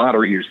the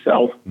lottery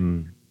yourself,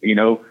 and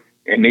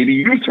maybe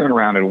you can turn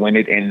around and win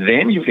it, and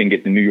then you can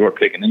get the New York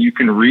pick, and then you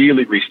can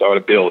really restart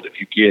a build if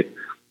you get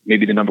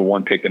maybe the number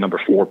 1 pick, the number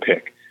 4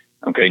 pick.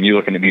 Okay, and you're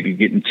looking at maybe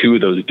getting 2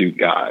 of those Duke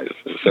guys.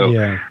 So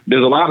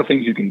there's a lot of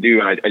things you can do,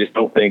 and I just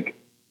don't think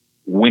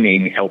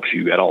winning helps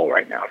you at all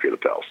right now if you're the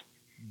Pels.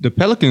 The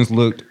Pelicans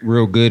looked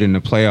real good in the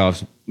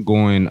playoffs,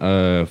 going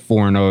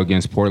 4-0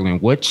 against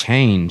Portland. What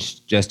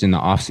changed just in the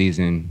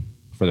offseason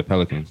for the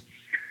Pelicans?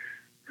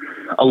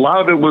 A lot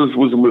of it was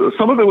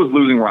some of it was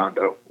losing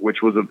Rondo,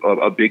 which was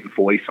a big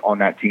voice on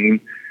that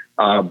team.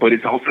 But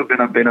it's also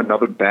been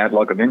another bad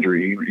luck of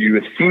injury. You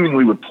have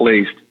seemingly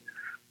replaced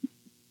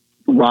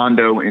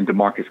Rondo and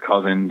DeMarcus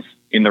Cousins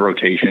in the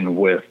rotation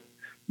with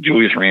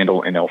Julius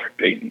Randle and Elfrid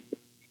Payton,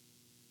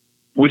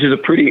 which is a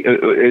pretty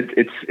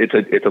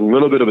it's a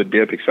little bit of a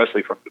dip,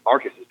 especially from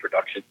DeMarcus's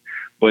production.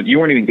 But you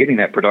weren't even getting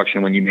that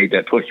production when you made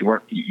that push.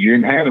 You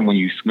didn't have him when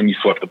you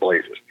swept the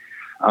Blazers.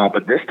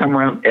 But this time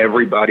around,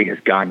 everybody has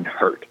gotten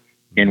hurt,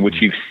 and what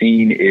you've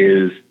seen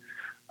is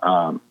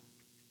on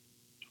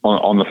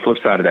the flip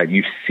side of that,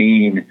 you've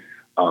seen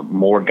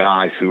more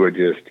guys who are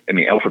just. I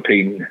mean, Elfrid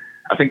Payton.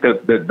 I think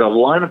the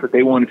lineup that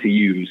they wanted to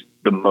use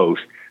the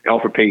most: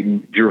 Elfrid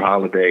Payton, Jrue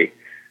Holiday,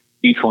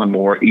 E'Twaun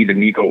Moore, either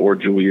Nico or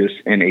Julius,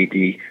 and AD.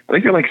 I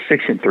think they're like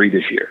 6-3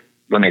 this year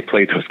when they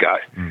played those guys.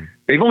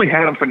 They've only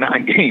had them for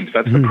 9 games.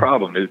 That's the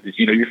problem. Is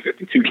you're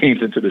 52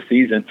 games into the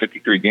season,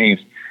 53 games,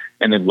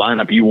 and the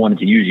lineup you wanted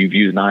to use, you've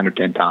used 9 or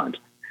 10 times.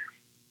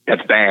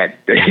 That's bad.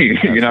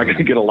 You're not going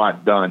to get a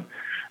lot done.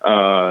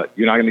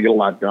 You're not going to get a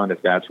lot done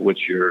if that's what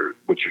you're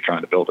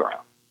trying to build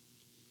around.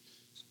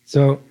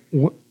 So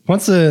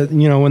once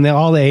when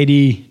all the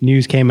AD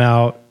news came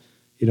out,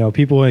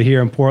 people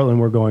here in Portland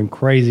were going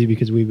crazy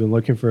because we've been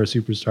looking for a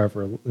superstar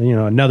for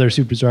another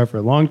superstar for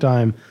a long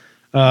time.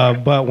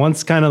 But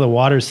once kind of the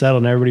water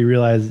settled and everybody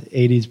realized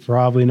AD's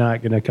probably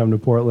not going to come to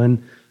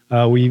Portland,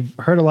 we've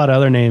heard a lot of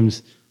other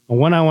names.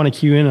 One I want to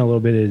cue in a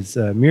little bit is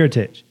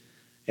Mirotic.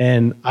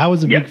 And I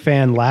was a big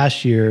fan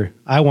last year.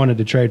 I wanted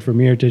to trade for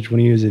Mirotic when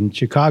he was in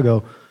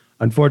Chicago.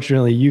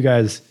 Unfortunately, you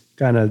guys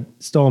kind of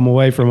stole him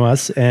away from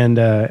us, and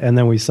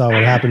then we saw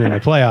what happened in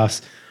the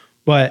playoffs.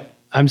 But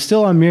I'm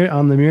still on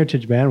the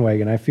Mirotic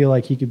bandwagon. I feel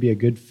like he could be a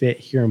good fit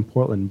here in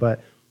Portland.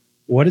 But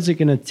what is it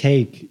going to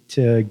take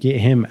to get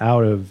him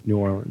out of New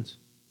Orleans?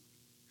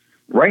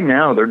 Right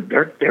now,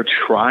 they're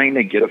trying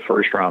to get a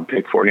first-round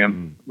pick for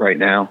him right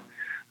now.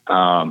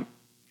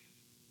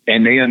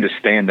 And they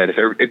understand that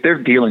if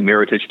they're dealing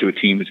Mirotic to a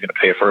team that's going to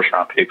pay a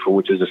first-round pick for,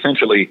 which is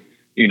essentially,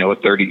 a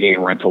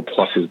 30-game rental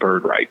plus his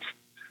bird rights.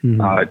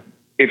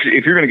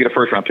 If you're going to get a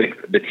first-round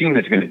pick, the team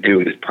that's going to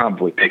do it is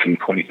probably picking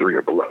 23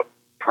 or below,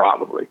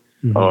 probably,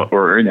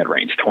 or in that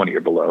range, 20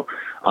 or below.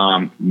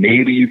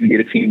 Maybe you can get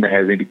a team that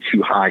has maybe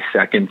 2 high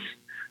seconds,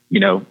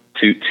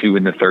 two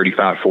in the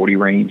 35, 40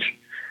 range.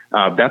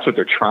 That's what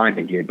they're trying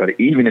to get. But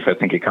even if I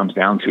think it comes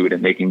down to it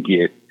and they can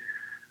get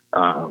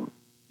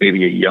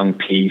maybe a young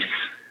piece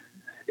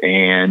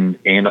and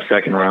a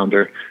second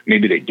rounder,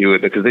 maybe they do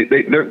it because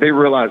they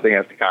realize they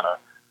have to kind of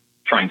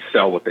try and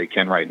sell what they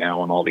can right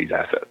now on all these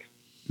assets.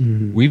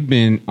 We've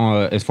been,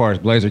 as far as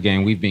Blazer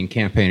game, we've been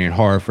campaigning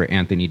hard for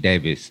Anthony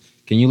Davis.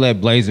 Can you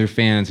let Blazer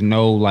fans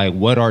know,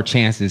 what our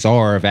chances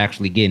are of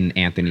actually getting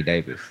Anthony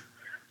Davis?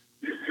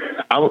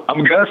 I'm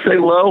gonna say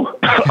low.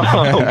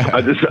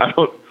 I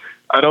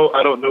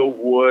don't know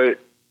what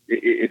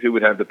if it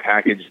would have the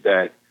package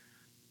that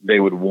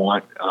they would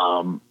want.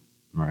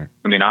 Right.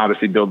 I mean,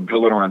 obviously, build it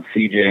around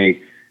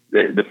CJ.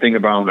 The thing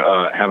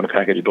about having a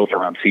package built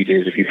around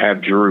CJ is if you have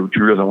Jrue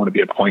doesn't want to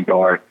be a point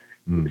guard.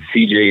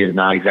 CJ is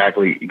not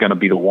exactly going to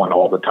be the one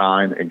all the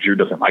time, and Jrue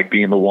doesn't like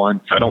being the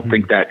one. So I don't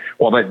think that,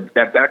 while that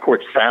backcourt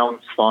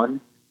sounds fun,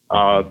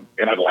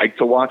 and I'd like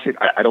to watch it,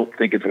 I don't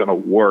think it's going to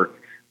work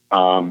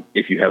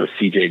if you have a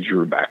CJ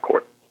Jrue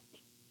backcourt.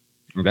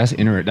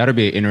 That'll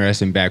be an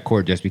interesting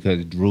backcourt just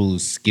because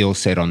Jrue's skill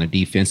set on the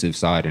defensive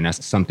side, and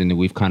that's something that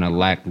we've kind of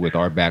lacked with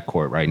our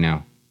backcourt right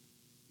now.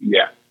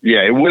 Yeah,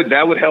 it would.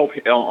 That would help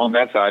on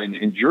that side.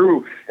 And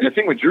Jrue, and the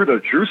thing with Jrue, though,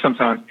 Jrue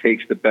sometimes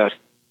takes the best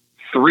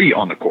 3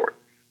 on the court.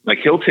 Like,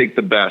 he'll take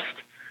the best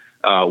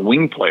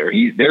wing player.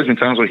 There's been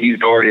times where he's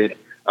guarded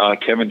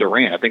Kevin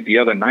Durant. I think the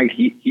other night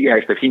he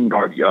asked if he can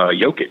guard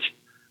Jokic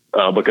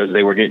because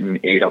they were getting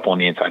ate up on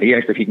the inside. He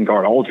asked if he can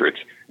guard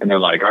Aldridge, and they're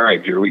like, "All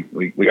right, Jrue,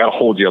 we got to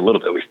hold you a little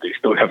bit. We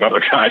still have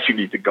other guys you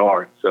need to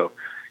guard." So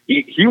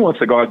he wants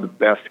to guard the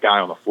best guy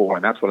on the floor,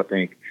 and that's what I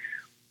think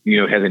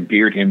has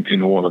endeared him to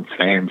New Orleans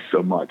fans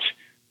so much.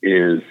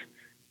 is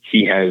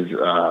he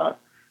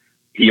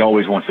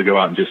always wants to go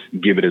out and just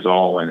give it his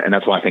all, and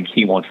that's why I think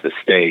he wants to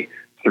stay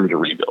through the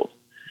rebuild.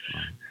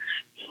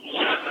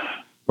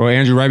 Well,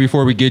 Andrew, right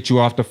before we get you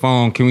off the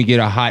phone, can we get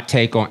a hot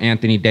take on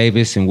Anthony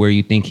Davis and where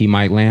you think he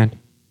might land?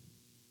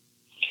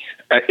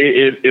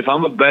 If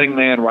I'm a betting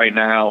man right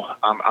now,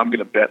 I'm going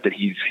to bet that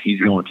he's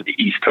going to the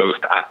East Coast.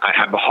 I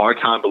have a hard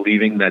time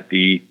believing that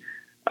the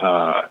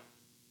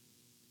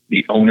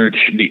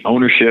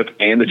ownership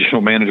and the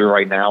general manager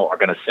right now are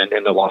going to send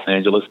him to Los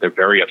Angeles. They're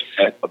very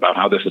upset about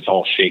how this is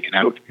all shaken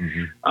out.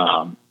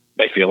 Mm-hmm.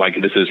 They feel like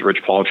this is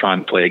Rich Paul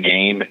trying to play a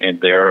game,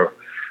 and they're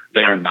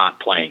not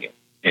playing it.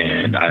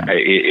 And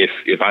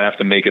if I have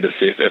to make a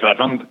decision,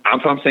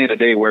 if I'm saying a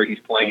day where he's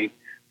playing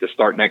to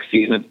start next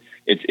season,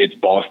 it's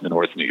Boston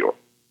or it's New York.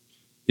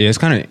 Yeah, it's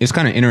kind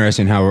of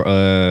interesting how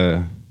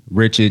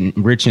Rich and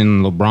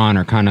LeBron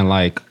are kind of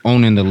like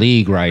owning the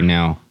league right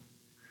now.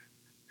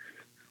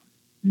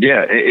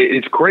 Yeah,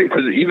 it's great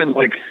because even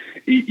like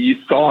you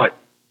thought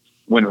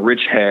when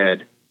Rich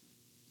had,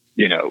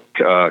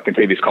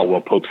 Kentavious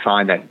Caldwell-Pope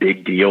signed that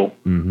big deal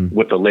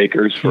with the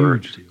Lakers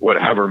for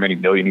however many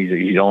million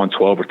he's on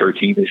 12 or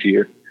 13 this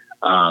year,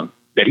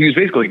 that he was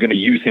basically going to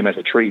use him as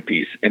a trade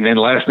piece. And then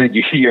last night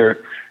you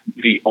hear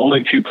the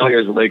only two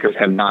players the Lakers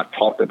have not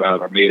talked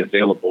about or made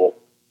available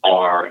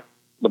are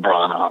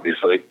LeBron,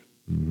 obviously,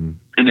 and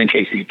then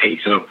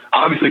KCP. So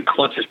obviously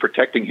Klutch is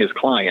protecting his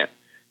client.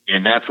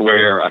 And that's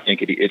where I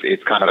think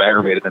it's kind of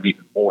aggravated them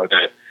even more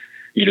that,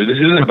 this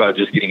isn't about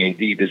just getting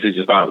AD. This is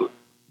about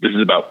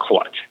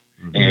Klutch.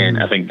 Mm-hmm.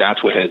 And I think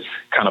that's what has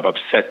kind of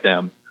upset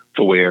them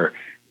to where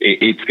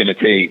it's going to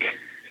take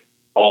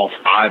all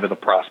 5 of the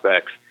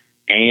prospects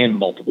and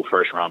multiple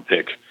first-round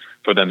picks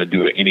for them to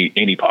do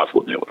any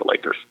possible deal with the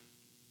Lakers.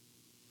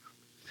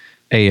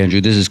 Hey,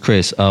 Andrew, this is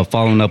Chris.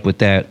 Following up with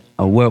that,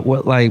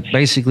 what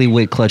basically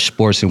with Klutch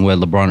Sports and what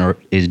LeBron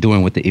is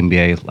doing with the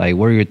NBA,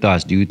 what are your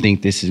thoughts? Do you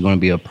think this is going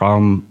to be a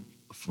problem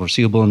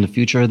foreseeable in the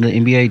future of the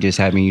NBA? Just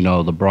having,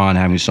 LeBron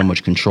having so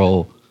much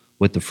control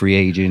with the free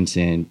agents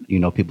and,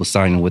 people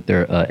signing with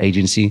their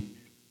agency?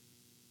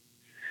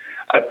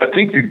 I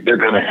think they're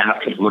going to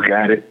have to look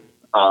at it.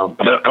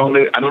 But I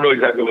don't know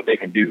exactly what they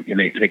can do. Can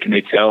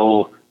they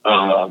tell,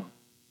 a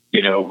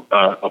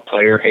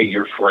player, hey,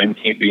 your friend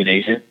can't be an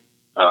agent?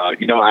 I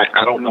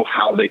don't know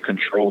how they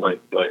control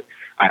it, but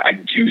I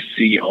do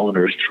see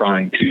owners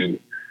trying to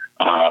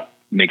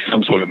make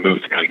some sort of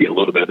move to kind of get a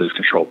little bit of this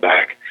control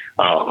back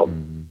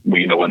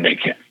when they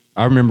can.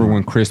 I remember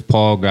when Chris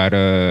Paul got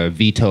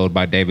vetoed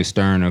by David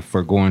Stern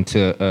for going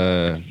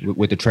to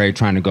with the trade,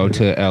 trying to go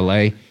to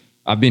L.A.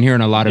 I've been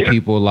hearing a lot of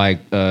people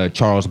like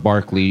Charles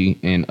Barkley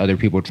and other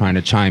people trying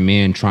to chime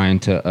in, trying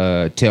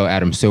to tell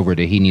Adam Silver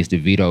that he needs to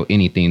veto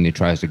anything that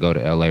tries to go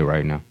to L.A.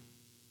 right now.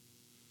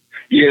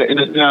 Yeah, and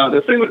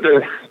the thing with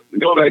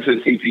going back to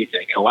the CP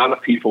thing, a lot of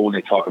people when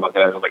they talk about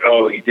that, are like,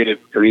 "Oh, he did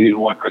it because he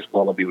didn't want Chris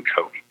Paul to be with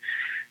Kobe."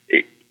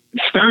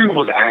 Stern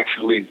was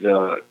actually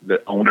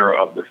the owner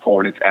of the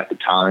Hornets at the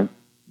time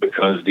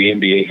because the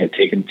NBA had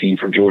taken the team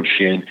from George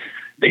Shinn.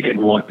 They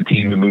didn't want the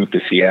team to move to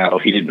Seattle.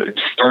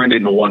 Stern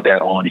didn't want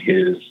that on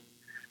his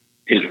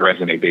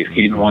resume. Basically,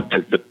 he didn't want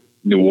the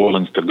New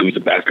Orleans to lose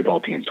a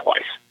basketball team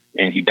twice,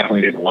 and he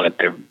definitely didn't want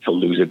them to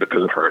lose it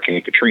because of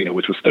Hurricane Katrina,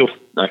 which was still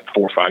like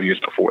 4 or 5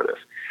 years before this.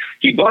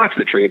 He blocked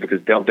the trade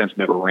because Dell Demps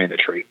never ran the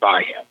trade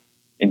by him.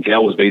 And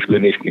Dell was basically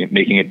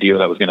making a deal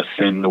that was going to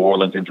send New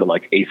Orleans into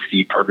like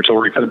AC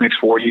purgatory for the next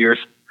 4 years.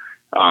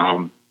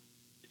 And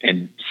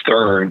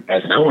Stern,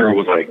 as an owner,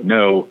 was like,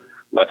 no,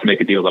 let's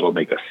make a deal that'll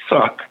make us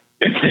suck,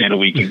 and then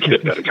we can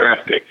get a better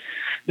draft pick.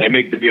 They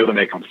make the deal to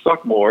make them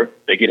suck more.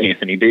 They get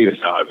Anthony Davis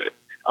out of it.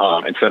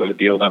 Instead of a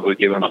deal that would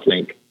give them, I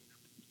think,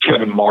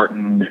 Kevin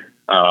Martin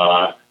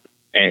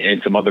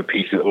and some other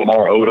pieces.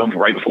 Lamar Odom,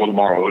 right before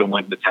Lamar Odom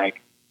went in the tank.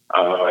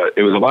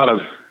 It was a lot of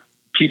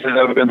pieces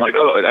that have been like,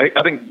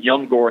 I think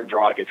young Goran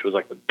Dragic was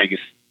like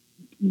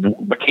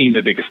became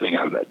the biggest thing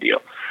out of that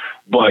deal.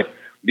 But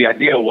the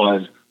idea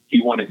was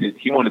he wanted the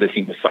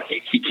team to suck.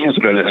 He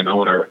canceled it as an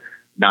owner,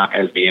 not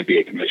as the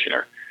NBA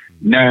commissioner.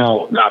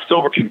 Now if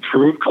Silver can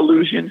prove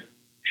collusion,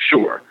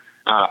 sure.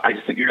 I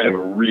just think you're going to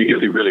have a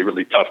really, really,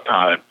 really tough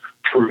time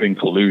proving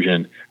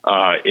collusion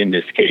in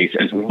this case,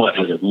 as much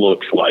as it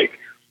looks like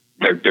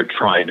they're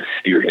trying to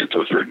steer him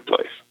to a certain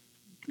place.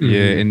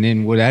 Yeah, and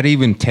then will that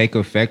even take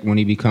effect when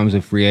he becomes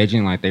a free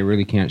agent? Like, they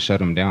really can't shut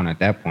him down at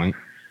that point.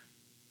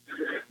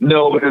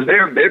 No, because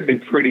they've been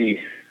pretty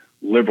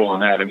liberal on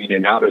that. I mean,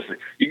 and obviously,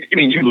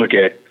 you look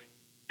at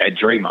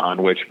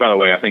Draymond, which, by the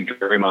way, I think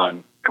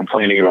Draymond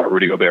complaining about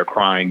Rudy Gobert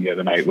crying the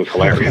other night was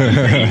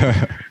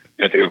hilarious.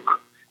 had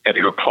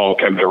to go call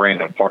Kevin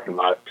Durant in the parking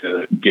lot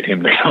to get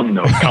him to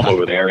come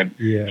over there, and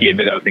he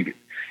admitted, I think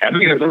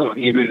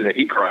he admitted that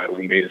he cried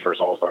when he made his first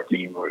All-Star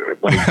team, or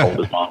when he told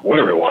his mom,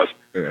 whatever it was.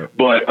 Yeah.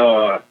 But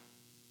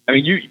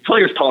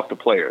players talk to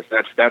players.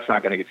 That's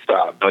not going to get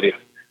stopped. But if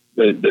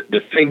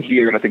the thing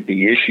here, and I think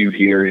the issue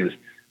here is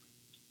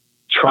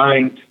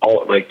trying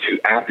to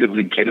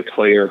actively get a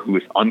player who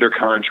is under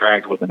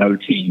contract with another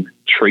team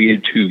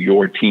traded to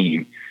your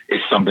team is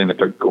something that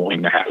they're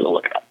going to have to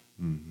look at.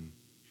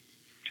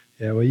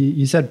 Yeah, well,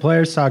 you said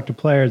players talk to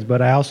players,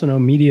 but I also know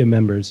media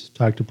members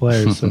talk to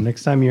players. So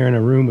next time you're in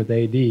a room with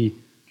AD,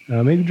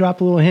 maybe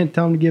drop a little hint.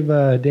 Tell him to give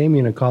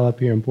Damian a call up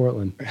here in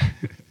Portland.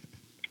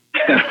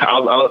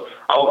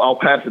 I'll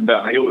pass it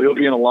down. He'll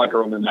be in the locker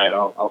room tonight.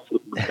 I'll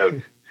flip him a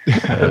note.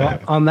 Well,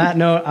 on that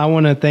note, I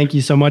want to thank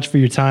you so much for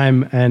your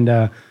time,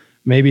 and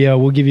maybe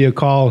we'll give you a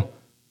call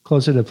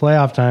closer to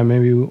playoff time.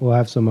 Maybe we'll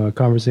have some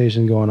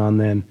conversation going on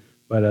then.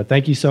 But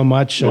thank you so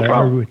much. No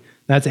problem.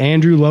 That's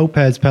Andrew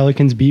Lopez,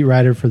 Pelicans beat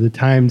writer for the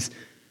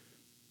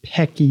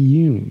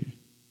Times-Picayune.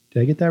 Did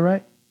I get that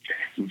right?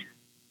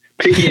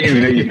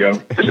 Picayune, there you go.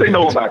 Just say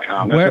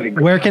NOLA.com.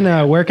 Where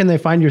can they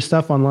find your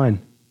stuff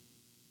online?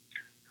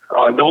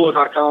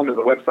 NOLA.com is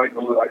the website.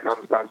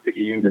 NOLA.com is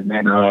Times-Picayune. And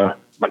then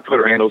my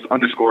Twitter handles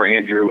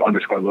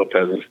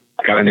 _Andrew_Lopez.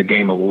 I got in the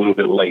game a little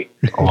bit late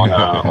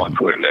on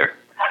Twitter there.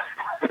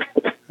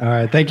 All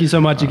right. Thank you so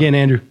much again,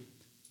 Andrew.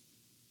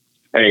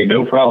 Hey,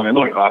 no problem. And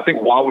look, I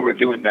think while we were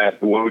doing that,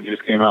 the Woj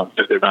just came out and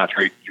said they're not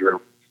trading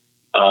Drew,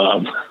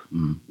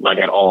 like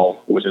at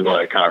all, which is what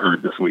I kind of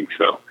heard this week.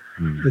 So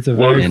it's a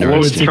very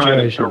fluid situation.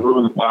 situation. To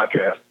ruin the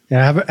podcast.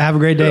 Yeah, have a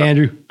great day,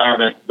 Andrew. All right,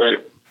 man.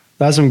 Later.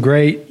 That's some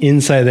great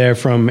insight there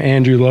from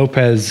Andrew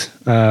Lopez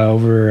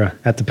over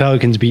at the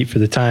Pelicans beat for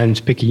the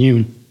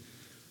Times-Picayune.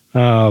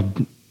 How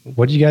do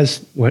you guys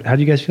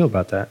feel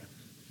about that?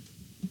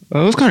 It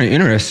was kind of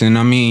interesting.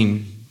 I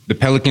mean, the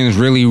Pelicans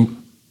really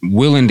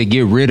willing to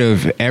get rid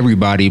of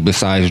everybody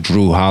besides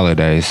Drew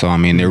Holiday. So, I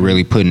mean, they're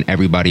really putting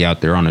everybody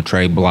out there on the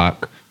trade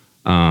block.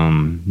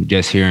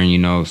 Just hearing,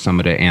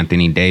 some of the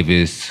Anthony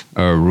Davis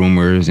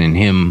rumors and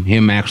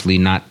him actually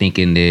not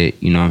thinking that,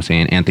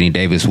 Anthony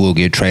Davis will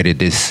get traded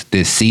this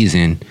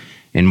season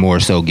and more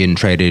so getting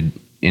traded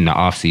in the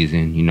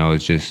offseason.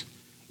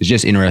 It's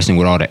just interesting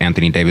with all the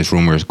Anthony Davis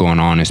rumors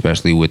going on,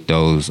 especially with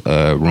those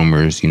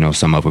rumors,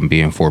 some of them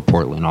being for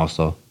Portland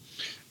also.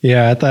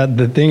 Yeah, I thought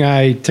the thing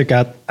I took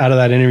out of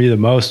that interview the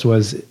most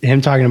was him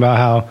talking about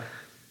how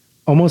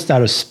almost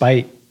out of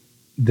spite,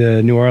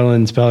 the New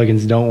Orleans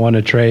Pelicans don't want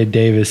to trade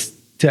Davis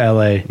to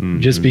LA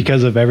just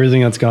because of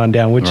everything that's gone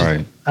down, which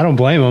I don't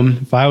blame him.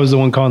 If I was the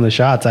one calling the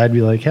shots, I'd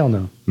be like, hell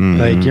no.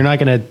 Like, you're not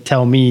going to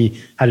tell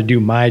me how to do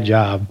my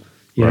job.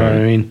 You know what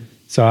I mean?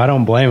 So I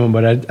don't blame him,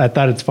 but I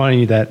thought it's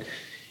funny that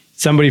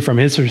somebody from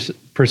his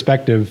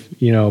perspective,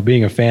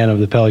 being a fan of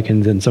the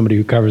Pelicans and somebody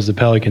who covers the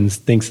Pelicans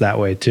thinks that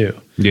way too.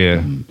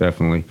 Yeah,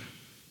 definitely.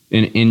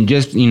 And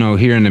just,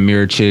 hearing the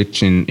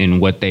Mirotic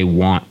and what they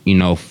want,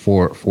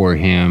 for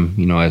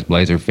him, as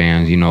Blazer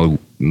fans,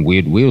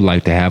 we would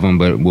like to have him,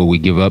 but will we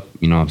give up,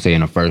 in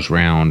a first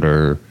round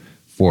or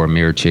for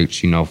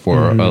Mirotic,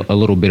 for a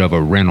little bit of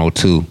a rental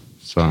too.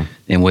 So,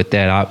 and with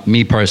that,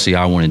 me personally,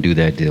 I want to do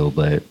that deal,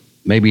 but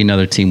maybe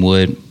another team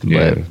would.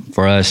 Yeah. But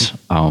for us,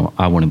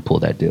 I wouldn't pull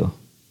that deal.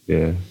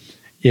 Yeah.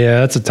 Yeah,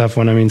 that's a tough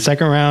one. I mean,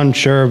 second round,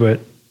 sure, but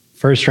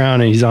first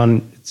round, it's a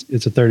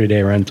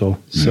 30-day rental.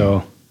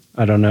 So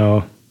I don't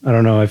know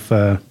if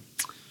I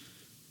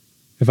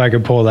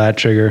could pull that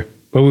trigger.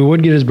 But we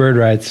would get his bird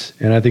rights,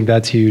 and I think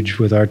that's huge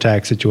with our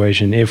tax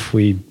situation if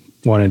we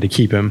wanted to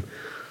keep him.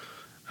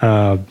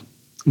 But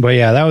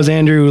yeah, that was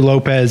Andrew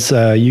Lopez.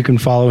 You can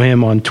follow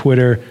him on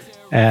Twitter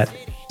at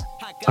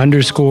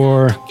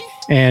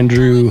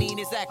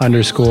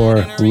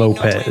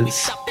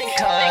 _Andrew_Lopez.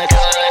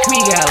 We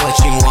got what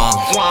you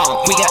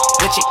want. We got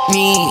what you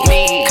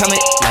need. Come and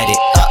light it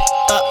up.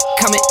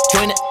 Come and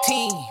join the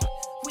team.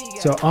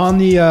 So on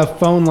the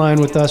phone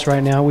line with us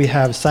right now, we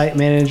have site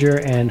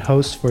manager and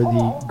host for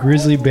the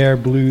Grizzly Bear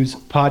Blues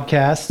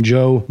podcast,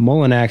 Joe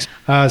Mullinax.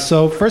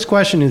 So first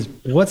question is,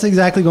 what's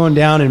exactly going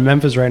down in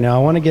Memphis right now?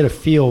 I want to get a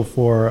feel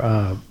for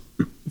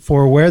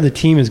where the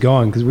team is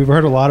going, because we've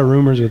heard a lot of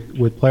rumors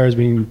with players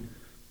being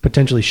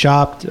potentially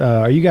shopped.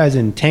 Are you guys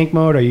in tank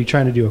mode? Are you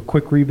trying to do a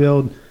quick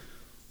rebuild?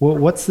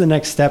 What's the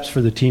next steps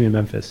for the team in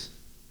Memphis?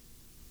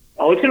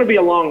 Oh, it's going to be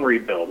a long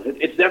rebuild.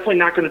 It's definitely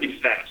not going to be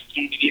fast. It's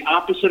going to be the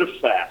opposite of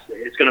fast.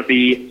 It's going to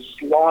be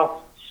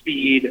sloth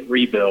speed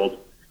rebuild.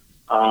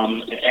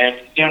 And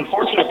the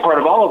unfortunate part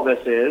of all of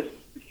this is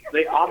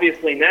they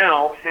obviously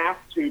now have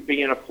to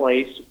be in a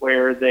place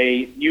where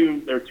they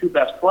use their two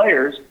best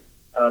players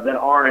that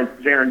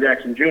aren't Jaren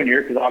Jackson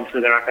Jr., because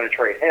obviously they're not going to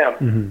trade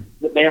him.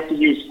 They have to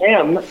use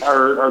him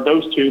or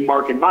those two,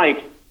 Mark and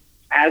Mike,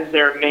 as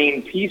their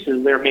main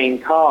pieces, their main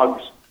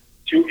cogs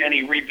to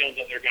any rebuild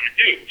that they're going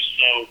to do.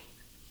 So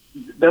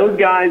those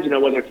guys,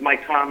 whether it's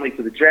Mike Conley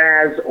to the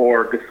Jazz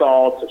or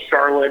Gasol to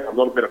Charlotte, a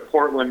little bit of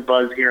Portland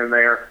buzz here and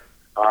there,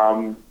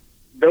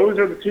 those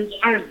are the two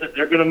guys that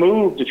they're going to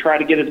move to try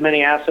to get as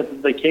many assets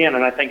as they can.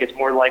 And I think it's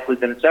more likely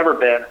than it's ever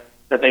been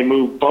that they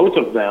move both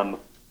of them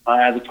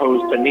as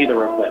opposed to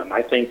neither of them.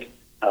 I think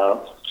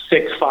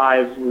 6,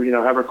 5,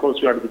 however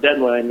close we are to the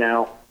deadline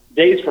now,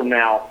 days from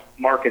now,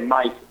 Mark and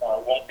Mike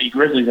won't be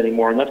Grizzlies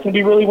anymore. And that's going to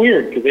be really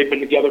weird because they've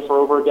been together for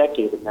over a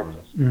decade in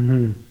Memphis.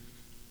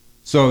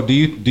 So do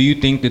you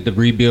think that the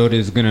rebuild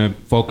is going to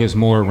focus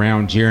more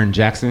around Jaren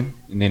Jackson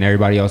and then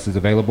everybody else is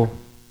available?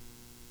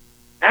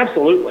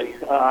 Absolutely.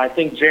 I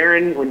think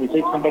Jaren, when you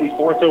take somebody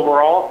 4th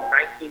overall,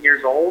 19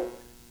 years old,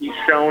 He's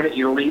shown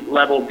elite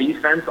level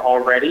defense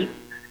already.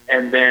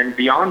 And then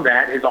beyond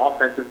that, his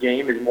offensive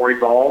game is more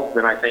evolved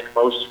than I think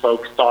most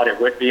folks thought it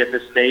would be at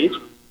this stage.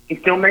 He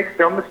still makes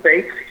some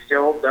mistakes. He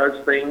still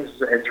does things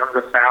in terms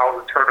of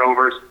fouls and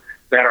turnovers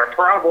that are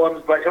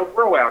problems, but he'll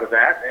grow out of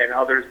that. And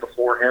others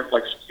before him,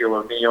 like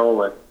Shaquille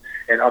O'Neal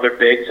and other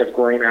bigs, have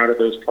grown out of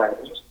those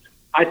problems.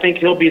 I think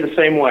he'll be the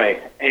same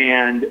way.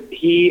 And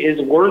he is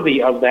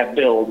worthy of that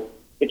build.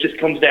 It just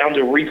comes down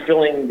to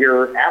refilling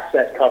your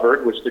asset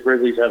cupboard, which the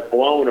Grizzlies have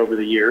blown over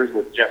the years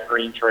with Jeff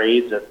Green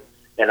trades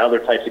and other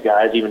types of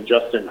guys, even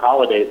Justin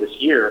Holiday this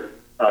year.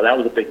 That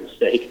was a big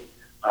mistake.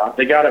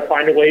 They got to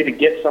find a way to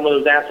get some of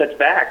those assets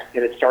back,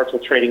 and it starts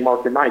with trading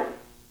Mark and Mike.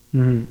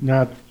 Mm-hmm.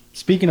 Now,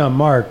 speaking on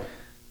Mark,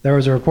 there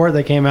was a report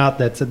that came out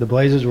that said the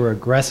Blazers were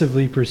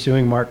aggressively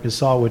pursuing Marc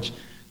Gasol, which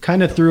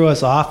kind of threw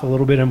us off a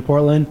little bit in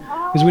Portland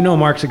because we know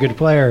Mark's a good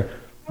player,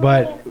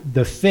 but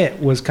the fit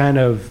was kind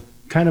of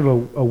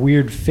a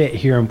weird fit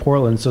here in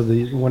Portland. So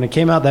when it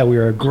came out that we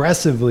were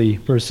aggressively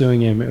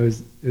pursuing him, it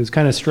was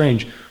kind of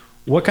strange.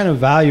 What kind of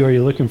value are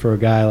you looking for a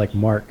guy like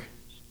Mark?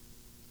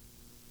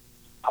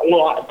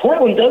 Well,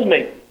 Portland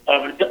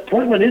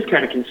is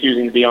kind of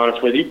confusing, to be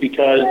honest with you,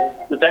 because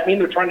does that mean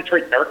they're trying to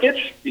trade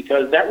Nurkic?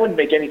 Because that wouldn't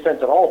make any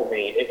sense at all to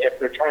me if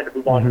they're trying to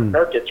move on from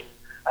Nurkic.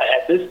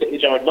 At this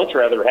stage, I would much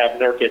rather have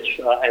Nurkic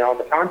and on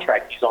the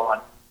contract he's on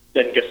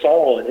than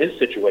Gasol in his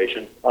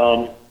situation.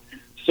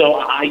 So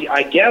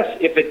I guess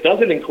if it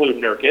doesn't include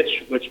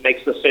Nurkic, which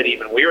makes the fit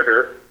even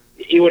weirder,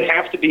 it would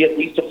have to be at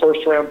least a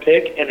first-round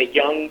pick and a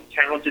young,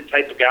 talented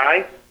type of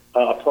guy,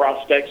 a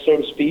prospect, so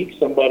to speak,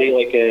 somebody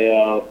like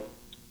a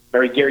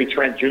very Gary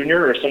Trent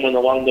Jr. or someone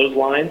along those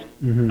lines.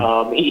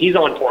 Mm-hmm. He's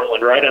on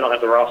Portland, right? I don't have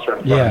the roster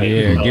in front of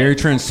me. Yeah. Gary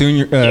Trent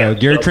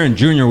Trent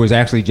Jr. was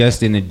actually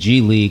just in the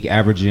G League,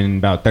 averaging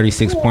about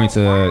 36 points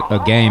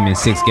a game in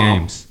 6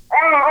 games.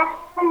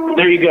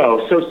 There you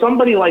go. So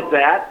somebody like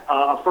that,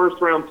 a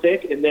first-round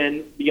pick, and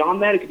then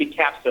beyond that, it could be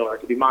cap filler. It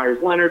could be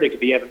Myers Leonard. It could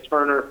be Evan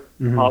Turner.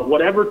 Mm-hmm.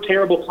 Whatever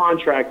terrible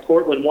contract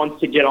Portland wants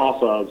to get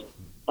off of,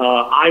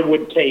 I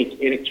would take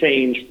in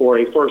exchange for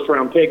a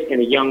first-round pick and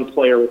a young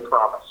player with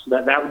promise.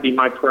 That would be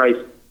my price,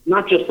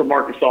 not just for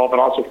Marc Gasol, but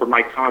also for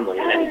Mike Conley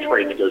in any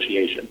trade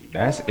negotiation.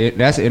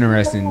 That's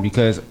interesting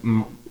because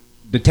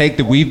the take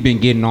that we've been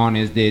getting on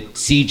is that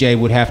CJ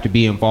would have to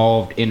be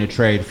involved in a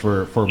trade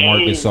for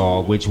Marc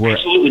Gasol, which we're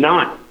absolutely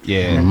not.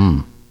 Yeah.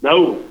 Mm-hmm.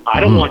 No, I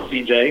don't want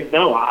CJ.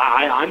 No,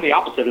 I'm the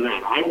opposite of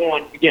that.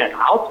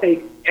 I'll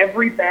take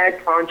every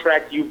bad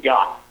contract you've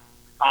got.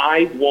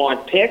 I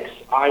want picks.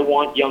 I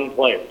want young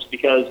players.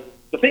 Because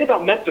the thing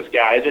about Memphis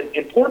guys,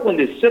 and Portland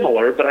is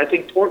similar, but I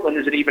think Portland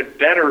is an even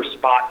better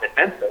spot than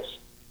Memphis.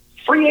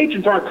 Free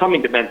agents aren't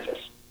coming to Memphis.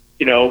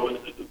 You know,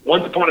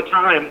 once upon a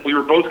time, we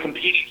were both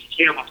competing for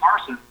Chandler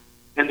Parsons,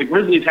 and the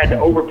Grizzlies had to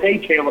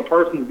overpay Chandler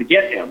Parsons to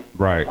get him.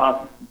 Right.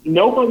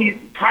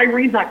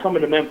 Kyrie's not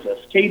coming to Memphis.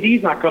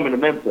 KD's not coming to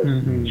Memphis.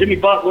 Mm-hmm. Jimmy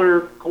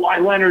Butler,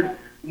 Kawhi Leonard,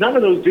 none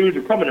of those dudes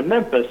are coming to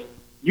Memphis.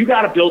 You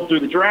got to build through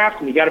the draft,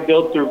 and you got to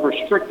build through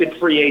restricted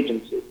free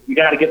agency. You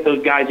got to get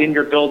those guys in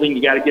your building.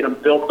 You got to get them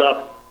built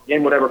up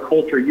in whatever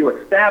culture you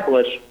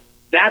establish.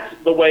 That's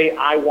the way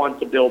I want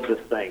to build this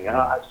thing.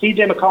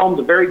 C.J. McCollum's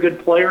a very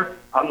good player.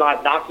 I'm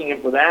not knocking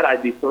him for that.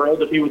 I'd be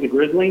thrilled if he was a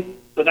Grizzly.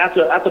 But that's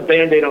a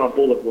Band-Aid on a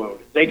bullet wound.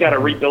 They got to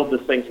rebuild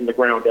this thing from the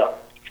ground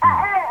up.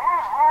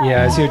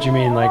 Yeah, I see what you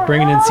mean. Like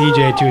bringing in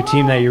CJ to a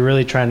team that you're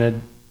really trying to,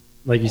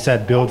 like you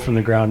said, build from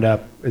the ground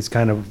up is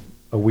kind of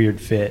a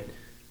weird fit.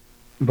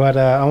 But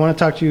I want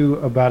to talk to you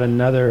about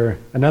another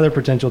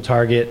potential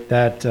target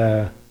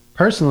that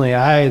personally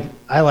I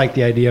like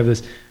the idea of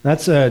this.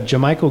 That's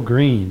JaMychal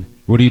Green.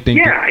 What do you think?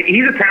 Yeah,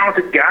 he's a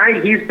talented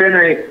guy. He's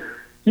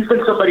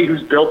been somebody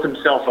who's built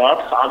himself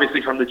up,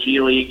 obviously from the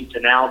G League to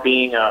now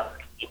being a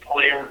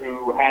player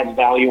who has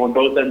value on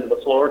both ends of the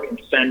floor, can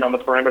defend on the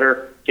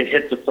perimeter, can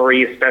hit the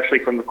three, especially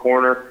from the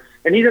corner.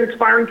 And he's an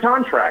expiring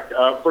contract.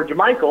 For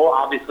JaMychal,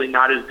 obviously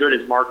not as good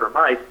as Mark or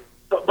Mike,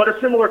 but a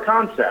similar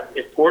concept.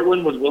 If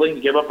Portland was willing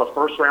to give up a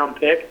first-round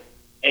pick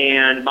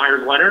and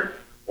Myers Leonard,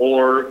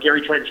 or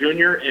Gary Trent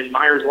Jr. and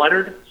Myers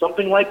Leonard,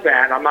 something like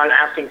that. I'm not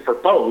asking for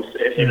both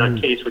in a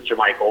case with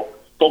JaMychal,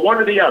 but one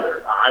or the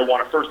other. I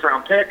want a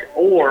first-round pick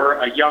or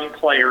a young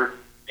player,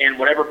 and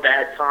whatever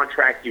bad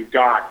contract you've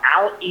got,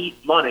 I'll eat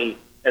money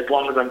as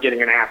long as I'm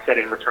getting an asset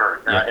in return.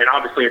 And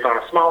obviously it's on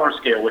a smaller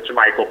scale with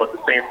JaMychal, but the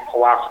same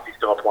philosophy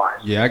still applies.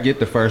 Yeah, I get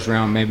the first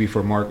round maybe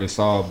for Marc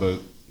Gasol, but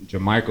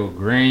JaMychal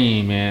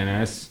Green, man,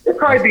 it'll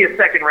probably be a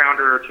second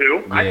rounder or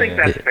two. Yeah. I think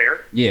that's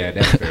fair. Yeah,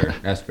 that's fair.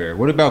 That's fair.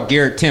 What about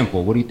Garrett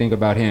Temple? What do you think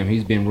about him?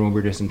 He's been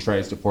rumored in some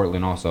trades to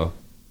Portland also.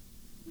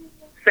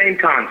 Same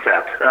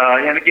concept.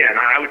 And again,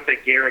 I would say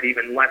Garrett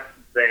even less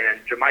than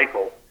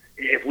JaMychal.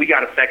 If we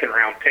got a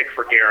second-round pick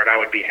for Garrett, I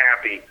would be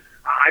happy.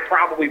 I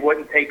probably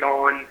wouldn't take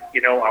on,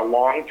 a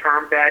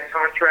long-term bad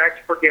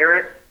contract for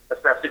Garrett,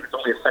 especially if it's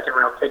only a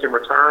second-round pick in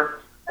return.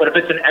 But if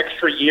it's an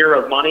extra year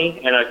of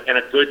money and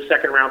a good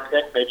second-round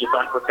pick, maybe it's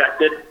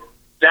unprotected,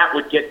 that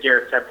would get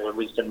Garrett Temple, at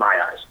least in my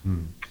eyes.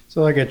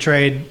 So like a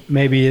trade,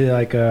 maybe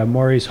like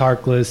Maurice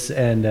Harkless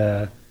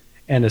and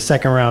and a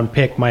second-round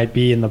pick might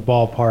be in the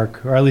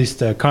ballpark, or at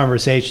least a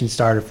conversation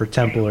starter for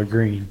Temple or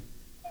Green?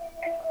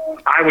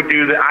 I would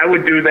do that. I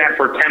would do that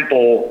for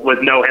Temple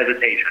with no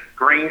hesitation.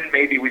 Green,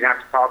 maybe we'd have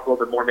to talk a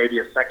little bit more. Maybe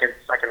a second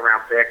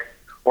round pick,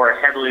 or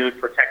a heavily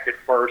protected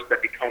first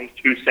that becomes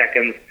 2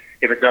 seconds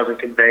if it doesn't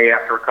convey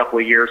after a couple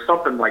of years,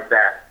 something like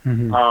that.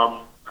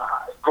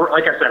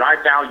 Like I said, I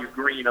value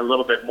Green a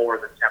little bit more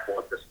than Temple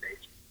at this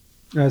stage.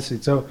 I see.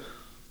 So,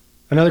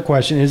 another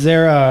question: is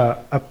there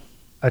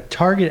a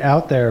target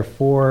out there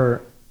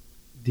for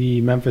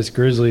the Memphis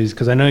Grizzlies?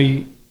 Because I know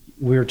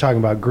we were talking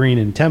about Green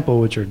and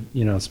Temple, which are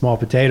small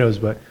potatoes,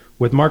 but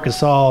with Marc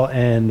Gasol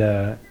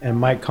and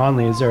Mike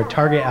Conley, is there a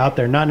target out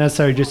there, not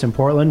necessarily just in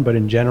Portland, but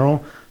in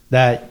general,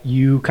 that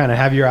you kind of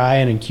have your eye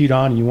and cued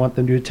on and you want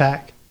them to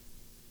attack?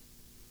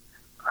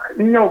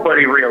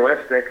 Nobody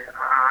realistic.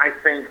 I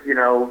think,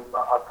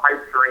 a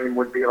pipe dream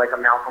would be like a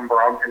Malcolm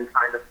Brogdon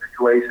kind of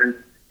situation.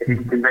 If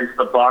you convince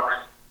the Bucks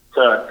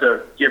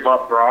to give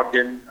up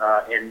Brogdon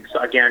and,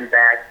 again,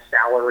 bag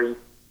salary,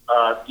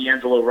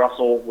 D'Angelo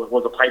Russell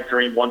was a pipe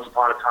dream once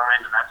upon a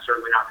time, and that's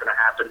certainly not going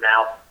to happen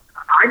now.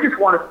 I just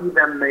want to see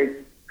them make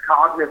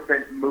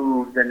cognizant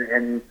moves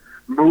and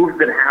moves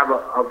that have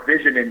a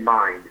vision in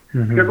mind.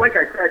 Because like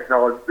I said,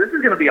 fellas, this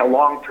is going to be a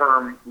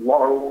long-term,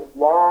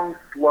 long,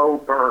 slow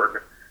burn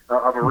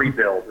of a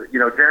rebuild.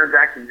 Jaren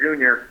Jackson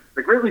Jr.,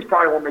 the Grizzlies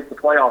probably won't make the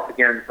playoffs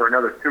again for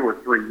another 2 or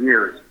 3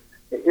 years.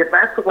 If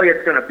that's the way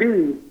it's going to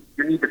be,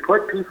 you need to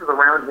put pieces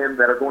around him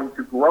that are going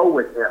to grow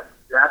with him.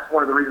 That's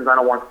one of the reasons I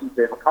don't want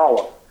CJ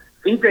McCollum.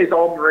 CJ's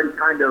already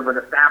kind of an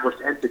established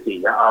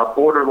entity, a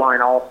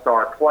borderline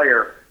all-star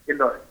player in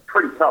the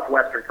pretty tough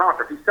Western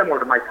Conference. He's similar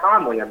to Mike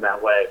Conley in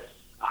that way.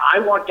 I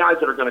want guys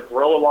that are going to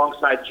grow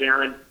alongside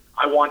Jaren.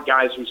 I want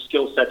guys whose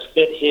skill sets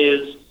fit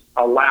his,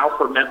 allow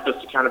for Memphis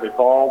to kind of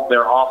evolve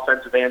their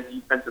offensive and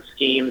defensive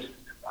schemes.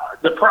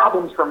 The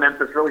problems for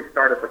Memphis really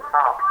start at the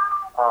top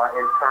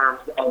in terms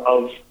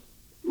of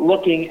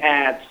looking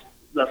at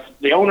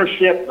the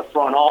ownership, the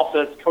front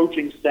office,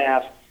 coaching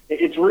staff.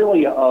 It's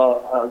really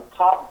a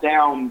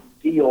top-down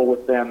deal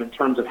with them in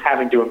terms of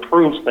having to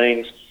improve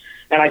things.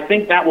 And I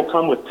think that will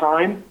come with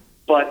time.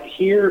 But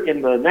here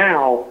in the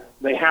now,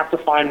 they have to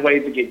find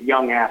ways to get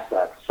young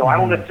assets. So I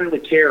don't necessarily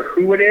care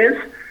who it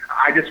is.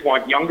 I just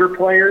want younger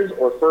players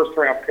or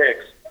first-round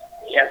picks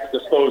at the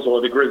disposal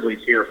of the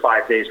Grizzlies here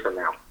 5 days from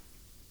now.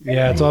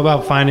 Yeah, it's all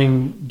about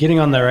getting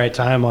on the right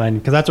timeline,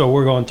 because that's what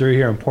we're going through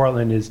here in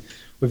Portland is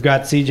we've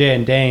got CJ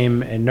and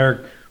Dame and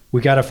Nurk.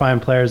 We got to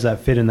find players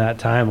that fit in that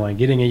timeline.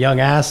 Getting a young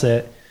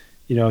asset,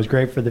 is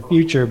great for the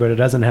future, but it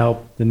doesn't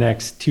help the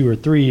next 2 or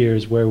 3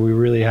 years where we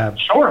really have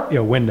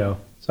window.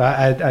 So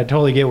I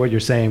totally get what you're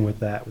saying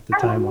with that, with the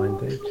timeline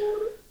thing.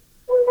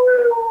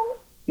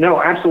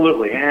 No,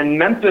 absolutely. And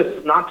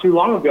Memphis, not too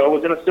long ago,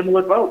 was in a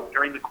similar boat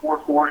during the Core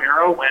 4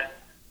 era when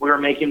we were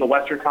making the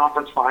Western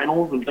Conference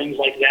Finals and things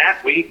like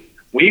that.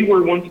 We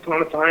were once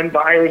upon a time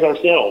buyers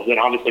ourselves, and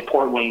obviously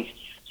Portland's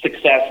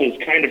success has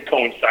kind of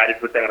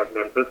coincided with that of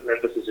Memphis.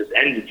 Memphis has just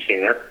ended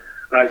sooner.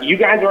 You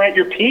guys are at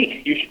your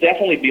peak. You should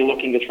definitely be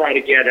looking to try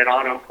to get an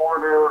Otto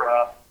Porter,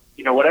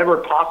 whatever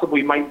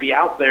possibly might be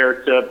out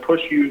there to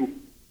push you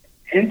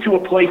into a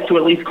place to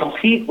at least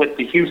compete with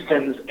the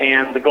Houstons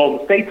and the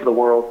Golden States of the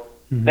world.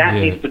 That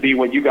needs to be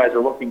what you guys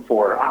are looking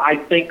for. I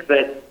think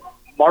that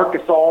Marc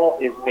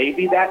Gasol is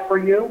maybe that for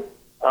you,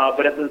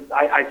 but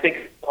I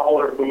think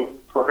taller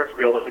move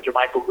peripheral of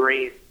JaMychal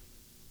Green.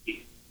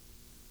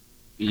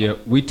 Yeah,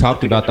 we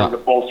talked about the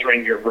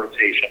bolstering your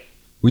rotation.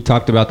 We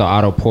talked about the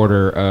Otto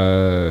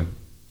Porter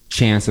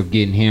chance of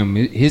getting him.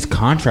 His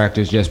contract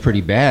is just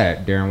pretty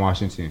bad, Darren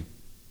Washington.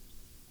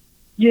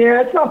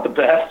 Yeah, it's not the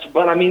best,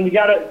 but I mean, you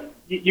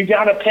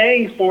gotta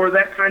pay for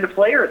that kind of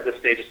player at this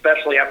stage,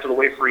 especially after the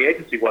way free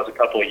agency was a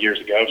couple of years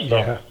ago.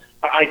 So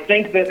I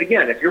think that,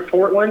 again, if you're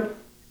Portland,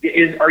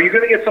 are you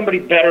going to get somebody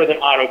better than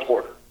Otto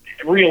Porter?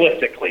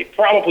 Realistically,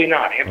 probably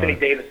not. Anthony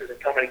Davis isn't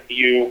coming to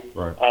you.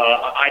 Right.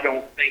 I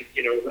don't think,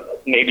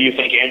 maybe you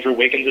think Andrew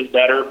Wiggins is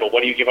better, but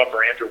what do you give up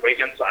for Andrew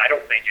Wiggins? I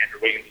don't think Andrew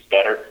Wiggins is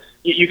better.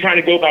 You kind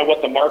of go by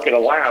what the market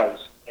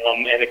allows,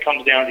 and it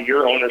comes down to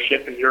your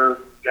ownership and your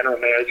general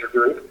manager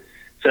group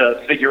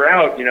to figure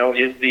out,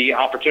 is the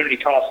opportunity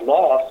cost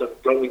loss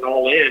of going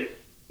all in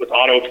with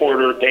Otto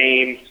Porter,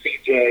 Dame,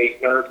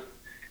 CJ, Nurk,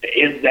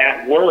 is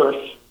that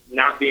worth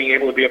not being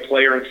able to be a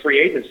player in free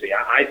agency?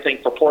 I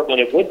think for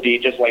Portland it would be,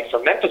 just like for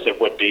Memphis it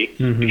would be,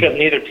 because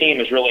neither team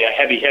is really a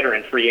heavy hitter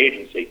in free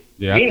agency.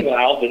 Yeah.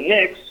 Meanwhile, the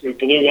Knicks, who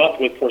blew up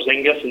with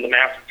Porzingis in the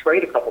massive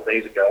trade a couple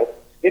days ago,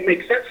 it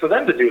makes sense for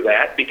them to do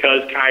that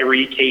because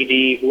Kyrie,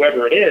 KD,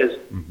 whoever it is,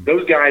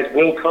 those guys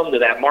will come to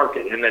that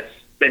market, and that's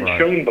been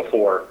shown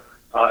before,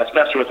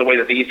 especially with the way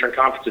that the Eastern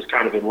Conference is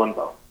kind of in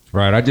limbo.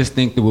 Right. I just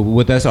think that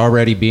with us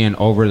already being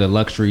over the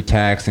luxury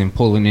tax and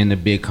pulling in the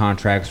big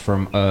contracts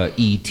from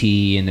ET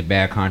and the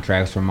bad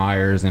contracts from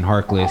Myers and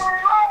Harkless,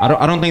 I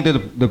don't think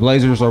that the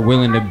Blazers are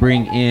willing to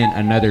bring in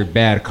another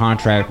bad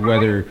contract,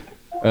 whether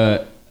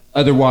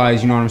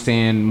otherwise, you know what I'm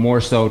saying,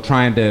 more so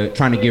trying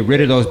to get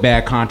rid of those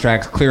bad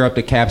contracts, clear up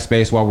the cap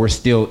space while we're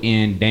still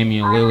in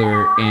Damian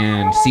Lillard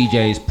and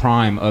CJ's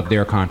prime of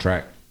their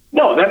contract.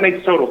 No, that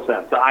makes total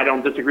sense. I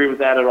don't disagree with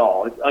that at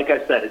all. Like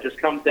I said, it just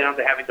comes down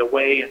to having to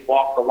weigh and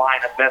walk the line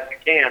as best you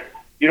can.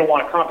 You don't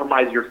want to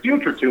compromise your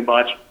future too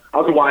much.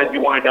 Otherwise,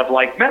 you wind up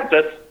like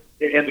Memphis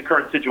in the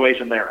current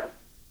situation they're in.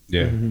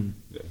 Yeah. Mm-hmm.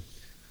 Yeah.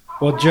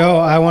 Well, Joe,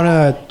 I want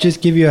to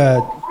just give you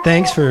a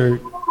thanks for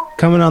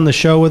coming on the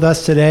show with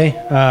us today.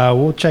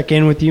 We'll check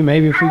in with you.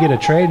 Maybe if we get a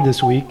trade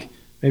this week,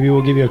 maybe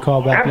we'll give you a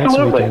call back next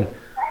weekend.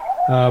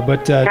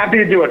 Happy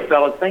to do it,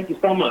 fellas. Thank you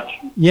so much.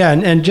 Yeah,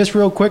 and just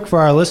real quick for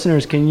our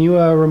listeners, can you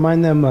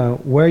remind them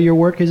where your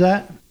work is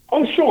at?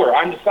 Oh, sure.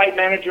 I'm the site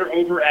manager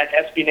over at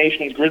SB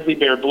Nation's Grizzly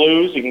Bear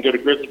Blues. You can go to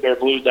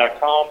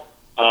grizzlybearblues.com.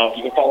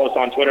 You can follow us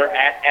on Twitter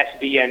at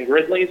SBN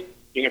Grizzlies.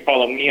 You can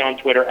follow me on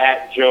Twitter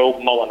at Joe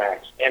Mullinax,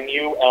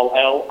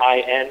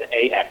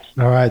 Mullinax.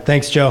 All right.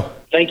 Thanks, Joe.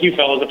 Thank you,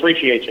 fellas.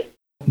 Appreciate you.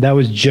 That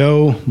was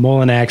Joe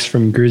Mullinax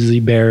from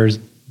Grizzly Bears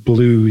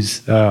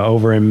Blues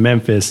over in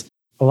Memphis.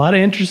 A lot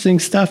of interesting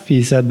stuff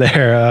he said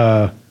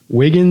there.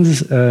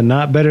 Wiggins,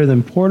 not better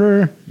than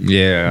Porter.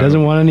 Yeah.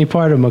 Doesn't want any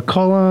part of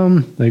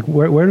McCollum. Like,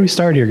 where do we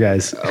start here,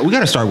 guys? We got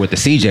to start with the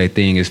CJ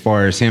thing as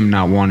far as him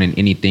not wanting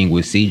anything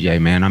with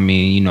CJ, man. I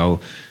mean, you know,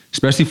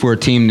 especially for a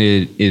team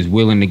that is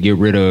willing to get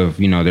rid of,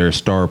 you know, their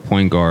star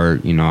point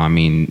guard, you know, I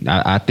mean,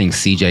 I think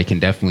CJ can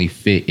definitely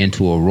fit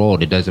into a role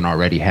that doesn't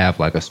already have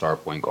like a star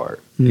point guard.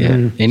 Yeah.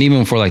 And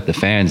even for like the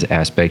fans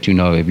aspect, you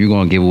know, if you're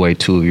going to give away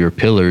two of your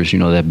pillars, you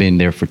know, that have been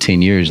there for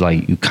 10 years,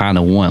 like you kind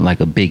of want like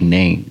a big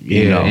name.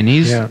 You know? And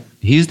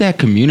he's that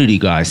community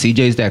guy.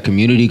 CJ's that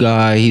community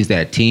guy. He's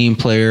that team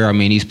player. I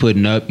mean, he's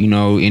putting up, you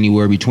know,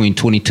 anywhere between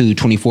 22,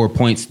 24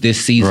 points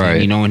this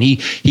season, you know, and he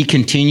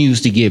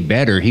continues to get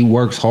better. He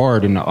works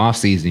hard in the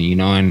offseason, you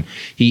know, and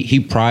he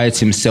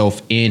prides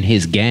himself in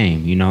his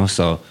game, you know,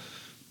 so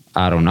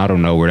I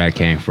don't know where that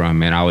came from,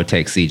 man. I would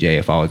take CJ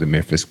if I was a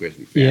Memphis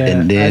Grizzlies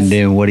fan. Yeah, and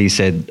then what he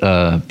said,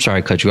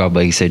 sorry to cut you off,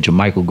 but he said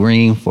JaMychal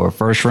Green for a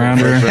first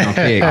rounder.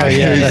 Pick. Oh,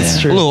 yeah, that's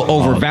true. A little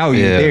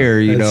overvalued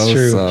there, you that's know.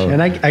 True. So.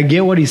 And I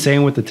get what he's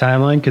saying with the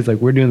timeline because, like,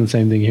 we're doing the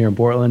same thing here in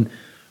Portland.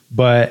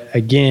 But,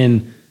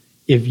 again,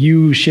 if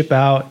you ship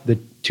out the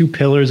two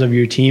pillars of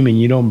your team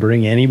and you don't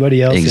bring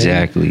anybody else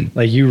in,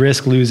 like, you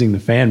risk losing the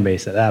fan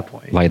base at that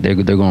point. Like, they're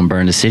going to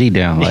burn the city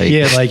down. Like,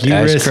 like you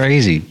that's risk,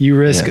 crazy. You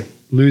risk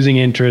losing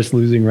interest,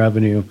 losing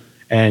revenue,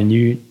 and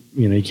you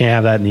can't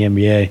have that in the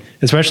NBA,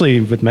 especially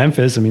with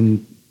Memphis. I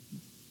mean,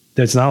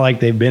 it's not like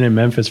they've been in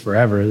Memphis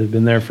forever. They've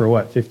been there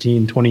for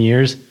 15, 20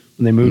 years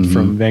when they moved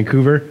from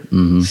Vancouver.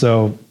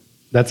 So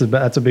that's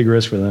a big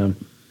risk for them.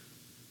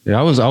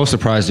 Yeah, I was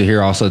surprised to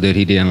hear also that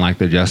he didn't like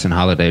the Justin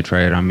Holiday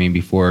trade. I mean,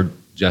 before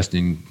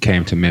Justin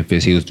came to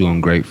Memphis, he was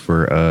doing great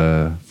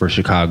for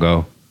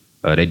Chicago.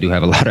 They do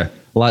have a lot.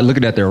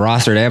 Looking at their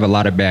roster, they have a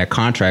lot of bad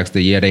contracts that,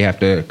 they have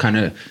to kind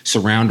of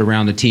surround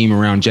around the team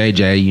around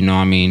JJ. You know,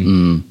 I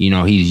mean, you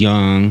know, he's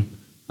young,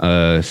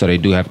 so they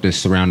do have to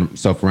surround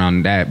themselves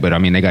around that. But, I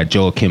mean, they got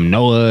Joakim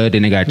Noah,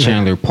 then they got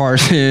Chandler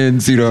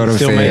Parsons, you know what I'm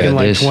saying? Still making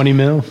like 20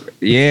 mil?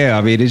 Yeah,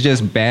 I mean, it's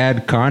just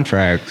bad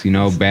contracts, you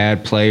know,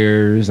 bad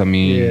players. I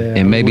mean,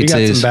 and maybe we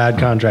got some bad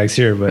contracts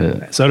here,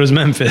 but so does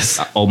Memphis.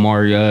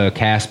 Omar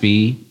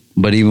Caspi.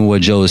 But even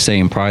what Joe is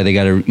saying, probably they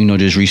got to,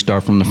 just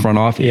restart from the front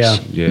office. Yeah.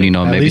 You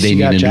know, maybe they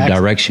need a new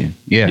direction.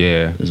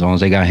 Yeah. As long as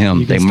they got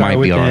him, they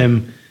might be all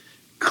right.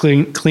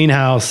 Clean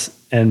house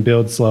and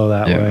build slow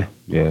that way.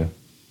 Yeah.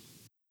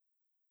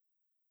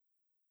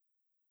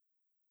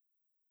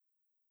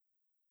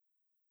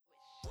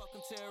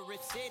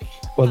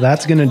 Well,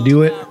 that's going to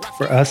do it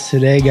for us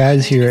today,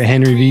 guys, here at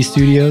Henry V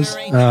Studios.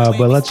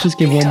 But let's just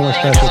give one more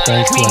special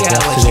thanks to our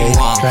guests today,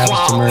 Travis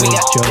Demers,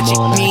 Joe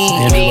Mullinax,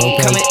 Andrew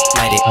Lopez.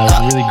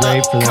 Really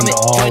great for them to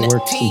all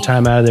work some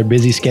time out of their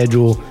busy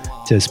schedule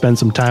to spend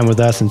some time with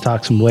us and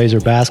talk some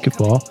Blazer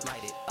basketball.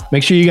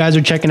 Make sure you guys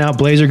are checking out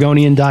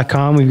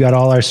BlazerGonian.com. We've got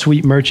all our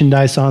sweet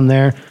merchandise on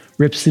there.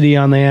 Rip City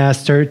on the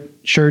ass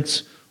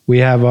shirts. We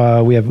have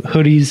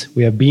hoodies.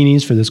 We have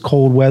beanies for this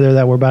cold weather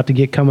that we're about to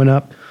get coming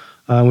up.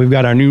 We've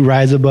got our new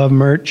Rise Above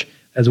merch,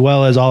 as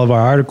well as all of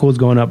our articles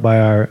going up by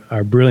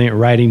our brilliant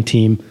writing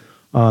team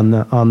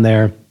on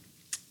there.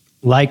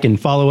 Like and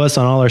follow us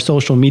on all our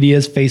social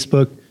medias,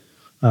 Facebook,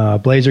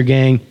 Blazer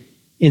Gang,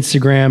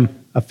 Instagram,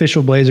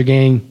 Official Blazer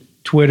Gang,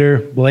 Twitter,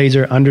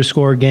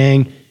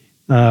 Blazer_gang.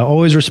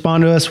 Always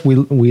respond to us.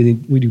 We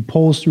do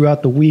polls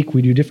throughout the week.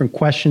 We do different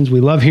questions.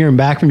 We love hearing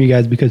back from you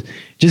guys because it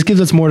just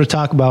gives us more to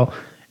talk about.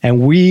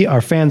 And we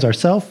are fans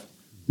ourselves.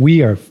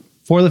 We are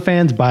for the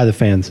fans, by the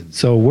fans.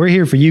 So we're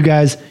here for you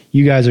guys.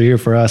 You guys are here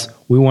for us.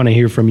 We want to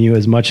hear from you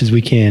as much as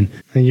we can.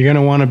 And you're going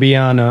to want to be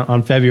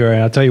on February.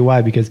 I'll tell you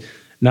why, because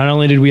not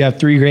only did we have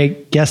 3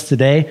 great guests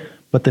today,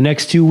 but the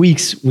next 2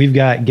 weeks we've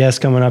got guests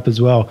coming up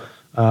as well.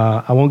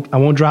 I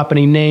won't drop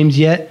any names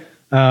yet,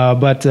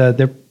 but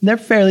they're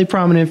fairly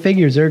prominent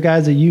figures. They're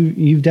guys that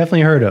you've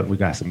definitely heard of. We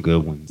got some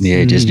good ones.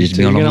 Yeah, just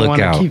be on the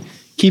lookout.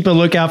 Keep a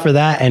lookout for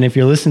that. And if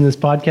you're listening to this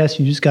podcast,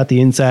 you just got the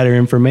insider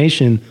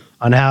information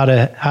on how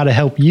to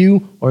help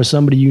you or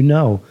somebody you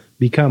know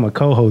become a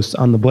co-host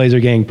on the Blazer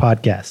Gang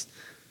podcast.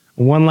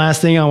 One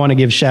last thing, I want to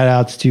give shout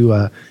outs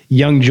to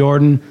Young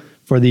Jordan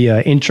for the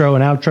intro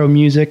and outro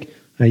music.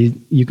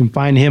 You can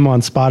find him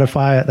on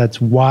Spotify. That's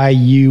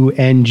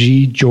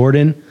YUNG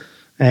Jordan.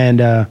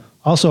 And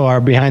also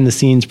our behind the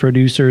scenes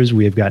producers.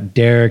 We've got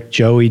Derek,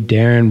 Joey,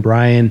 Darren,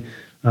 Brian.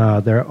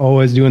 They're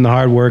always doing the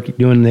hard work,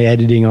 doing the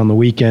editing on the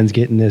weekends,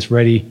 getting this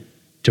ready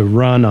to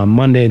run on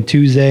Monday and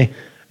Tuesday.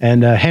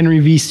 And Henry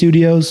V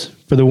Studios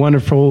for the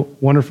wonderful,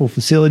 wonderful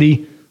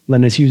facility,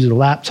 letting us use the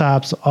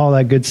laptops, all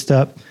that good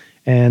stuff.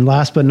 And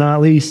last but not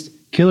least,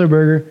 Killer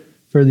Burger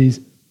for these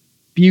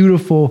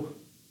beautiful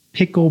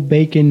pickle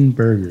bacon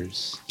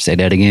burgers. Say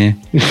that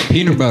again.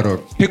 Peanut butter,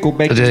 pickle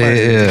bacon.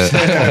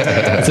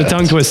 It's a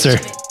tongue twister.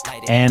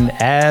 And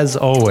as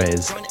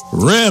always,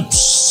 Rip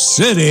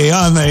City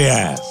on the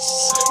ass.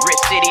 Rip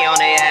City on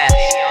the